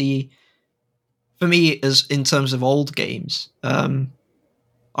weeks. But for me, as in terms of old games,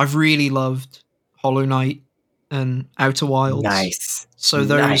 I've really loved Hollow Knight and Outer Wilds. Nice. So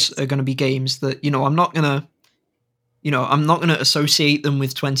those are going to be games that I'm not going to associate them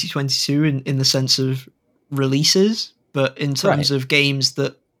with 2022 in the sense of releases, but in terms of games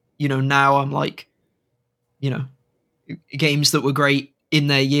that now I'm like, games that were great in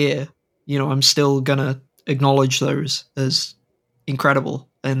their year, I'm still gonna acknowledge those as incredible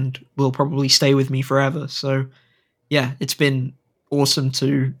and will probably stay with me forever. So yeah, it's been awesome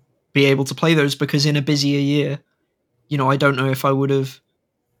to be able to play those, because in a busier year, I don't know if I would have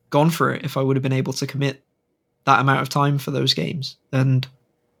gone for it if I would have been able to commit that amount of time for those games. And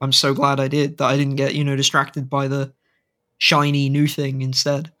I'm so glad I did, that I didn't get, distracted by the shiny new thing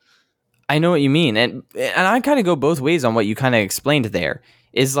instead. I know what you mean. And I kind of go both ways on what you kind of explained there.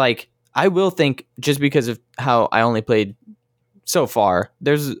 Is like, I will think, just because of how I only played so far,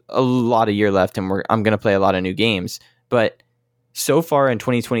 there's a lot of year left, and I'm going to play a lot of new games. But so far in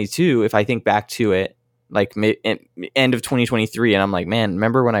 2022, if I think back to it, like end of 2023, and I'm like, man,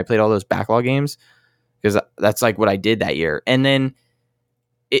 remember when I played all those backlog games? Because that's like what I did that year. And then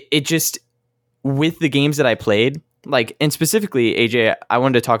it just, with the games that I played, like, and specifically, AJ, I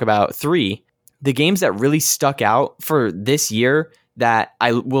wanted to talk about 3, the games that really stuck out for this year that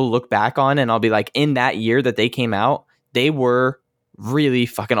I will look back on and I'll be like, in that year that they came out, they were really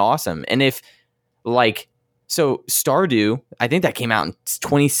fucking awesome. And if, like, so Stardew, I think that came out in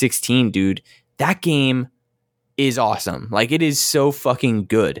 2016, dude. That game is awesome. Like, it is so fucking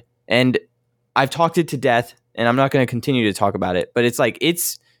good. And I've talked it to death, and I'm not going to continue to talk about it, but it's like,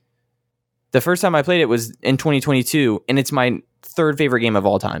 it's the first time I played it was in 2022, and it's my 3rd favorite game of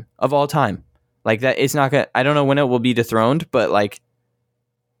all time. Like, that, it's not gonna, I don't know when it will be dethroned, but like,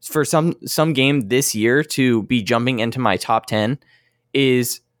 for some game this year to be jumping into my top 10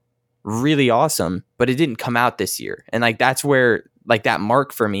 is really awesome, but it didn't come out this year. And like, that's where, like, that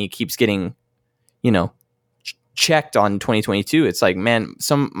mark for me keeps getting, checked on 2022. It's like, man,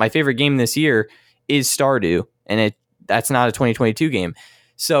 my favorite game this year is Stardew, and that's not a 2022 game.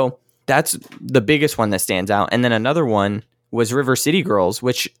 So that's the biggest one that stands out. And then another one was River City Girls,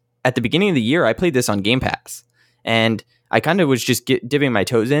 which at the beginning of the year, I played this on Game Pass, and I kind of was just dipping my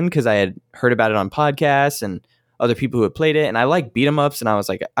toes in because I had heard about it on podcasts and other people who had played it. And I like beat 'em ups, and I was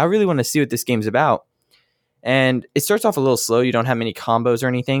like, I really want to see what this game's about. And it starts off a little slow. You don't have many combos or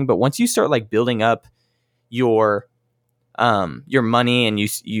anything, but once you start like building up your money and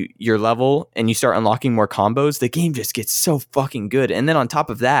your level, and you start unlocking more combos, the game just gets so fucking good. And then on top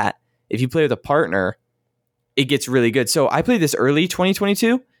of that, if you play with a partner, it gets really good. So I played this early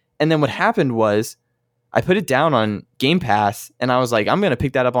 2022, and then what happened was I put it down on Game Pass, and I was like, I'm going to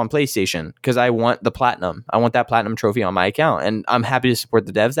pick that up on PlayStation because I want the platinum. I want that platinum trophy on my account, and I'm happy to support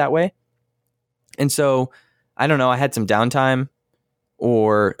the devs that way. And so, I don't know, I had some downtime,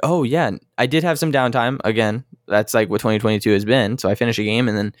 I did have some downtime. Again, that's like what 2022 has been. So I finished a game,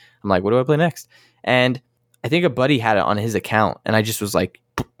 and then I'm like, what do I play next? And I think a buddy had it on his account, and I just was like,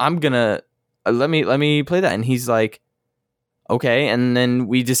 I'm going to, let me play that. And he's like, okay. And then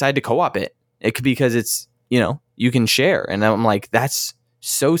we decided to co-op it. It could, because it's, you can share. And I'm like, that's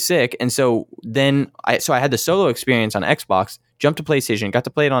so sick. And so then I had the solo experience on Xbox, jumped to PlayStation, got to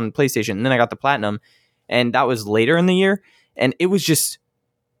play it on PlayStation, and then I got the platinum, and that was later in the year. And it was just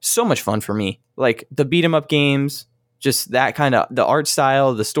so much fun for me. Like, the beat 'em up games, just that kind of, the art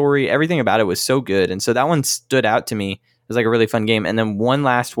style, the story, everything about it was so good. And so that one stood out to me as like a really fun game. And then one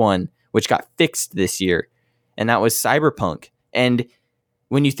last one, which got fixed this year, and that was Cyberpunk. And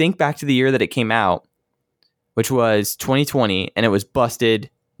when you think back to the year that it came out, which was 2020, and it was busted,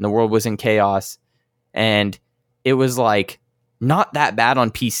 and the world was in chaos, and it was like not that bad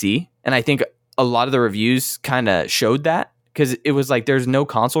on PC. And I think a lot of the reviews kind of showed that, because it was like there's no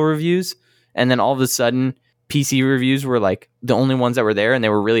console reviews, and then all of a sudden PC reviews were like the only ones that were there, and they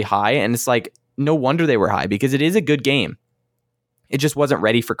were really high. And it's like, no wonder they were high, because it is a good game. It just wasn't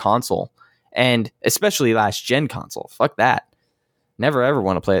ready for console, and especially last gen console. Fuck that. Never ever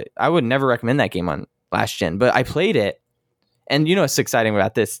want to play it. I would never recommend that game on last gen, but I played it. And what's exciting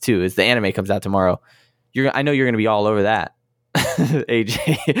about this too is the anime comes out tomorrow. I know you're going to be all over that,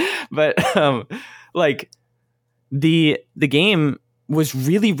 AJ. But like the game was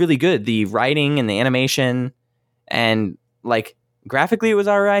really, really good. The writing and the animation, and like graphically it was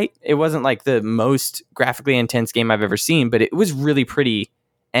all right. It wasn't like the most graphically intense game I've ever seen, but it was really pretty,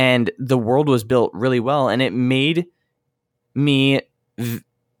 and the world was built really well, and it made me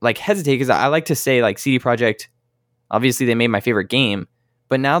like hesitate, because I like to say like CD Projekt, obviously they made my favorite game,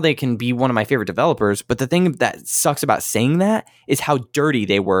 but now they can be one of my favorite developers. But the thing that sucks about saying that is how dirty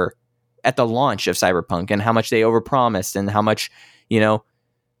they were at the launch of Cyberpunk, and how much they overpromised, and how much,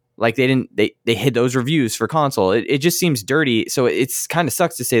 like they hid those reviews for console. It just seems dirty. So it's kind of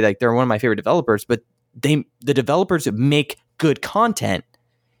sucks to say like they're one of my favorite developers, but the developers make good content.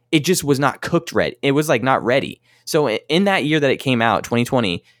 It just was not cooked right. It was like not ready. So in that year that it came out,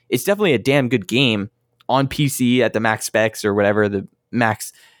 2020, it's definitely a damn good game on PC at the max specs or whatever the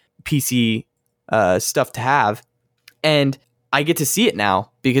max PC stuff to have. And I get to see it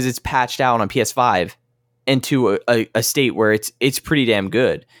now because it's patched out on PS5 into a state where it's pretty damn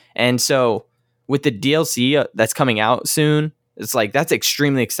good. And so with the DLC that's coming out soon, It's like, that's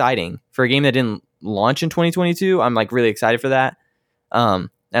extremely exciting for a game that didn't launch in 2022. I'm like really excited for that. And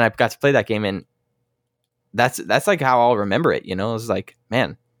I got to play that game, and that's like how I'll remember it. It's like,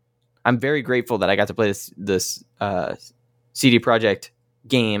 man, I'm very grateful that I got to play this CD Projekt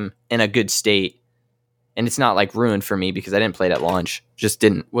game in a good state, and it's not like ruined for me because I didn't play it at launch. Just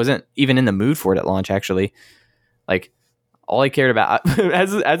wasn't even in the mood for it at launch. Actually, like, all I cared about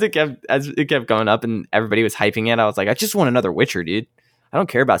as it kept going up and everybody was hyping it, I was like, I just want another Witcher, dude. I don't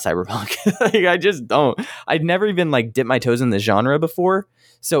care about Cyberpunk. Like, I just don't. I'd never even like dipped my toes in the genre before,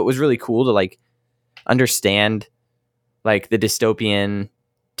 so it was really cool to like understand like the dystopian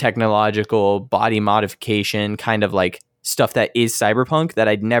technological body modification kind of like stuff that is Cyberpunk that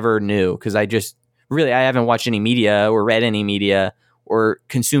I'd never knew, because I haven't watched any media or read any media or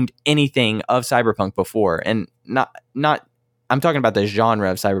consumed anything of Cyberpunk before. And not I'm talking about the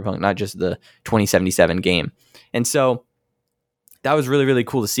genre of Cyberpunk, not just the 2077 game. And so that was really, really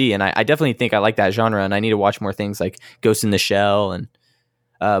cool to see. And I definitely think I like that genre, and I need to watch more things like Ghost in the Shell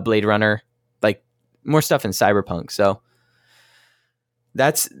and Blade Runner, like more stuff in Cyberpunk. So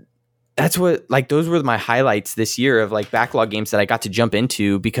that's what, like, those were my highlights this year of like backlog games that I got to jump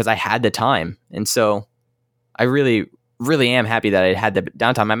into because I had the time. And so I really, really am happy that I had the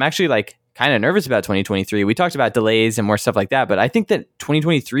downtime. I'm actually like kind of nervous about 2023. We talked about delays and more stuff like that, but I think that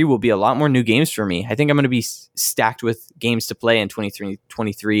 2023 will be a lot more new games for me. I think I'm going to be stacked with games to play in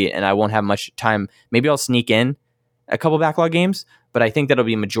 2023, and I won't have much time. Maybe I'll sneak in a couple backlog games, but I think that'll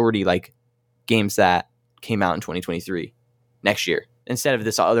be majority like games that came out in 2023 next year, instead of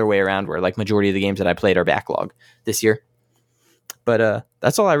this other way around where like majority of the games that I played are backlog this year. But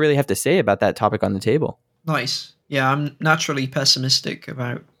that's all I really have to say about that topic on the table. Nice. Yeah, I'm naturally pessimistic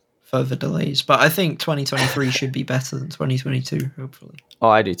about further delays, but I think 2023 should be better than 2022, hopefully. Oh,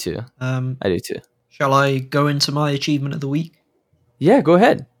 I do too. I do too. Shall I go into my achievement of the week? Yeah, go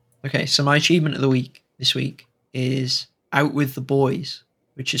ahead. Okay, so my achievement of the week this week is Out with the Boys,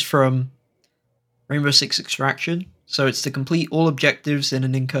 which is from Rainbow Six Extraction. So it's to complete all objectives in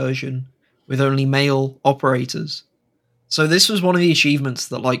an incursion with only male operators. So this was one of the achievements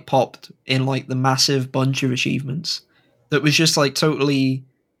that like popped in like the massive bunch of achievements that was just like totally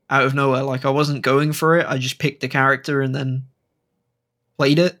out of nowhere. Like, I wasn't going for it. I just picked a character and then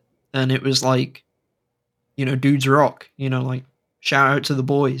played it. And it was like, dudes rock, like shout out to the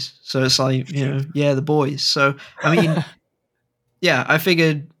boys. So it's like, yeah, the boys. So, I mean, yeah, I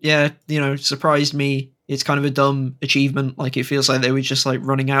figured, surprised me. It's kind of a dumb achievement. Like, it feels like they were just like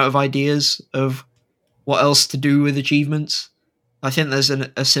running out of ideas of what else to do with achievements. I think there's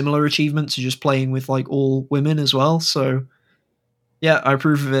a similar achievement to just playing with like all women as well. So yeah, I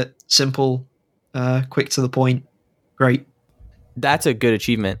approve of it. Simple, quick to the point. Great. That's a good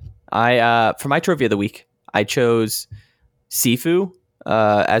achievement. I for my trophy of the week, I chose Sifu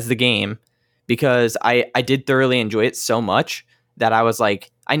as the game because I did thoroughly enjoy it so much that I was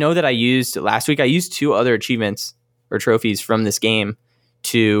like, I know that I used 2 other achievements or trophies from this game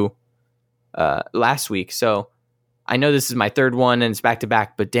to last week. So I know this is my 3rd one and it's back to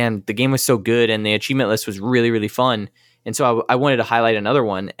back, but damn, the game was so good and the achievement list was really, really fun. And so I wanted to highlight another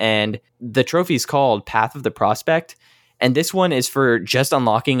one, and the trophy is called Path of the Prospect. And this one is for just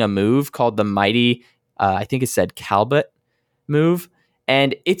unlocking a move called the Mighty, I think it said Calbut move.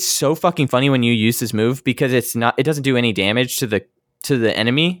 And it's so fucking funny when you use this move because it doesn't do any damage to the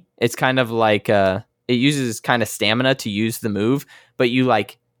enemy. It's kind of like it uses kind of stamina to use the move, but you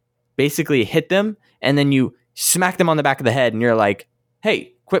like basically hit them and then you smack them on the back of the head and you're like,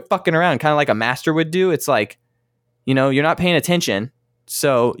 hey, quit fucking around, kind of like a master would do. It's like, you're not paying attention,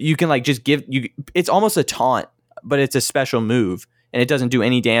 so you can like just it's almost a taunt, but it's a special move and it doesn't do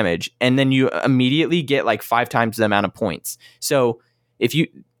any damage, and then you immediately get like 5 times the amount of points. So if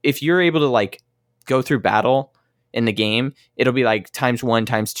you're able to like go through battle in the game, it'll be like ×1, ×2,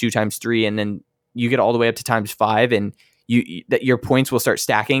 ×3, and then you get all the way up to ×5, and your points will start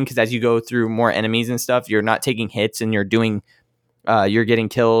stacking because as you go through more enemies and stuff, you're not taking hits and you're getting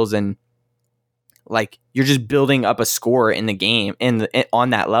kills, and like you're just building up a score in the game on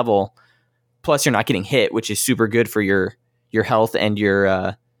that level. Plus you're not getting hit, which is super good for your health and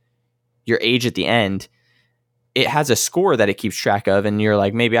your age at the end. It has a score that it keeps track of, and you're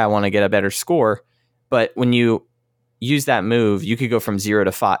like, maybe I want to get a better score. But when you use that move, you could go from 0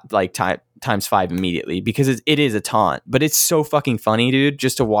 to 5, like ×5 immediately, because it is a taunt. But it's so fucking funny, dude,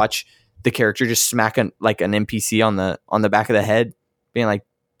 just to watch the character just smack an NPC on the back of the head, being like,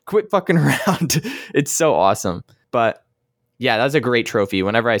 quit fucking around. It's so awesome. But yeah, that's a great trophy.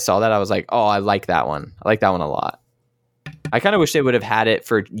 Whenever I saw that, I was like, oh, I like that one. I like that one a lot. I kind of wish they would have had it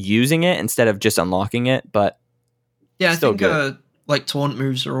for using it instead of just unlocking it, but Yeah, I Still think good. like taunt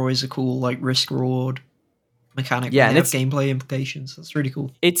moves are always a cool like risk reward mechanic. Yeah, When they and have it's gameplay implications. That's really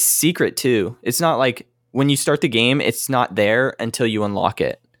cool. it's secret too. It's not like when you start the game, it's not there until you unlock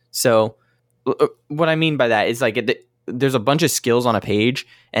it. So what I mean by that is like there's a bunch of skills on a page,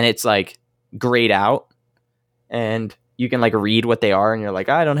 and it's like grayed out, and you can like read what they are, and you're like,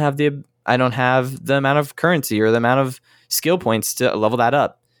 I don't have the amount of currency or the amount of skill points to level that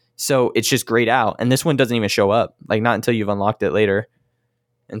up. So it's just grayed out, and this one doesn't even show up, like not until you've unlocked it later.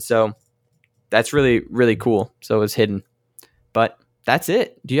 And so that's really, really cool. So it's hidden. But that's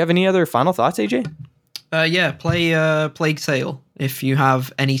it. Do you have any other final thoughts, AJ? Yeah, play Plague Tale if you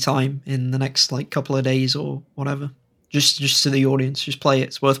have any time in the next like couple of days or whatever. Just to the audience, just play it.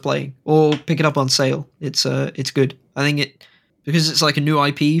 It's worth playing, or pick it up on sale. It's good. I think it because it's like a new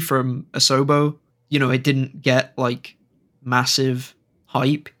IP from Asobo. You know, it didn't get like massive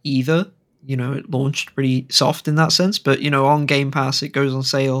hype either. You know, it launched pretty soft in that sense. But you know, on Game Pass, it goes on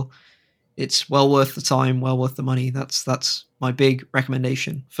sale. It's well worth the time, well worth the money. That's my big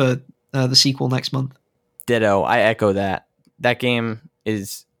recommendation for the sequel next month. Ditto. I echo that. That game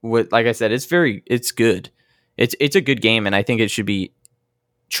is what, like I said, it's good. It's a good game, and I think it should be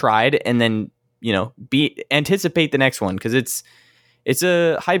tried, and then anticipate the next one because it's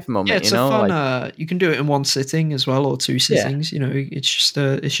a hype moment. Yeah, it's a fun. You can do it in one sitting as well, or two sittings. Yeah. You know, it's just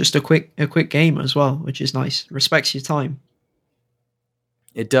a quick game as well, which is nice. Respects your time.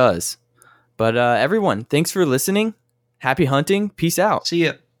 It does. But everyone, thanks for listening. Happy hunting. Peace out. See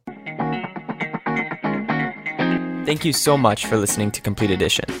ya. Thank you so much for listening to Complete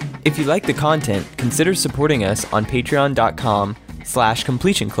Edition. If you like the content, consider supporting us on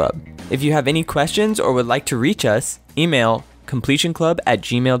patreon.com/completionclub. If you have any questions or would like to reach us, email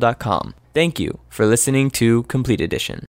completionclub@gmail.com. Thank you for listening to Complete Edition.